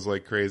thought was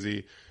like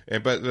crazy.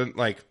 But then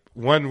like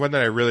one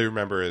that I really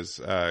remember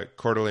is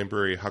Coeur d'Alene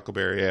Brewery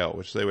Huckleberry Ale,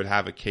 which they would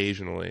have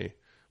occasionally,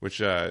 which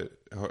Coeur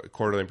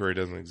d'Alene Brewery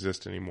doesn't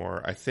exist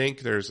anymore. I think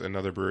there's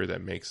another brewery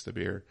that makes the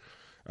beer.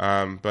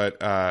 But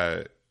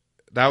that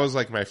was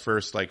like my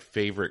first like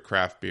favorite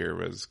craft beer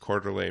was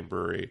Coeur d'Alene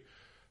Brewery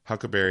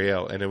Huckleberry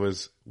Ale, and it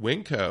was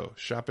Winco.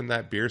 Shopping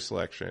that beer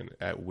selection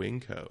at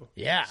Winco.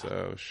 Yeah.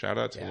 So shout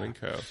out to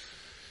Winco.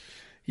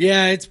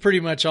 yeah, it's pretty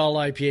much all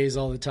IPAs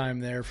all the time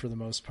there for the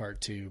most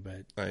part too.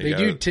 But they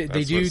do that's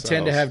what tend to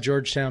sells. have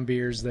Georgetown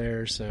beers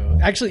there. So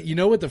actually, you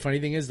know what the funny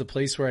thing is? The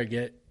place where I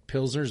get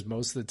Pilsners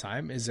most of the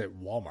time is at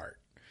Walmart.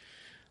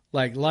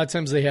 Like a lot of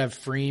times they have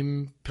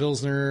Freem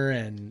Pilsner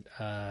and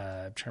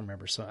I'm trying to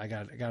remember. So I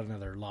got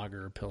another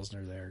Lager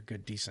Pilsner there.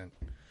 Good, decent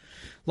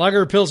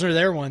Lager Pilsner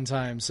there one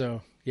time.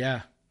 So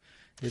yeah,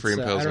 it's, Freem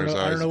Pilsner is I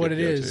don't always know a what good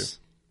it go-to. is.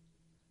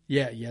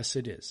 Yeah, yes,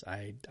 it is.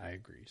 I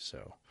agree.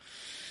 So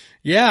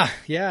yeah,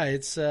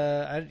 it's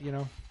I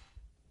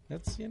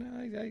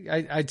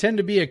tend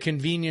to be a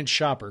convenient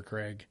shopper,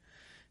 Craig,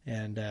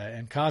 and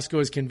Costco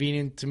is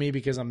convenient to me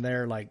because I'm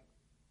there like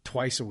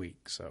twice a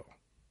week. So.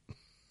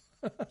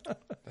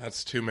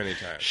 That's too many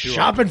times. Too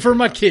Shopping often for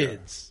my Costco.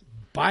 kids,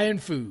 buying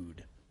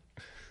food.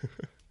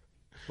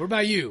 What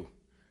about you?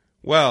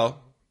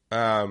 Well,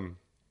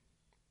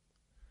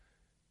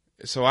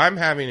 so I'm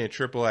having a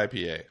triple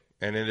IPA,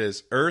 and it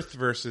is Earth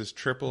versus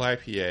triple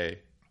IPA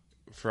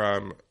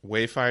from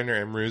Wayfinder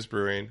and Ruse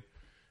Brewing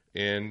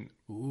in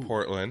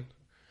Portland.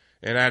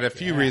 And I had a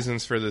few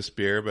reasons for this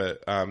beer,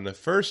 but the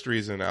first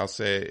reason I'll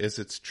say is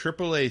it's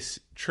triple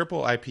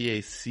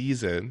IPA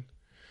season.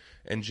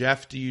 And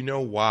Jeff, do you know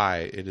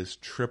why it is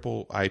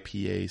triple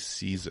IPA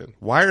season?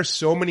 Why are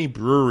so many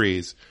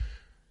breweries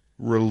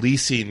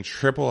releasing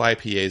triple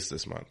IPAs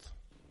this month?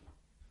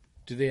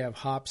 Do they have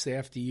hops they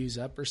have to use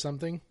up or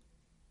something?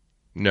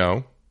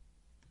 No.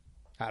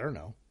 I don't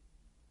know.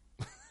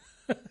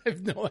 I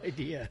have no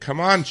idea. Come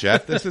on,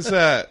 Jeff. This is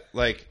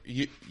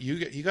you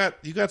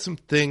got some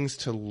things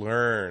to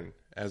learn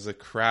as a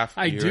craft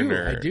beer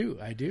nerd.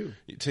 I do.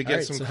 To All get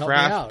right, some so help me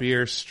craft out.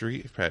 beer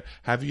street cred.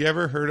 Have you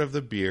ever heard of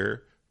the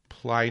beer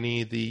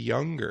Pliny the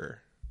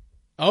Younger?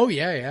 Oh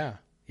yeah.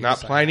 Not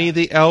Yes, Pliny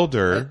the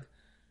Elder.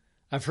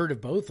 I've heard of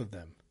both of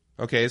them.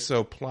 Okay,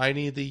 so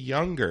Pliny the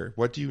Younger.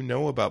 What do you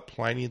know about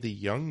Pliny the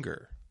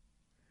Younger?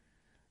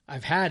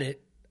 I've had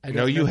it. I don't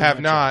No, you remember have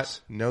much not.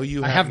 else. No,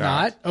 you I have have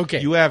not.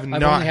 Okay, You have I've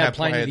not only had had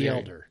Pliny the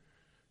Elder.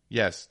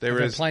 Yes, there I've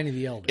had is. Pliny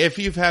the Elder. If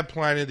you've had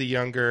Pliny the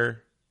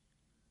Younger,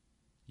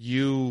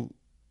 you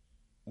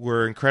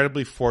were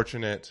incredibly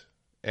fortunate,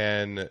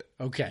 and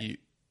Okay.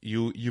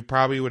 you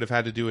probably would have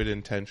had to do it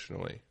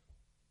intentionally.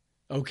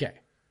 Okay.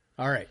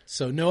 All right.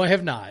 So no, I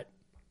have not.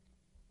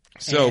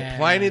 So And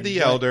Pliny the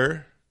what-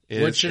 Elder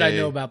is What should I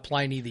know about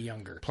Pliny the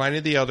Younger? Pliny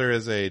the Elder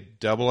is a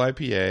double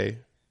IPA,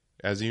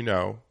 as you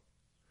know.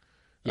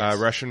 Yes.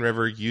 Russian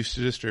River used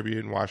to distribute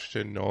in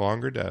Washington, no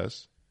longer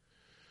does.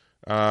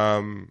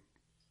 Ended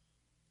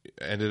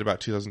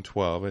about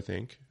 2012, I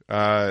think.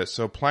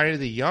 So Pliny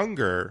the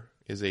Younger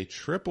is a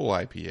triple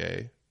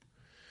IPA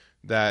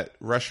that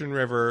Russian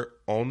River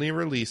only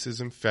releases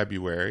in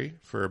February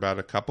for about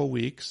a couple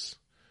weeks.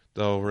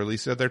 They'll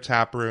release it at their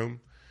tap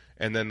room,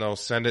 and then they'll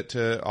send it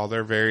to all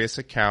their various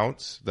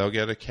accounts. They'll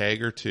get a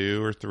keg or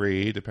 2 or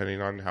 3,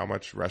 depending on how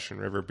much Russian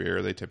River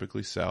beer they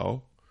typically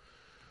sell.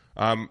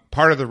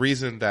 Part of the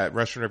reason that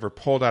Russian River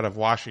pulled out of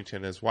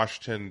Washington is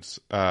Washington's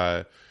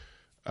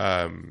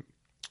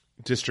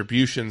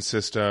distribution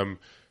system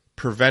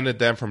prevented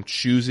them from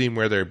choosing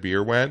where their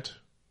beer went.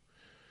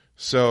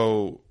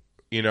 So,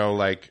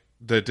 like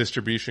the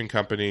distribution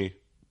company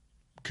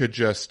could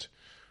just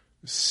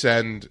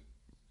send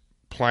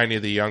Pliny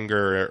the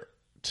Younger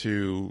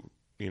to,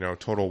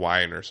 Total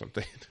Wine or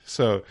something.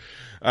 So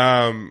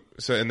and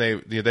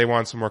they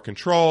want some more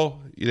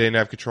control. They didn't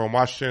have control in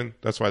Washington.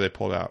 That's why they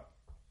pulled out.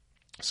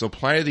 So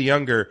Pliny the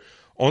Younger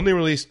only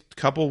released a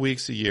couple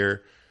weeks a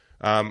year.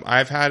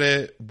 I've had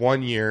it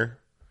 1 year.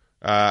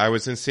 I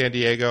was in San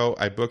Diego.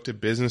 I booked a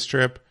business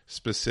trip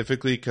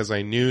specifically because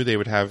I knew they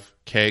would have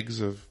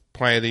kegs of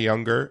Pliny the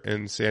Younger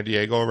in San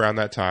Diego around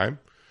that time.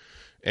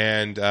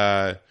 And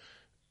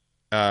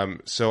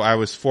so I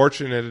was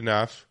fortunate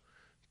enough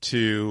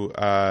to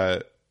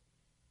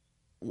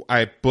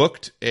I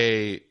booked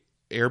a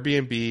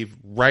Airbnb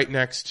right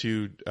next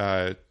to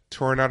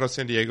Toronado,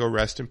 San Diego.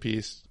 Rest in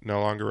peace,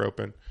 no longer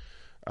open.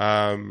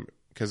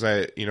 Because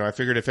I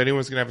figured if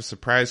anyone's gonna have a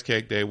surprise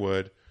keg, they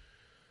would.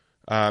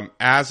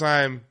 As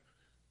I'm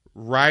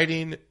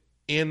riding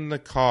in the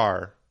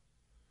car,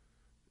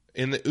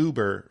 in the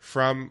Uber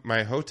from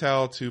my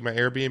hotel to my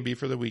Airbnb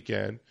for the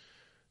weekend,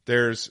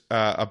 there's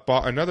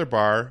another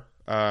bar.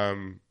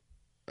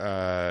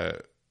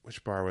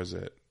 Which bar was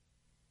it?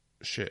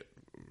 Shit,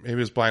 maybe it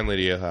was Blind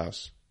Lady Ale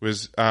House. It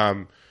was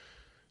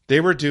they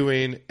were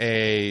doing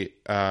a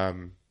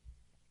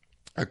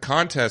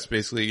contest,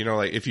 basically.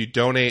 Like if you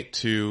donate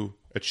to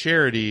a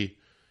charity,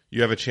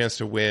 you have a chance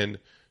to win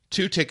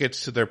 2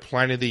 tickets to their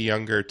Pliny the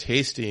Younger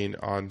tasting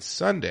on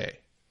Sunday.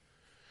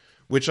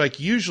 Which,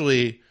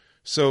 usually,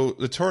 so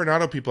the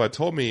Toronado people had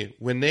told me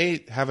when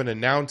they have an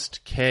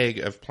announced keg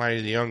of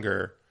Pliny the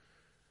Younger,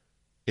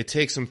 it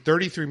takes them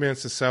 33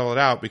 minutes to sell it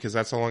out because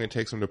that's how long it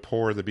takes them to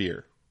pour the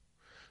beer.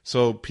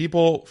 So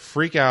people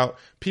freak out.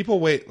 People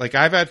wait.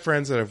 I've had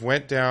friends that have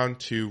went down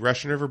to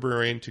Russian River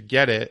Brewing to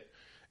get it,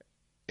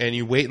 and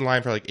you wait in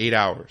line for 8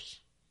 hours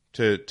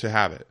to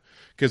have it.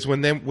 Because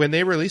when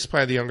they released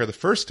Pliny the Younger the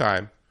first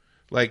time,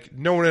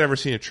 no one had ever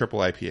seen a triple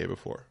IPA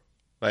before.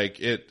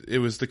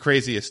 It was the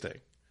craziest thing.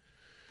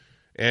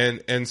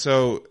 And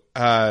so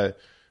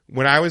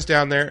when I was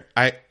down there,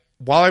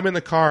 while I'm in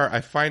the car, I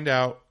find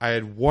out I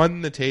had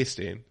won the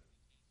tasting.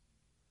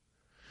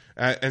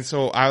 And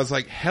so I was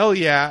like, hell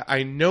yeah,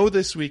 I know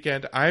this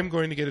weekend I'm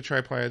going to get to try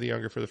Pliny the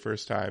Younger for the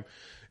first time.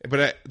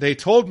 But they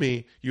told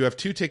me you have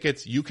 2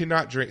 tickets, you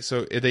cannot drink.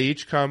 So they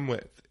each come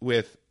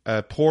with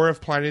a pour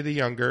of Pliny the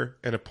Younger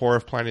and a pour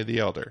of Pliny the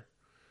Elder.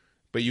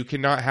 But you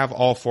cannot have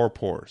all 4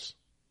 pours.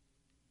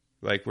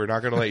 We're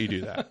not going to let you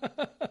do that.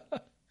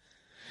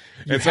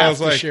 You and have so I was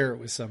to share it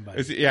with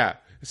somebody. Yeah.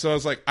 So I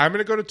was like, I'm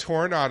going to go to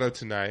Toronado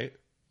tonight.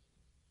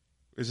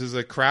 This is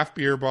a craft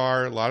beer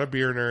bar, a lot of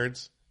beer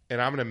nerds.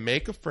 And I'm going to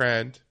make a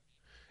friend.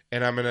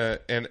 And I'm going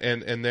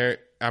to,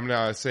 I'm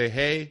going to say,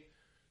 hey,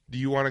 do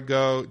you want to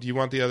go? Do you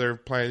want the other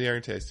Pliny the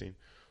Younger tasting?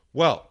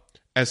 Well,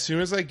 as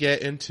soon as I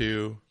get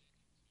into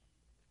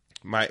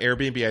my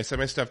Airbnb, I set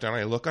my stuff down.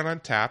 I look on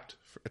Untapped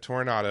for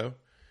Toronado.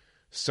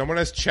 Someone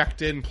has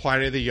checked in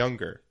Pliny the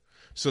Younger.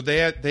 So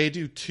they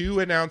do 2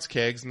 announced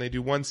kegs and they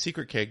do 1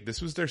 secret keg.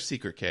 This was their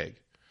secret keg.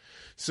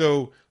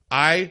 So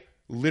I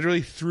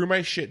literally threw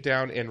my shit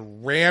down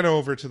and ran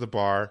over to the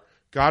bar,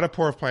 got a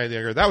pour of Pliny the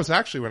Younger. That was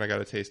actually when I got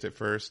to taste it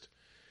first.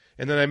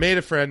 And then I made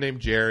a friend named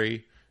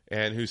Jerry,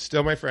 and who's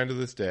still my friend to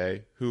this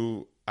day,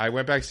 who I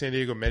went back to San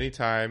Diego many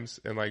times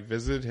and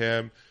visited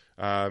him.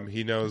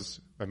 He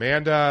knows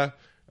Amanda.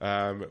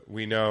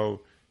 We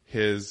know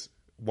his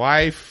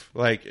wife.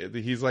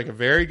 He's a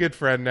very good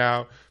friend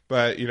now.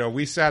 But,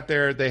 we sat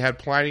there. They had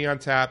Pliny on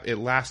tap. It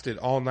lasted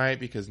all night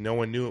because no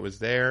one knew it was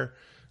there.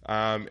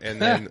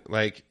 And then,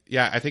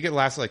 I think it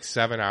lasted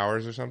 7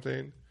 hours or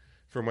something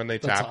from when they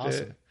That's tapped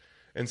awesome. it.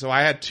 And so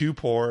I had 2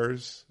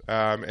 pours,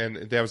 and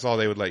that was all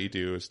they would let you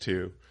do was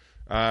 2.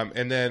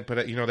 And then,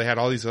 but they had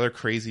all these other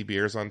crazy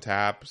beers on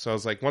tap. So I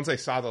was like, once I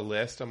saw the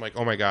list, I'm like,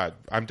 oh my God,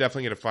 I'm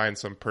definitely going to find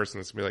some person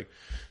that's going to be like,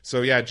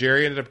 so yeah,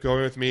 Jerry ended up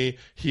going with me.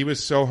 He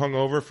was so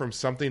hungover from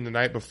something the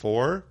night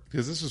before,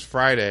 because this was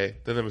Friday,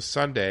 then it was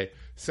Sunday.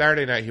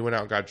 Saturday night, he went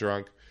out and got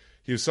drunk.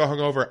 He was so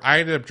hungover, I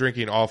ended up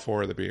drinking all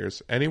 4 of the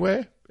beers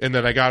anyway. And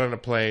then I got on a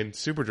plane,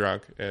 super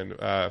drunk, and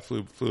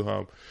flew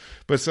home.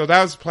 But so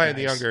that was Playing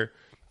the Younger,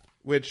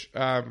 which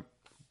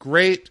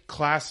great,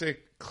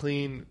 classic,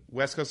 clean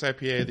West Coast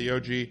IPA, the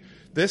OG.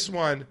 This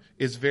one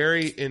is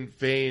very in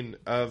vein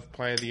of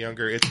Playing the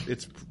Younger.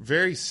 It's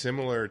very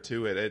similar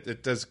to it.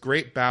 It does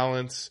great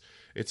balance.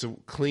 It's a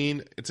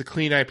clean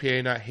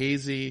IPA, not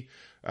hazy.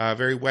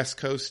 Very West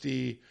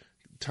Coasty.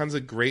 Tons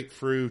of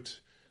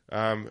grapefruit.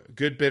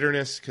 Good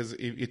bitterness, because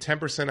 10%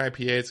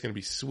 IPA, it's going to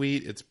be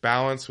sweet. It's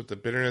balanced with the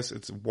bitterness.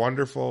 It's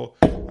wonderful.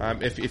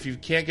 If you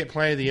can't get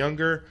Playing the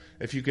Younger,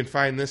 if you can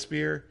find this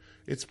beer,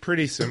 it's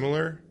pretty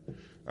similar.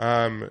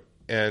 That's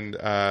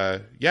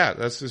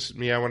just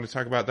me. I want to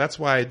talk about. That's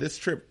why this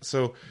trip.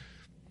 So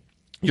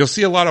you'll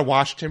see a lot of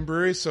Washington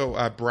breweries. So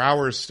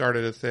Browers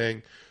started a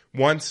thing.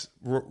 Once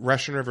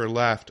Russian River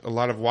left, a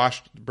lot of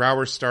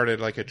Browers started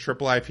like a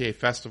triple IPA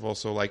festival.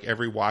 So like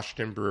every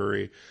Washington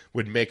brewery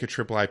would make a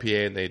triple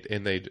IPA,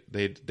 and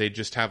they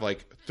just have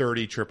like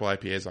 30 triple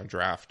IPAs on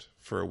draft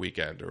for a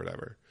weekend or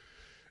whatever.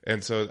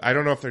 And so I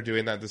don't know if they're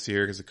doing that this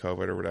year because of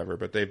COVID or whatever,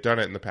 but they've done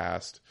it in the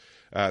past.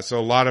 So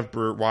a lot of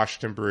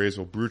Washington breweries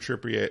will brew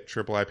triple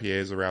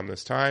IPAs around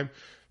this time.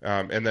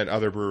 And then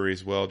other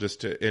breweries will,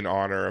 just in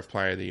honor of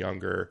Playing the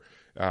Younger.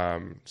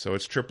 So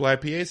it's triple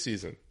IPA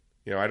season.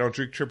 I don't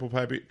drink triple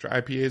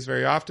IPAs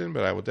very often,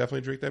 but I will definitely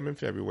drink them in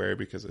February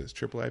because it's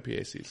triple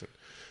IPA season.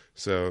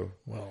 So,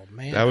 well,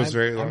 man, that was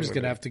very long. I'm just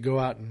going to have to go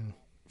out and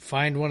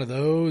find one of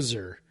those,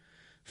 or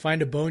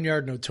find a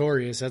Boneyard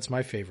Notorious. That's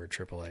my favorite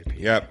triple IPA.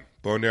 Yep.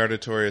 Boneyard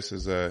Notorious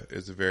is a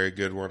very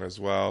good one as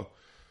well.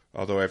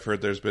 Although I've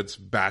heard there's been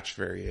some batch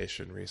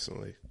variation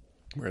recently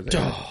where they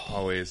are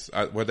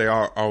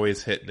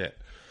always hitting it.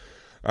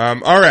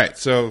 All right.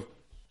 So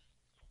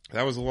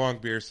that was a long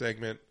beer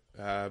segment.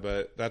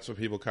 But that's what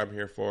people come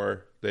here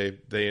for. They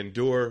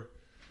endure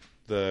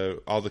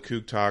all the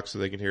kook talk so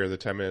they can hear the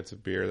 10 minutes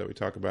of beer that we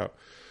talk about.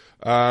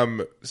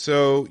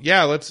 So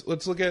yeah, let's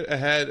look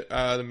ahead.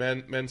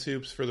 The men's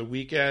hoops for the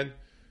weekend.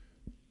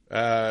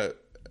 As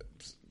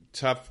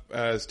tough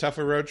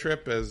a road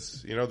trip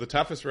as the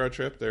toughest road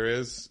trip there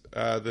is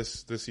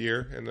this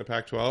year in the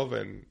Pac-12,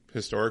 and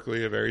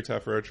historically a very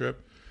tough road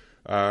trip.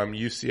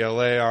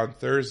 UCLA on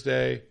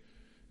Thursday,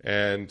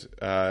 and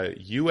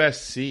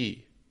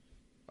USC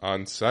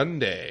on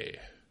Sunday,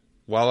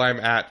 while I'm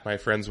at my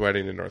friend's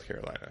wedding in North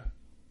Carolina.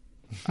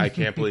 I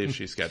can't believe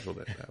she scheduled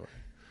it that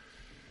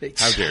way.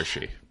 How dare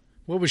she?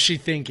 What was she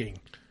thinking?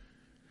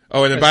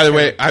 Oh, and then by the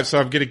way, I'm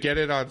going to get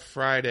it on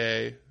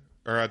Friday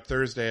or on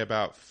Thursday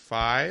about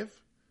 5.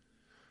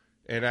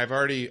 And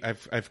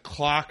I've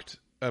clocked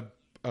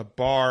a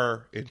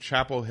bar in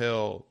Chapel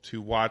Hill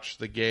to watch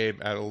the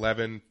game at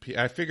 11 p.m.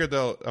 I figured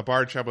a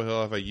bar in Chapel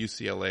Hill have a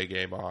UCLA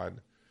game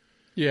on.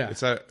 Yeah.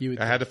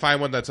 I had to find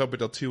one that's open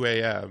till 2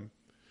 a.m.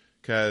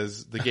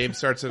 because the game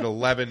starts at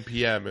 11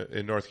 p.m.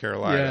 in North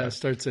Carolina. Yeah, it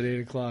starts at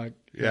 8 o'clock.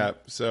 Yeah.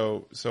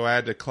 So I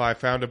had to I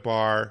found a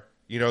bar.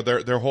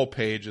 Their whole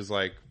page is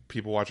like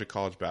people watching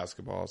college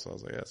basketball. So I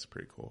was like, that's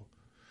pretty cool.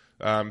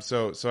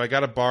 So I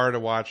got a bar to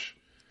watch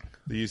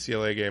the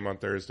UCLA game on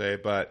Thursday,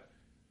 but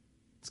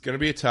it's going to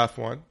be a tough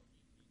one.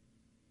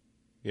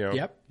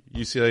 Yep.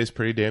 UCLA is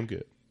pretty damn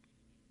good.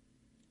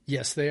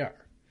 Yes, they are.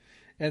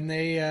 And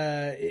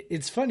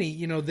it's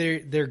funny,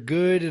 they're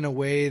good in a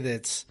way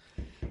that's,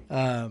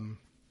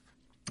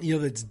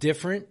 that's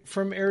different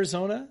from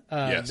Arizona.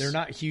 Yes. They're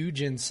not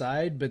huge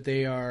inside, but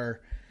they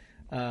are,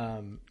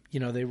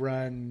 they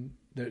run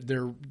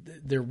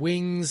their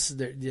wings.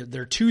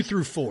 They're 2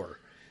 through 4.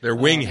 They're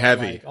wing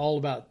heavy. Like all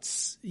about,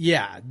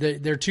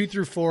 they're 2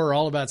 through 4 are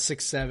all about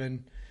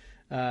 6'7".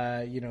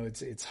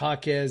 It's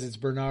Jaquez, it's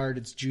Bernard,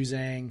 it's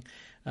Juzang.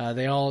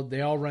 They all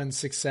run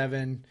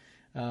 6'7".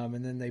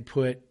 And then they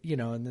put,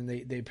 and then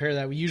they pair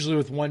that usually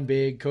with one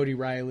big, Cody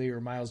Riley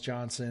or Miles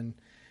Johnson,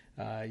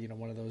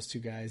 one of those two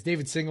guys.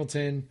 David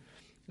Singleton,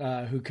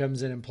 who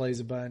comes in and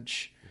plays a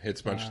bunch. Hits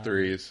a bunch of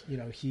threes.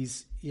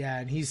 He's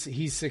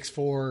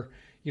 6'4".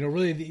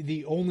 Really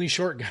the only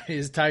short guy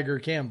is Tiger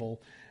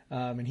Campbell.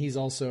 And he's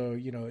also,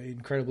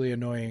 incredibly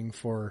annoying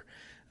for,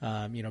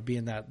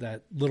 being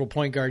that little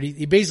point guard.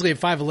 He basically at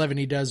 5'11",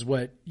 he does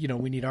what,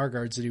 we need our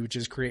guards to do, which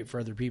is create for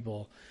other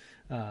people.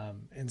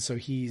 And so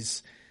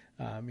he's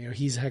a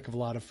heck of a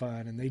lot of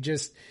fun, and they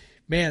just,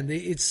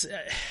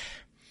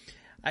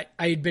 I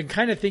had been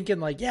kind of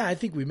thinking I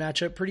think we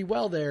match up pretty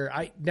well there.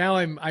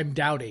 I'm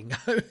doubting,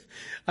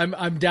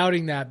 I'm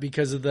doubting that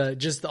because of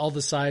all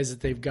the size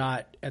that they've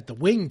got at the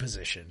wing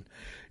position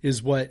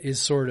is what is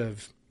sort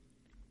of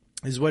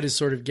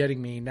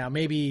getting me. Now,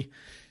 maybe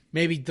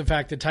the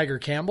fact that Tiger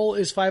Campbell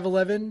is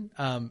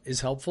 5'11",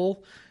 is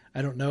helpful.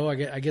 I don't know.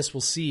 I guess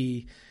we'll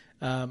see.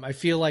 I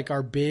feel like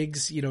our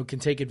bigs, can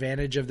take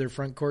advantage of their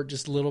front court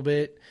just a little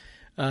bit.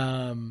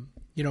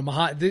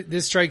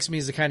 This strikes me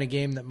as the kind of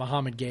game that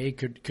Muhammad Gay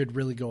could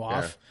really go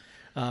off,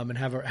 and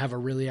have a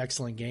really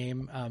excellent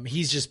game.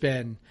 He's just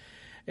been,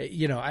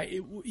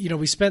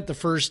 we spent the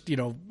first,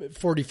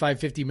 45,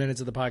 50 minutes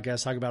of the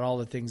podcast talking about all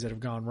the things that have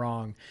gone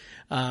wrong.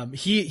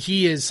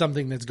 He is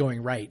something that's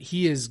going right.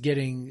 He is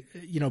getting,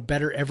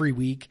 better every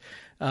week.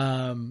 He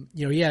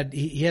had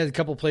a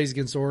couple plays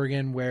against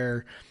Oregon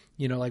where,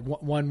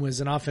 one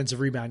was an offensive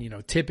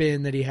rebound, tip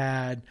in that he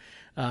had.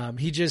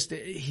 He's just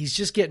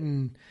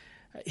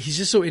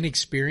so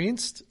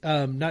inexperienced.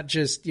 Not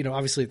just,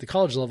 obviously at the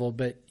college level,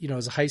 but,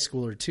 as a high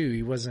schooler too,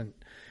 he wasn't,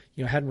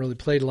 hadn't really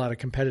played a lot of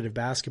competitive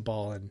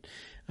basketball, and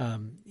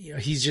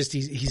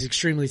he's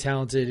extremely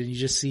talented, and you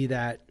just see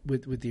that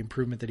with the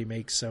improvement that he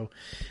makes. So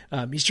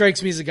he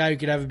strikes me as a guy who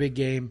could have a big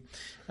game.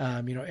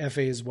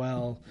 FA as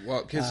well.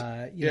 Well, because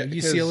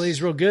UCLA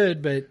is real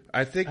good, but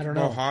I think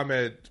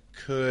Mohammed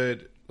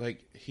could,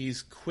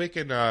 he's quick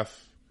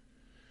enough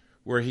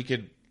where he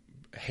could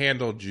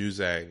handle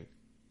Juzang.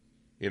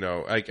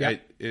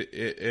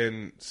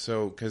 And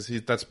so because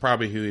that's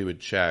probably who he would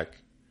check.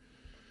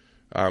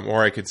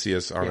 Or I could see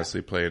us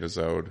honestly playing a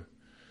zone,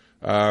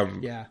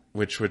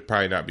 which would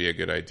probably not be a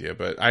good idea.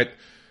 But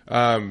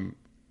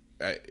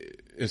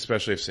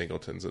especially if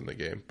Singleton's in the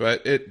game.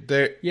 But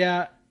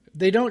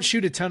they don't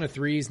shoot a ton of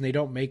threes, and they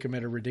don't make them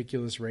at a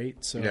ridiculous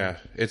rate. So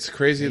it's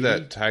crazy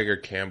that Tiger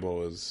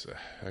Campbell is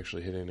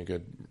actually hitting a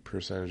good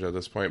percentage at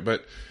this point.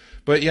 But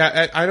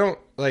I don't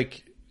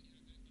like.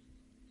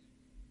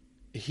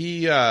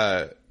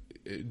 UCLA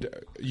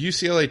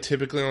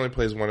typically only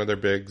plays one of their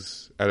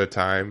bigs at a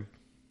time.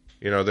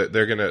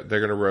 They're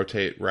gonna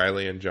rotate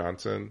Riley and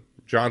Johnson.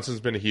 Johnson's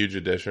been a huge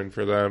addition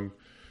for them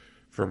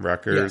from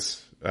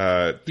Rutgers.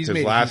 Because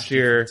last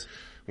year,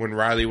 when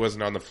Riley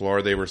wasn't on the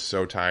floor, they were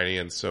so tiny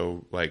and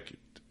so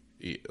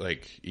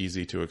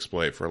easy to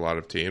exploit for a lot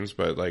of teams.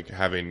 But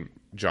having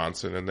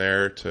Johnson in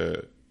there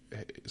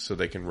so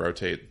they can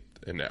rotate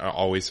and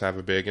always have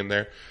a big in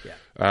there. Yeah.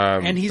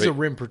 And he's a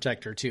rim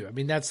protector too. I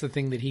mean, that's the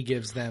thing that he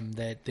gives them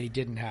that they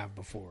didn't have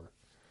before.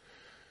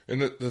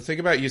 And the thing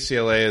about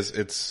UCLA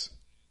is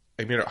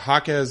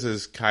Jaquez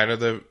is kind of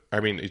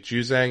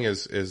Juzang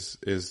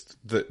is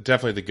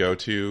definitely the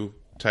go-to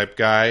type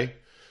guy,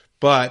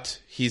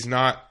 but he's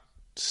not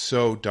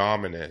so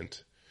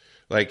dominant.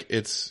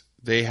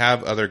 They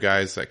have other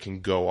guys that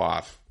can go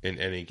off in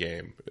any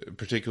game,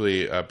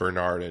 particularly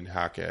Bernard and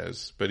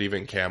Jaquez, but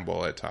even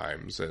Campbell at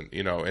times.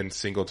 And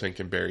Singleton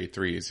can bury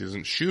threes. He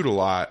doesn't shoot a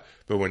lot,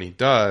 but when he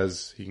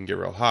does, he can get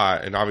real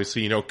hot. And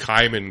obviously,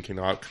 Kyman can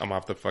come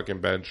off the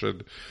fucking bench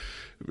and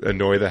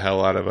annoy the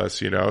hell out of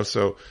us,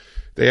 So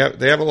they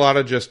have a lot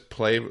of just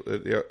play.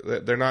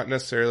 They're not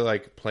necessarily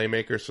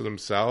playmakers for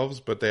themselves,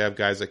 but they have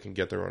guys that can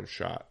get their own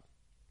shot.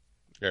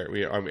 They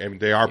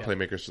are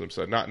playmakers for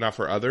themselves, not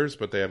for others,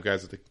 but they have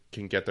guys that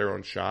can get their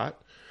own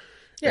shot.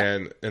 Yeah.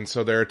 And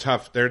so they're a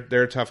tough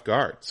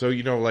guard. So,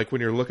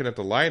 when you're looking at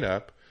the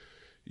lineup,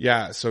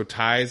 so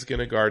Ty's going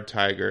to guard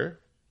Tiger,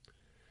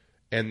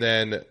 and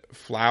then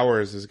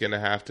Flowers is going to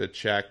have to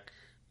check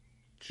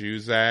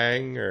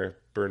Juzang or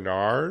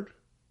Bernard.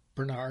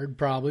 Bernard,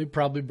 probably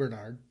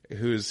Bernard.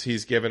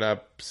 He's given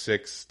up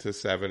 6 to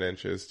 7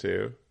 inches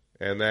to.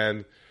 And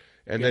then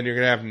you're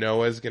going to have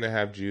Noah's going to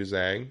have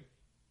Juzang.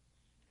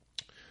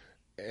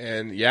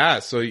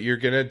 And so you're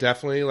going to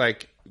definitely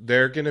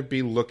they're going to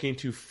be looking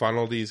to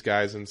funnel these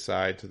guys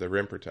inside to the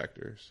rim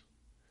protectors,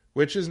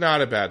 which is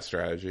not a bad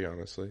strategy,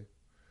 honestly.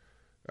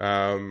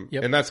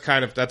 And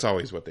that's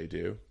always what they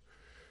do.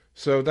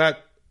 So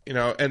that,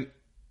 and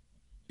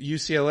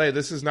UCLA,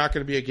 this is not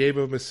going to be a game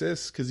of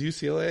assists because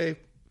UCLA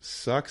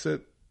sucks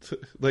at,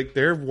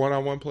 they're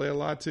one-on-one play a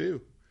lot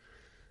too.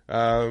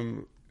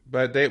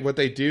 But what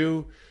they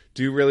do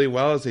really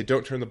well is they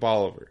don't turn the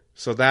ball over.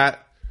 So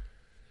that,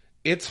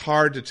 it's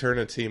hard to turn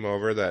a team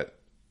over that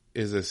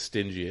is as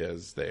stingy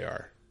as they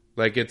are.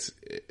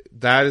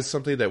 That is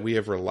something that we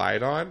have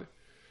relied on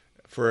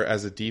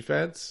as a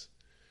defense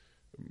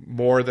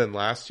more than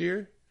last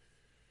year.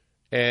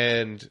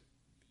 And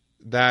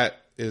that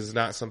is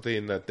not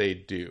something that they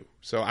do.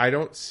 So I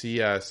don't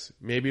see us,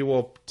 maybe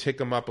we'll tick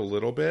them up a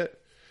little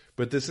bit,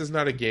 but this is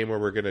not a game where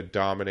we're going to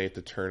dominate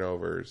the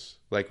turnovers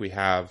like we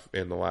have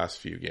in the last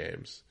few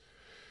games.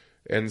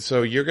 And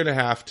so you're going to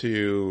have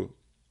to,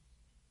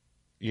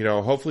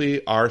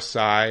 hopefully our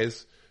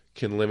size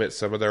can limit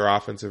some of their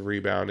offensive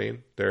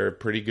rebounding. They're a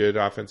pretty good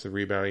offensive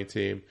rebounding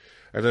team.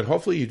 And then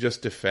hopefully you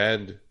just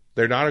defend.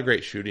 They're not a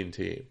great shooting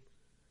team.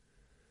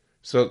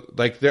 So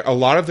a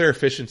lot of their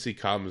efficiency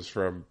comes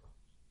from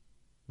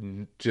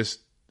just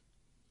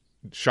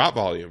shot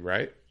volume,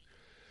 right?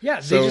 Yeah,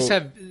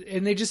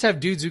 they just have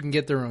dudes who can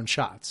get their own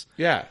shots.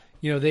 Yeah.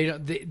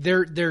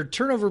 Their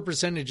turnover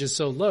percentage is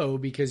so low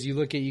because you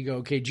go,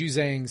 okay,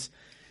 Juzang's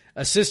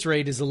assist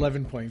rate is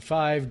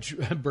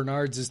 11.5,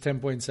 Bernard's is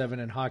 10.7,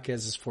 and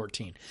Jaquez is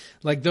 14.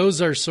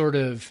 Those are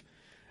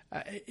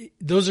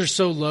those are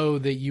so low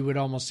that you would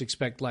almost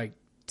expect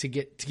to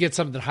get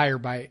something higher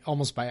by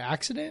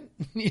accident.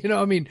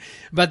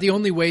 But the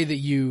only way that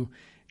you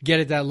get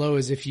it that low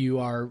is if you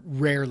are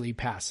rarely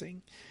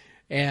passing.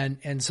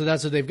 And so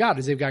that's what they've got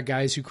is they've got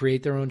guys who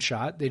create their own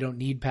shot. They don't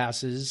need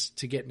passes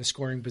to get in a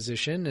scoring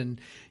position.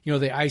 And,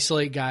 they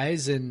isolate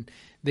guys and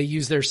they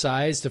use their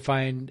size to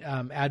find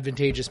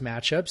advantageous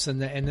matchups and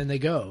then they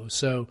go.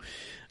 So,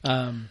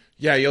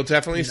 yeah, you'll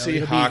definitely see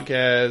it'll be-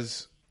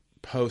 Jaquez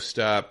post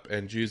up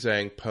and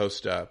Juzang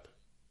post up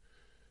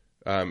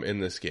in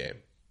this game.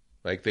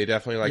 Like, they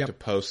definitely like Yep. to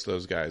post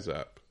those guys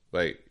up.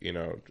 Like,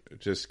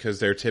 just because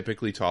they're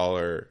typically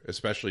taller,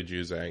 especially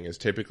Juzang is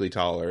typically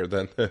taller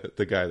than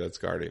the guy that's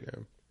guarding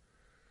him.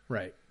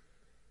 right.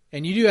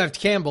 And you do have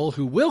Campbell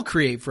who will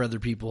create for other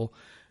people,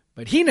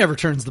 but he never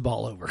turns the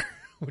ball over,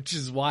 which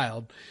is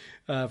wild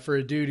for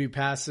a dude who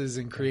passes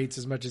and creates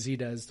as much as he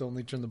does to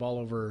only turn the ball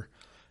over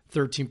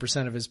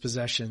 13% of his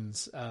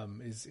possessions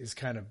is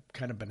kind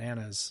of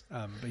bananas.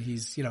 But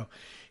he's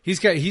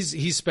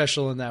he's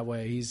special in that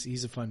way.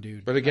 He's a fun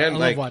dude. But again, I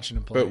like, love watching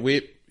him play. But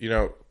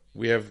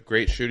we have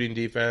great shooting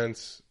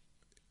defense,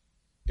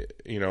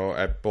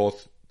 at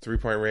both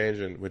 3-point range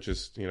and which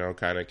is,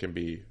 kind of can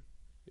be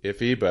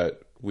iffy,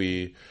 but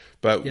we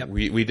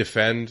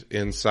defend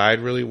inside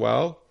really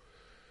well.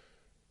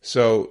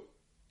 So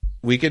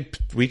we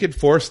could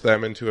force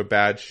them into a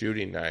bad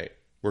shooting night.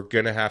 We're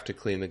going to have to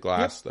clean the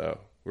glass though.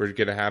 We're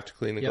going to have to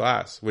clean the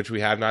glass, which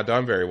we have not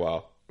done very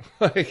well.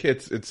 Like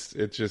it's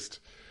just,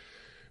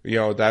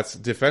 that's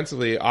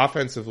defensively.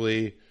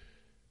 Offensively,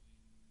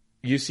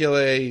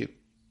 UCLA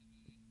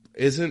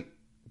isn't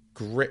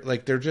great.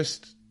 Like, they're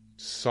just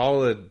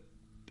solid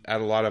at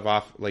a lot of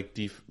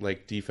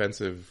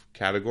defensive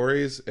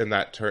categories, and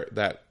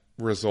that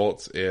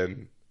results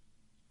in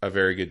a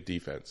very good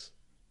defense.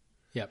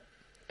 Yep.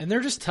 And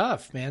they're just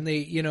tough, man. They,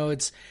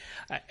 it's,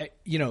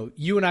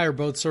 you and I are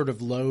both sort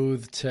of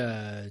loath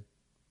to,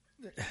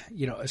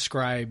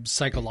 ascribe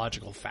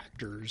psychological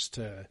factors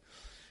to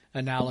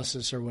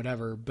analysis or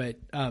whatever. But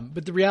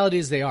the reality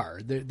is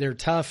they're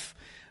tough.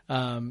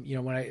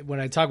 When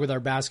I talk with our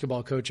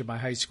basketball coach at my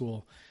high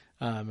school,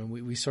 and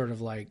we sort of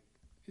like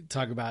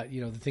talk about,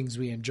 the things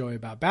we enjoy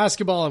about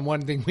basketball. And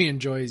one thing we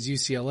enjoy is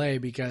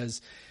UCLA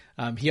because,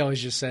 he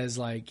always just says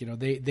like,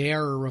 they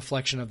are a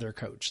reflection of their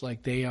coach.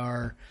 Like they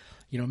are,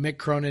 Mick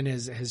Cronin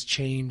has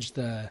changed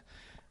the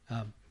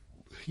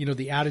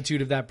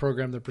attitude of that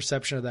program, the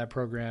perception of that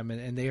program,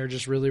 and they are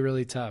just really,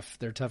 really tough.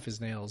 They're tough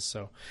as nails.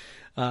 So,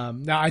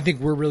 now I think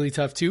we're really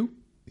tough too.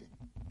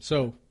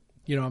 So,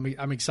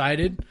 I'm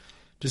excited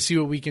to see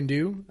what we can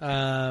do.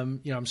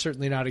 I'm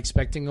certainly not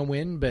expecting a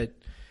win, but,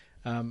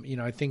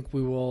 I think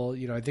we will,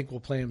 I think we'll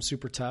play them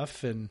super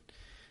tough and,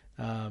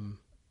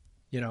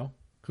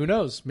 who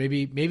knows?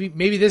 Maybe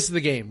this is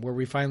the game where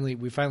we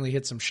finally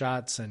hit some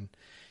shots and,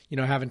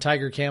 having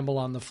Tiger Campbell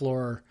on the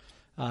floor,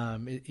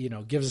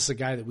 gives us a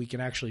guy that we can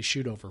actually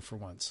shoot over for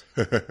once.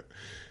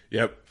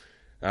 Yep.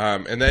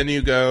 And then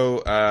you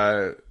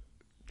go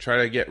try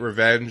to get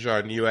revenge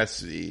on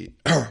USC,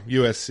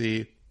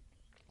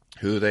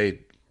 who they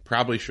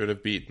probably should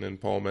have beaten in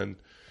Pullman.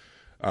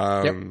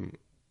 Again,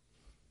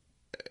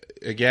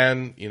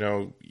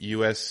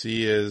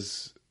 USC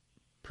is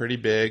pretty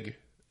big.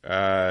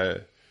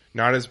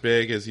 Not as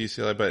big as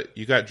UCLA, but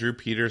you got Drew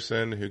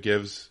Peterson who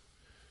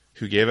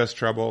gave us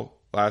trouble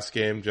last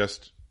game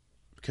just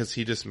because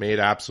he just made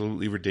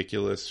absolutely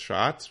ridiculous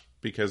shots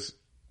because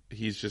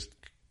he's just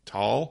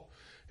tall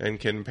and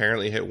can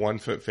apparently hit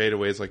 1-foot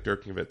fadeaways like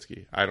Dirk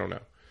Nowitzki. I don't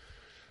know.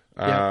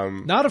 Yeah.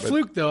 Not a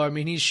fluke though. I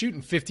mean, he's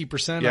shooting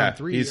 50% on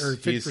threes or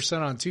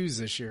 50% on twos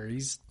this year.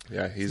 He's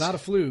not a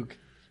fluke.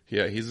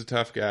 Yeah, he's a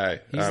tough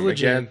guy. He's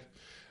legit.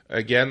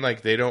 Again,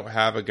 like they don't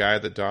have a guy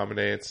that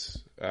dominates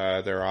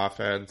their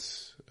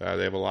offense.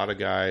 They have a lot of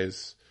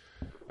guys.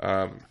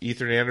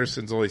 Ethan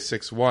Anderson's only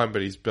 6'1",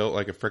 but he's built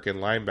like a freaking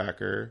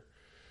linebacker.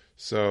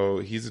 So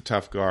he's a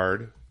tough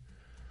guard.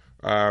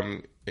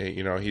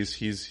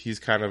 He's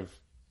kind of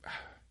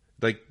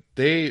like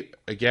they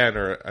again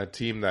are a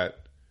team that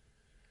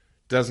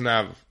doesn't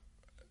have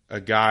a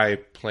guy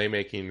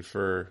playmaking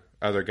for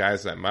other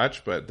guys that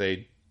much, but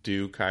they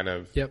do kind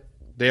of. Yep.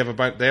 They have a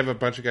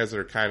bunch of guys that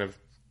are kind of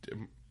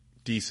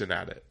decent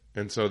at it,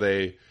 and so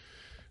they,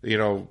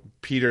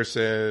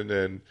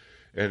 Peterson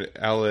and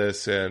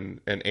Ellis and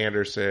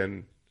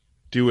Anderson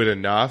do it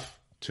enough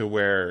to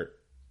where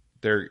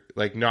they're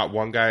like not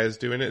one guy is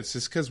doing it. It's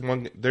just because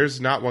there's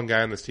not one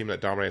guy on this team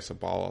that dominates the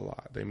ball a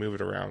lot. They move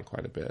it around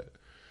quite a bit.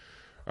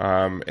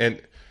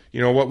 And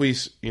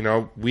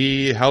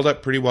we held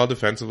up pretty well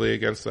defensively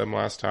against them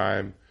last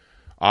time.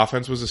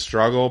 Offense was a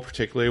struggle,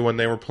 particularly when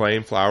they were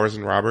playing Flowers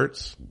and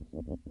Roberts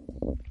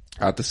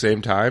at the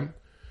same time.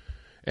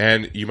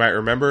 And you might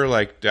remember,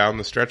 like, down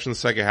the stretch in the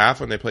second half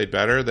when they played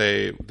better,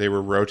 they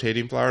were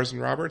rotating Flowers and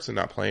Roberts and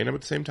not playing them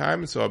at the same time.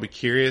 And so I'll be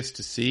curious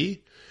to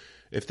see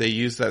if they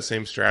use that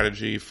same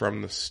strategy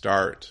from the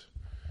start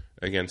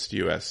against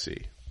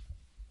USC.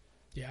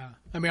 Yeah.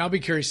 I mean, I'll be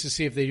curious to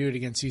see if they do it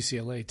against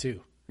UCLA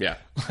too. Yeah.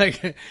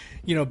 Like,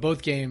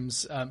 both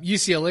games,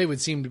 UCLA would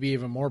seem to be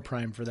even more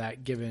prime for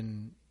that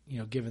given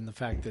the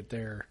fact that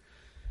their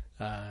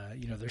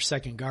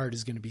second guard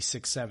is going to be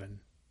 6'7".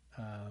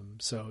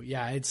 So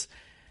yeah,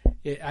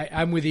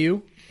 I'm with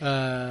you.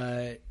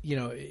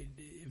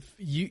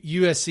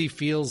 USC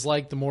feels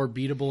like the more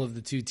beatable of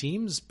the two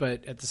teams,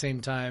 but at the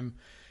same time,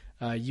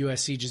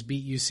 USC just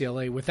beat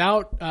UCLA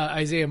without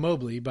Isaiah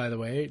Mobley, by the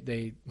way.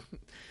 They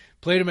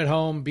played him at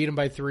home, beat him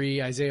by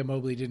 3. Isaiah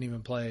Mobley didn't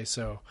even play.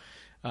 So,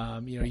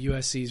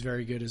 USC is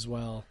very good as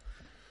well.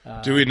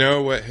 Do we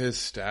know what his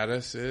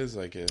status is?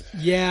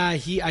 Yeah,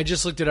 I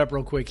just looked it up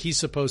real quick. He's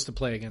supposed to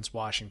play against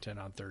Washington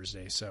on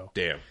Thursday. So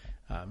Damn.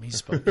 he's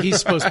supposed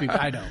to be.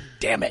 I know.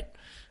 Damn it.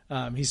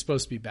 He's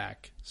supposed to be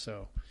back.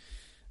 So,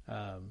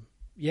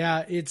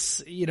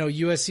 it's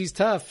USC's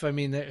tough. I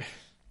mean,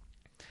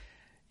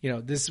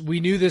 we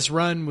knew this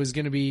run was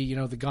going to be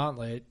the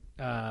gauntlet,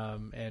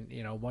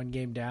 and one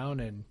game down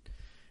and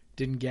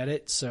didn't get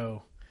it.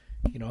 So,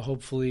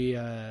 hopefully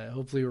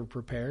we're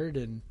prepared.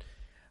 And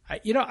I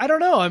don't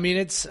know. I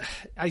mean,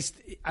 I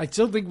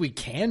still think we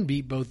can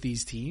beat both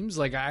these teams.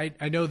 Like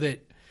I know that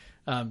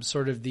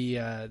sort of the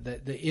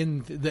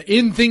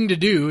in thing to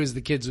do, as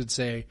the kids would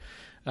say,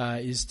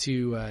 is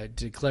to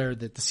declare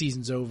that the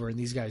season's over and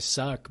these guys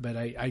suck. But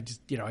I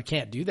just I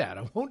can't do that.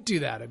 I won't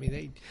do that. I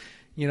mean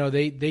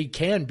they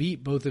can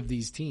beat both of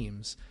these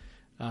teams.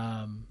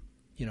 But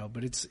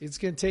it's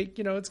going to take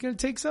it's going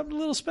to take something a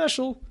little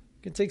special.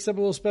 It can take something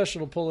a little special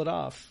to pull it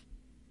off.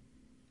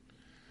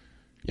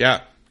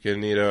 Yeah. Gonna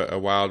need a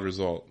wild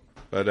result.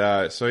 But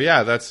that's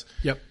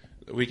Yep.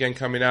 the weekend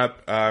coming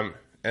up. And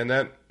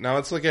then now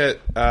let's look at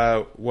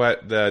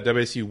what the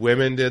WSU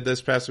women did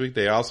this past week.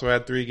 They also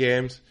had 3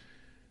 games.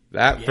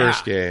 That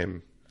first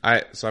game,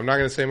 so I'm not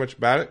going to say much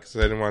about it because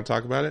I didn't want to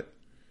talk about it.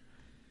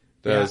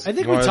 I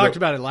think we talked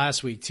about it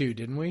last week too,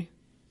 didn't we?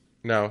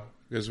 No,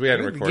 because we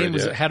hadn't recorded the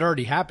game yet. had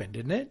already happened,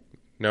 didn't it?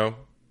 No.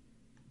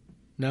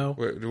 No,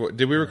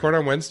 Did we record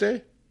on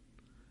Wednesday?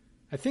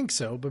 I think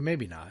so, but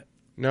maybe not.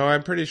 No,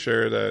 I'm pretty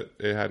sure that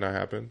it had not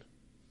happened.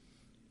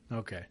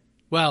 Okay.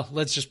 Well,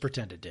 let's just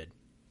pretend it did.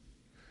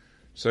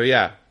 So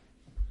yeah.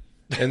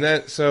 And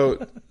then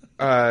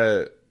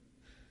but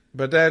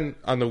then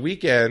on the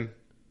weekend,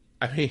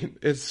 I mean,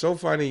 it's so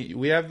funny.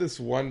 We have this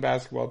one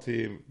basketball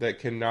team that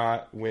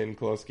cannot win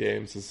close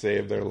games to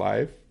save their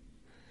life.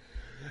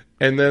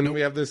 And then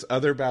we have this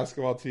other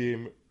basketball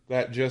team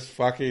that just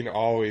fucking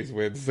always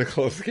wins the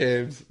close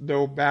games,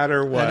 no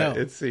matter what,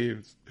 it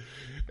seems.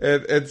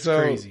 And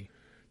so crazy.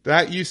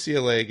 That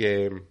UCLA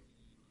game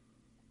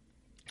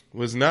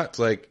was nuts.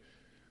 Like,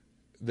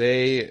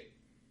 you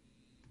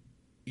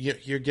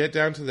get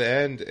down to the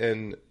end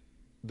and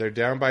they're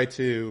down by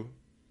 2.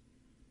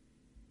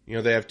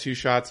 They have 2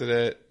 shots at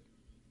it.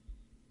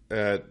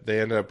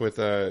 They end up with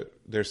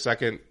their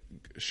second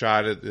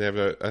shot. They have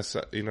a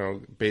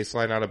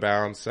baseline out of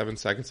bounds. 7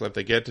 seconds left.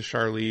 They get to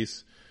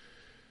Charlize.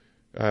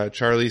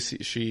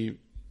 Charlize, she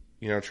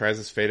tries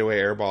this fadeaway,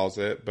 airballs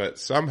it, but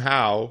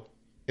somehow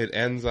it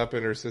ends up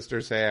in her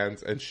sister's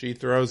hands, and she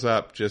throws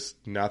up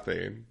just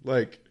nothing.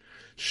 Like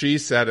she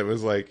said, it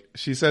was like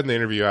she said in the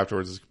interview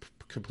afterwards, "It's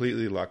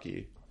completely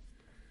lucky."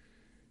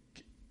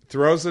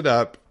 Throws it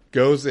up.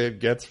 Goes in,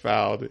 gets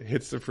fouled,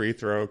 hits the free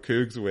throw,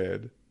 Cougs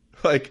win.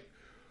 Like,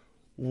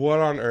 what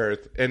on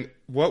earth? And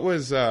what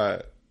was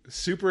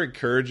super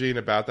encouraging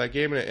about that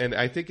game, and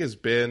I think has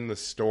been the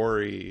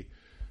story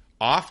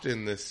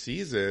often this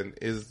season,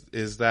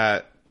 is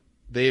that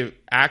they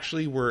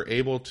actually were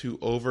able to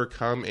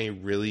overcome a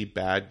really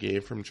bad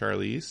game from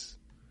Charlize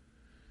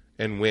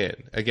and win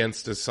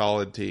against a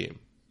solid team.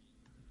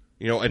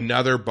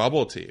 Another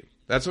bubble team.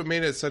 That's what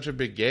made it such a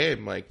big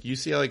game. Like,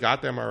 UCLA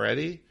got them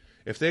already.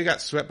 If they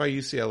got swept by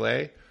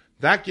UCLA,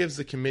 that gives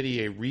the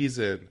committee a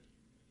reason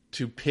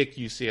to pick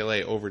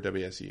UCLA over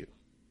WSU.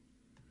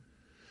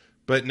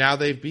 But now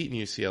they've beaten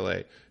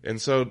UCLA,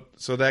 and so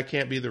that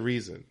can't be the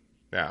reason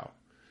now.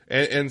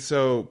 And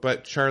so,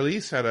 but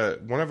Charlize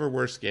had one of her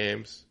worst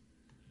games,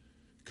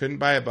 couldn't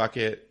buy a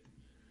bucket,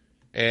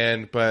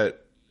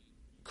 but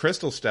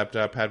Crystal stepped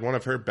up, had one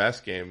of her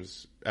best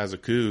games as a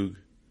Coug,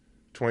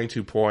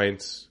 22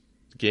 points,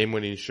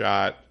 game-winning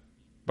shot,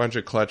 bunch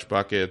of clutch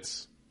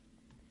buckets.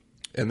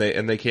 And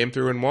they came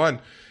through and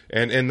won,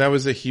 and that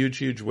was a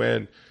huge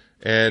win,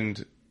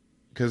 and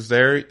because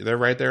they're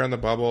right there on the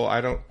bubble.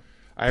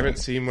 I haven't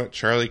seen what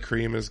Charlie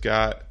Cream has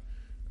got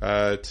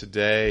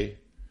today.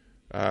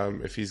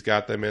 If he's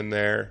got them in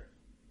there,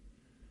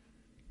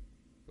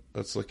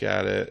 let's look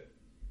at it.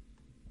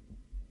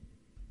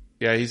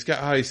 Yeah, he's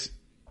got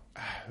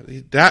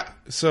that.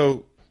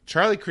 So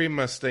Charlie Cream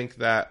must think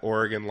that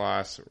Oregon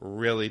loss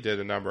really did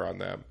a number on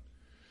them,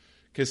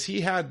 because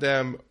he had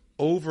them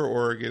over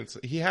Oregon.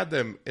 He had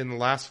them in the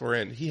last 4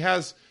 in. He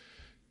has,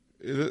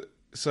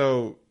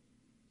 so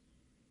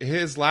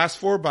his last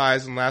 4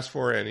 buys and last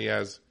 4 in, he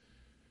has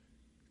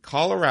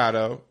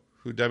Colorado,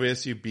 who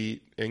WSU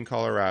beat in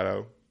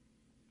Colorado,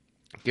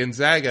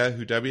 Gonzaga,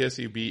 who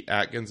WSU beat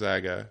at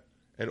Gonzaga,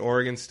 and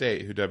Oregon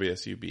State, who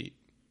WSU beat.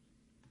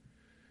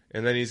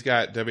 And then he's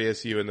got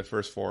WSU in the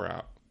first 4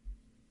 out.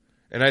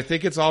 And I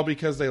think it's all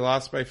because they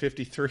lost by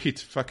 53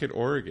 to fucking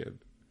Oregon,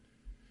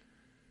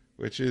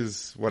 which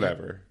is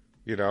whatever.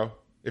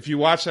 if you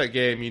watch that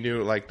game, you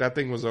knew like that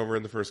thing was over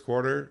in the first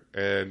quarter,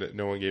 and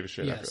no one gave a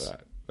shit after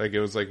that. Like it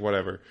was like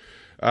whatever.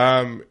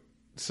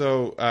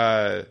 So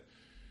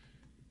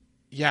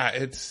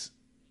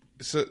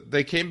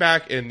they came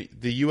back in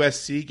the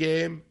USC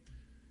game.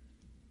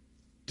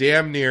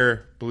 Damn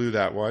near blew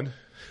that one.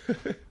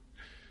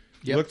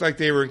 Looked like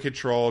they were in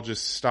control.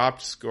 Just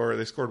stopped score.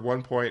 They scored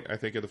 1 point, I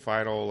think, in the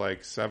final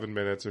like 7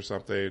 minutes or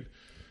something.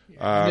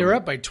 They were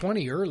up by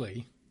 20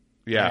 early.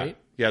 Yeah. Right?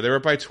 Yeah, they were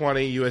up by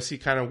 20. USC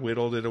kind of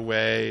whittled it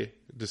away,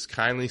 just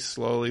kindly,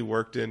 slowly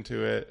worked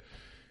into it.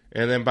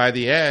 And then by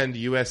the end,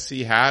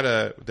 USC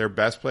had their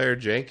best player,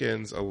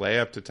 Jenkins, a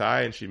layup to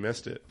tie, and she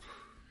missed it.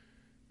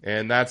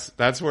 And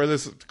that's where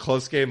this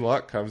close game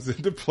luck comes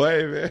into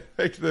play, man.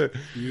 Like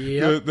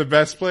the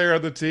best player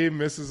on the team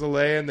misses a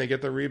lay and they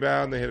get the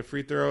rebound, they hit a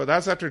free throw.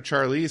 That's after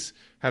Charlize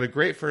had a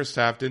great first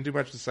half, didn't do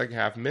much in the second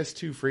half, missed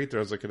 2 free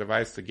throws that could have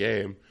iced the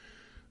game.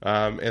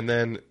 And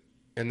then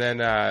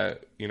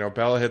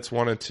Bella hits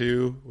 1 and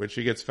 2 when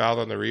she gets fouled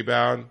on the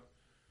rebound.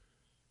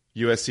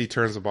 USC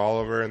turns the ball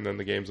over and then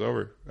the game's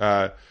over.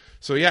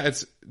 So yeah,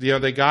 it's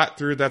they got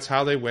through. That's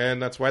how they win.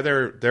 That's why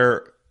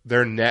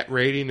their net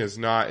rating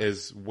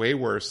is way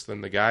worse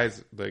than the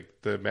guys, like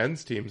the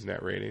men's team's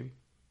net rating.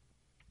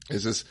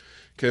 Is this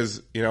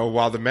because,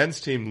 while the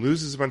men's team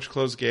loses a bunch of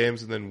close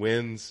games and then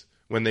wins,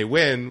 when they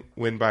win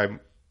by,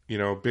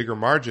 bigger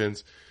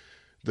margins,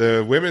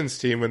 the women's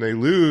team, when they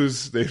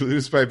lose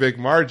by big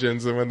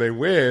margins. And when they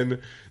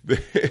win,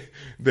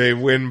 they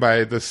win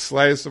by the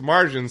slightest of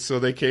margins. So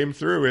they came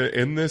through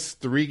in this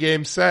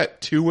 3-game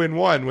set,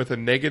 2-1 with a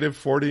negative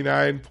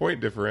 49 point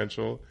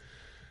differential.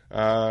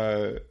 There's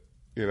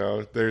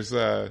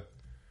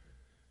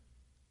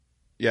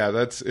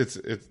it's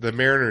the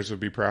Mariners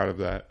would be proud of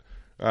that.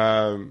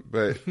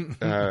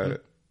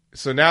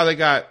 So now they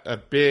got a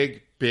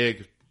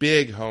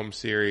big home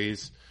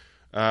series.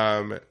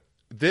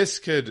 This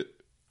could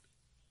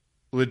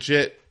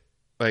legit,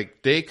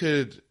 like they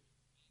could,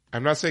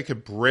 I'm not saying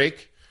could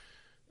break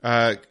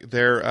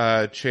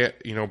their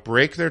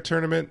break their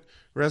tournament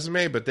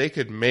resume, but they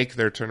could make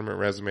their tournament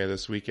resume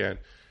this weekend.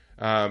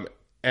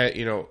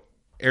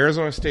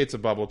 Arizona State's a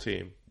bubble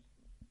team.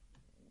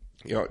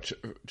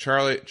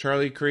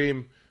 Charlie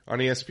Cream on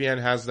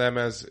ESPN has them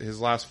as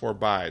his last 4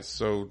 byes.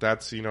 So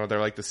that's, they're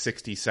like the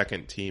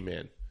 62nd team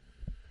in.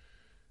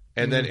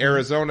 And then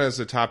Arizona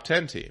is a top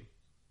 10 team.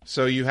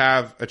 So you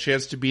have a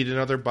chance to beat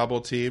another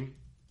bubble team.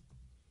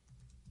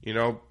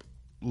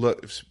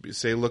 Look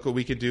what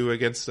we could do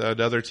against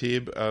another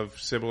team of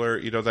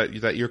similar,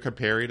 that you're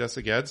comparing us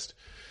against.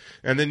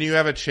 And then you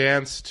have a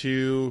chance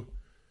to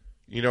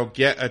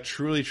get a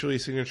truly, truly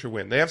signature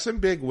win. They have some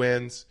big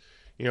wins.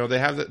 They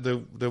have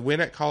the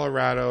win at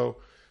Colorado,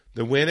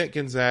 the win at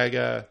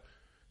Gonzaga,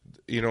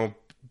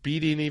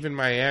 beating even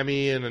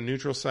Miami in a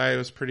neutral site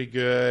was pretty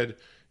good.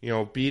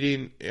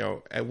 Winning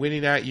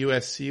at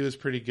USC was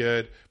pretty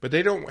good. But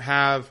they don't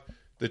have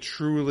the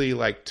truly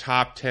like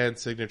top 10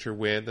 signature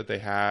win that they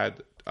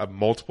had a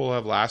multiple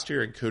of last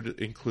year,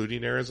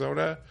 including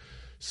Arizona.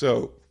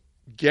 So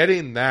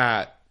getting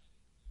that,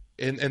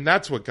 and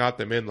that's what got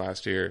them in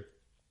last year.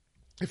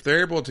 If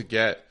they're able to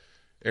get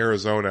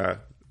Arizona,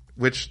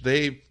 which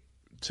they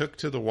took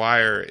to the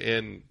wire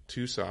in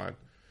Tucson,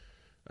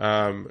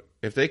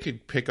 if they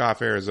could pick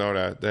off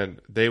Arizona, then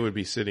they would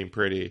be sitting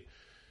pretty.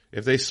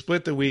 If they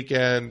split the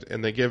weekend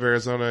and they give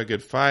Arizona a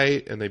good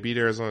fight and they beat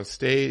Arizona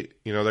State,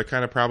 they're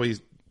kind of probably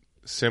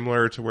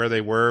similar to where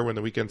they were when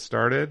the weekend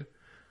started.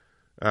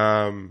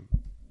 Because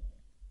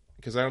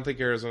I don't think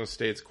Arizona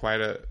State's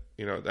quite I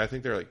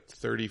think they're like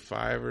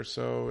 35 or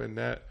so in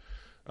net.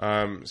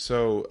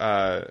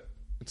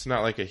 It's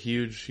not like a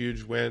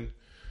huge win,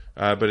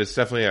 but it's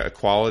definitely a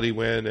quality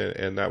win,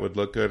 and that would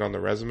look good on the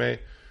resume.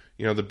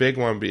 The big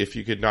one, if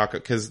you could knock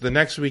it, because the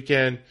next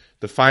weekend,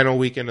 the final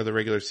weekend of the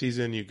regular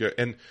season, you go,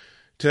 and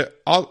to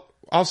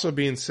also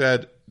being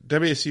said,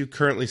 WSU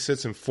currently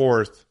sits in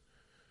 4th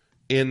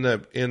in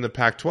the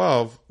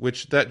Pac-12,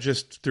 which that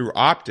just through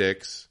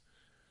optics,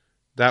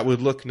 that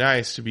would look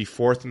nice to be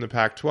 4th in the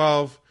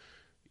Pac-12,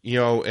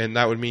 and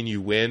that would mean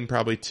you win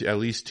probably at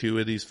least 2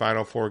 of these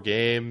final 4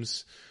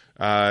 games.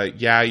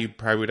 You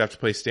probably would have to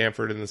play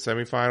Stanford in the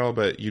semifinal,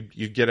 but you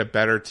get a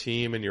better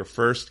team in your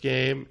first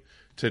game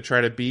to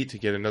try to beat to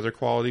get another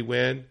quality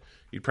win.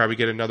 You'd probably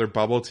get another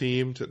bubble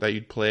team that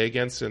you'd play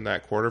against in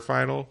that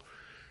quarterfinal.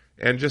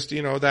 And just,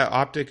 that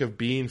optic of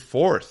being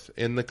 4th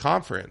in the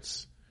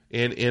conference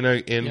in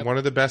one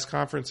of the best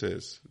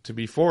conferences. To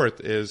be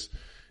 4th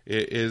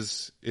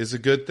is a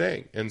good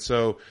thing. And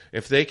so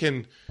if they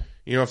can,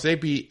 if they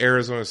beat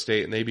Arizona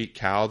State and they beat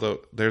Cal,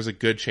 there's a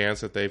good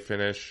chance that they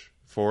finish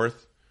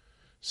 4th.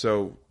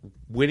 So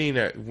winning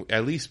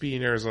at least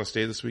beating Arizona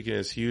State this weekend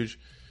is huge.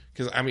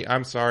 Because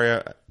I'm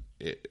sorry,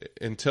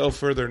 until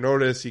further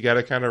notice, you got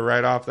to kind of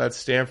write off that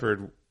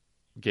Stanford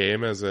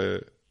game as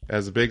a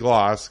big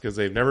loss because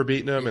they've never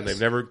beaten them and they've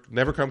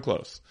never come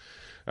close.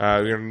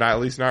 At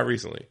least not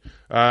recently.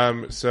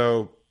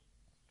 So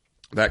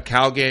that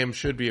Cal game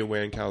should be a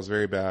win. Cal's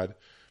very bad,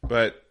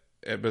 but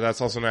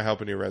that's also not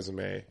helping your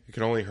resume. It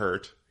can only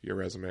hurt. your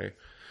resume.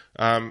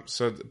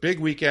 So the big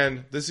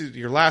weekend. This is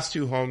your last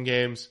 2 home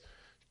games.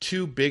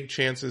 2 big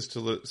chances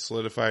to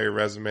solidify your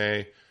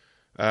resume.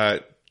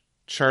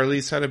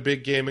 Charlize had a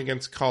big game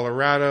against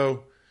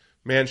Colorado.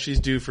 Man, she's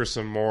due for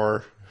some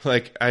more.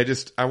 Like, I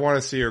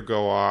want to see her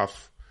go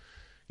off.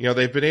 You know,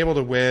 they've been able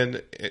to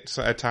win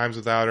at times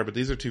without her, but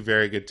these are 2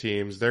 very good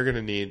teams. They're going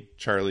to need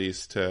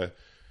Charlize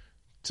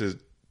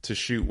to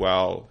shoot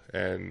well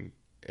and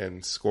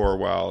score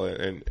well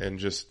and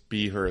just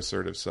be her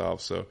assertive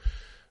self. So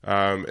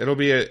it'll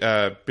be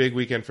a big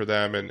weekend for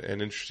them and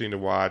interesting to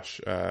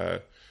watch.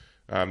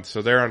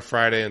 So they're on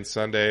Friday and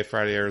Sunday.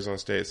 Friday Arizona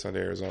State,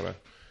 Sunday Arizona.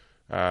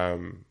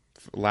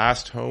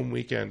 Last home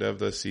weekend of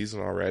the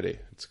season already.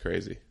 It's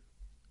crazy.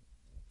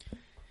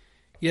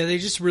 Yeah, they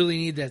just really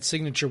need that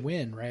signature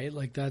win, right?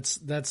 Like that's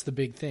the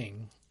big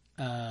thing.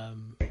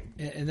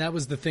 And that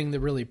was the thing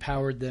that really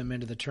powered them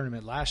into the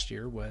tournament last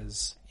year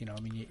was, you know, I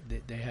mean,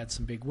 they had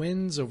some big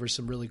wins over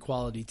some really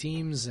quality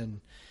teams,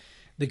 and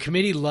the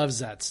committee loves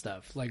that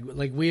stuff. Like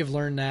we have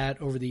learned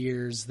that over the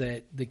years,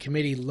 that the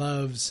committee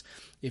loves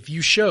if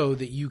you show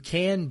that you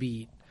can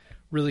beat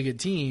really good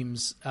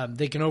teams,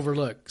 they can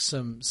overlook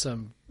some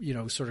you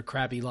know, sort of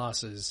crappy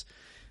losses.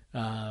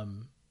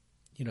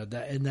 You know,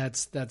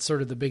 that's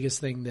sort of the biggest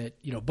thing that,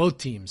 you know, both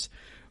teams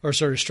are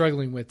sort of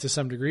struggling with to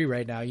some degree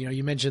right now. You know,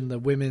 you mentioned the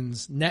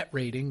women's net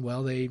rating.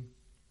 Well, they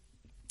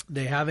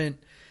haven't,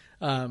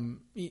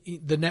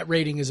 the net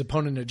rating is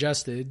opponent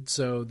adjusted.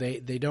 So they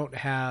don't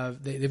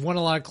have, they've won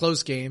a lot of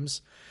close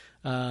games.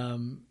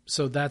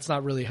 So that's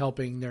not really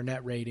helping their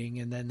net rating.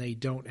 And then they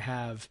don't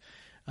have,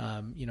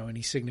 you know,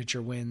 any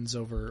signature wins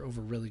over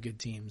really good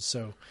teams.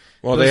 So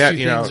well, those they have, two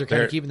you know, things are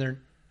kind of keeping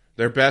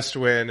their best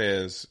win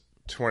is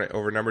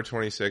over number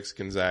 26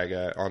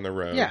 Gonzaga on the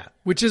road. Yeah,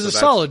 which is So a that's-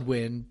 solid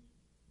win,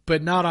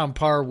 but not on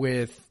par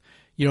with,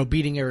 you know,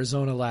 beating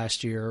Arizona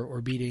last year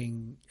or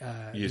beating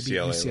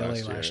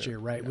UCLA last year,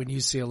 right? Yeah. When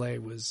UCLA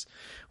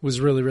was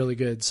really, really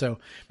good. So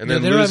And you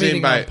know, then they're not losing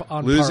anything by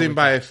on par losing with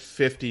by that.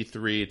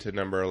 53 to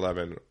number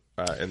 11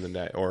 in the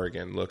net,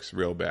 Oregon looks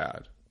real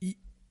bad.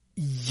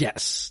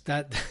 Yes,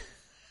 that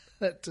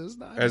does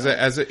not. As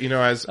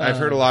I've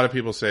heard a lot of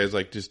people say, is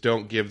like, just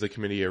don't give the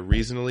committee a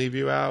reason to leave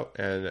you out,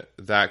 and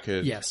that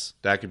could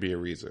be a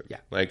reason. Yeah.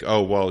 Like,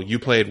 oh well, you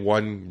played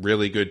one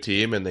really good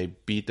team and they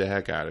beat the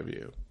heck out of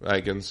you.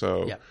 Like, and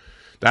so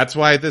that's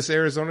why this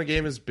Arizona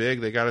game is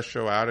big. They got to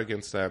show out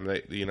against them.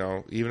 They, you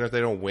know, even if they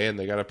don't win,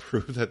 they got to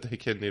prove that they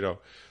can. You know,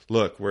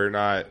 look, we're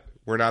not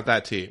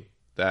that team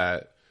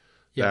that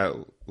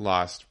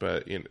lost,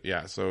 but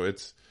so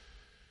it's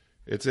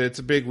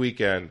a big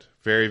weekend,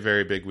 very,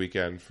 very big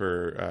weekend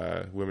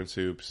for women's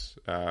hoops.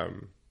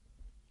 You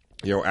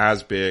know,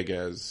 as big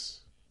as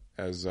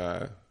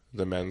the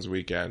men's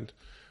weekend.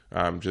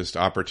 Just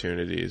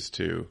opportunities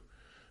to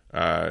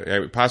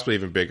possibly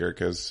even bigger,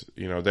 because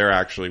you know they're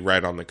actually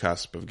right on the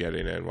cusp of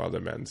getting in, while the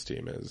men's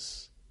team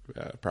is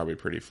probably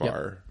pretty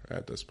far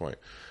at this point.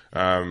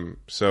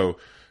 So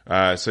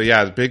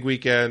the big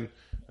weekend.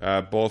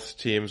 Both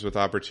teams with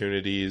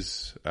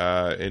opportunities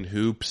in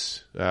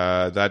hoops.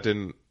 That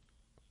didn't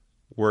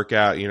work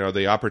out. You know,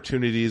 the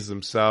opportunities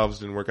themselves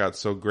didn't work out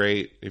so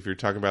great if you're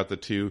talking about the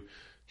 2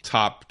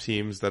 top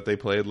teams that they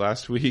played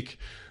last week.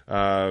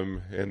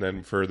 And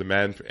then for the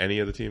men, for any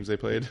of the teams they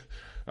played.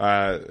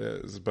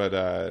 So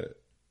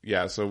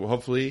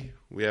hopefully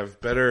we have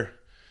better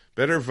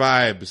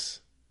vibes,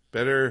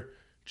 better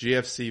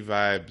GFC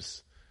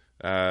vibes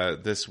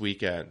this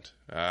weekend,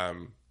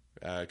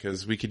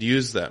 because we could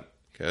use them.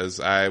 Because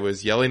I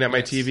was yelling at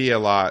my TV a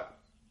lot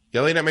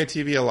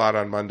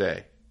on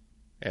Monday,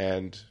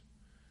 and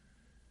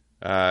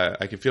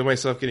I could feel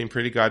myself getting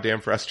pretty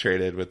goddamn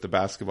frustrated with the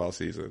basketball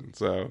season.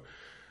 So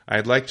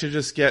I'd like to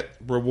just get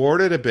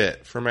rewarded a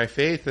bit for my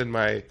faith and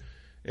my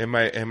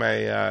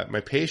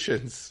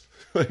patience.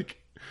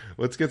 Like,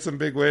 let's get some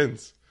big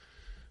wins.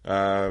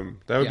 That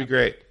would be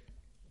great.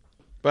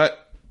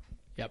 But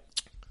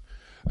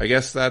I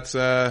guess that's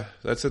it.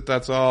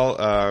 That's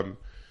all.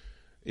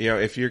 You know,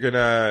 if you're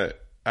gonna,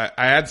 I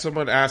had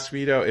someone ask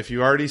me if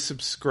you already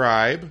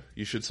subscribe,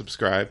 you should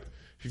subscribe.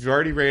 If you've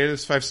already rated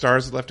us 5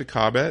 stars and left a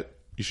comment,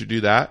 you should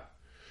do that.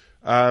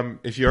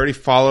 If you already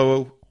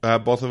follow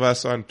both of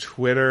us on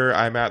Twitter,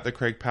 I'm at the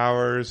Craig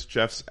Powers,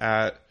 Jeff's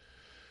at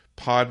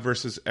Pod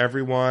versus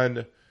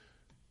Everyone.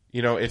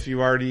 You know, if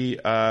you already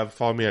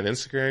follow me on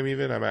Instagram,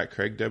 even, I'm at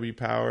Craig W.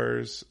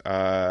 Powers.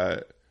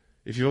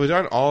 If you've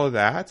done all of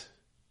that,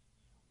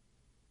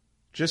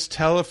 just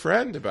tell a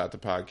friend about the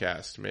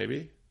podcast,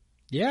 maybe.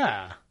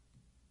 Yeah,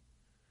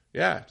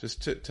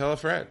 just tell a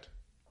friend.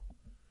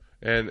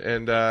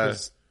 And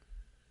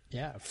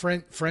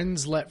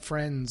friends let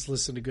friends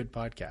listen to good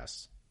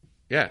podcasts.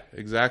 Yeah,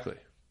 exactly.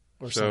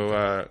 Or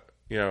so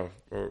you know,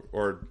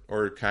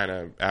 or kind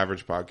of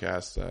average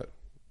podcasts that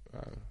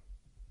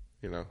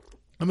you know.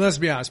 I mean, let's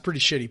be honest, pretty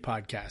shitty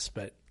podcasts,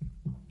 but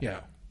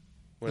at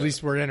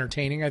least we're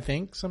entertaining, I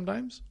think,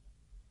 sometimes.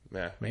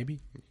 Yeah. Maybe.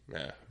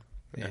 Yeah.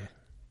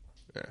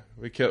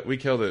 We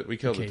killed it. We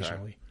killed the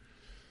time.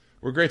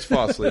 We're great to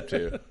fall asleep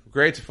to.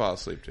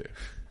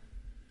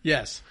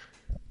 Yes.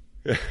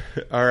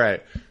 All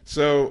right.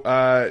 So,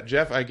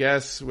 Jeff, I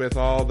guess with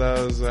all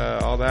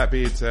that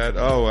being said,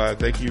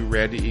 thank you,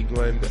 Randy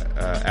England,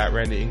 at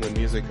Randy England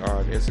Music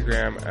on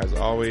Instagram, as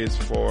always,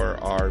 for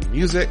our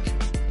music.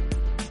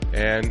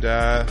 And,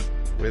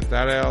 with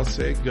that, I'll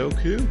say go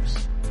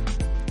Cougs.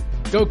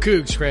 Go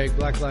Cougs, Craig.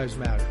 Black Lives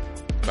Matter.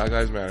 Black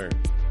Lives Matter.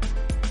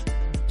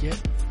 Get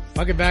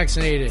fucking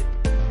vaccinated.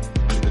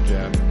 Good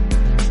job.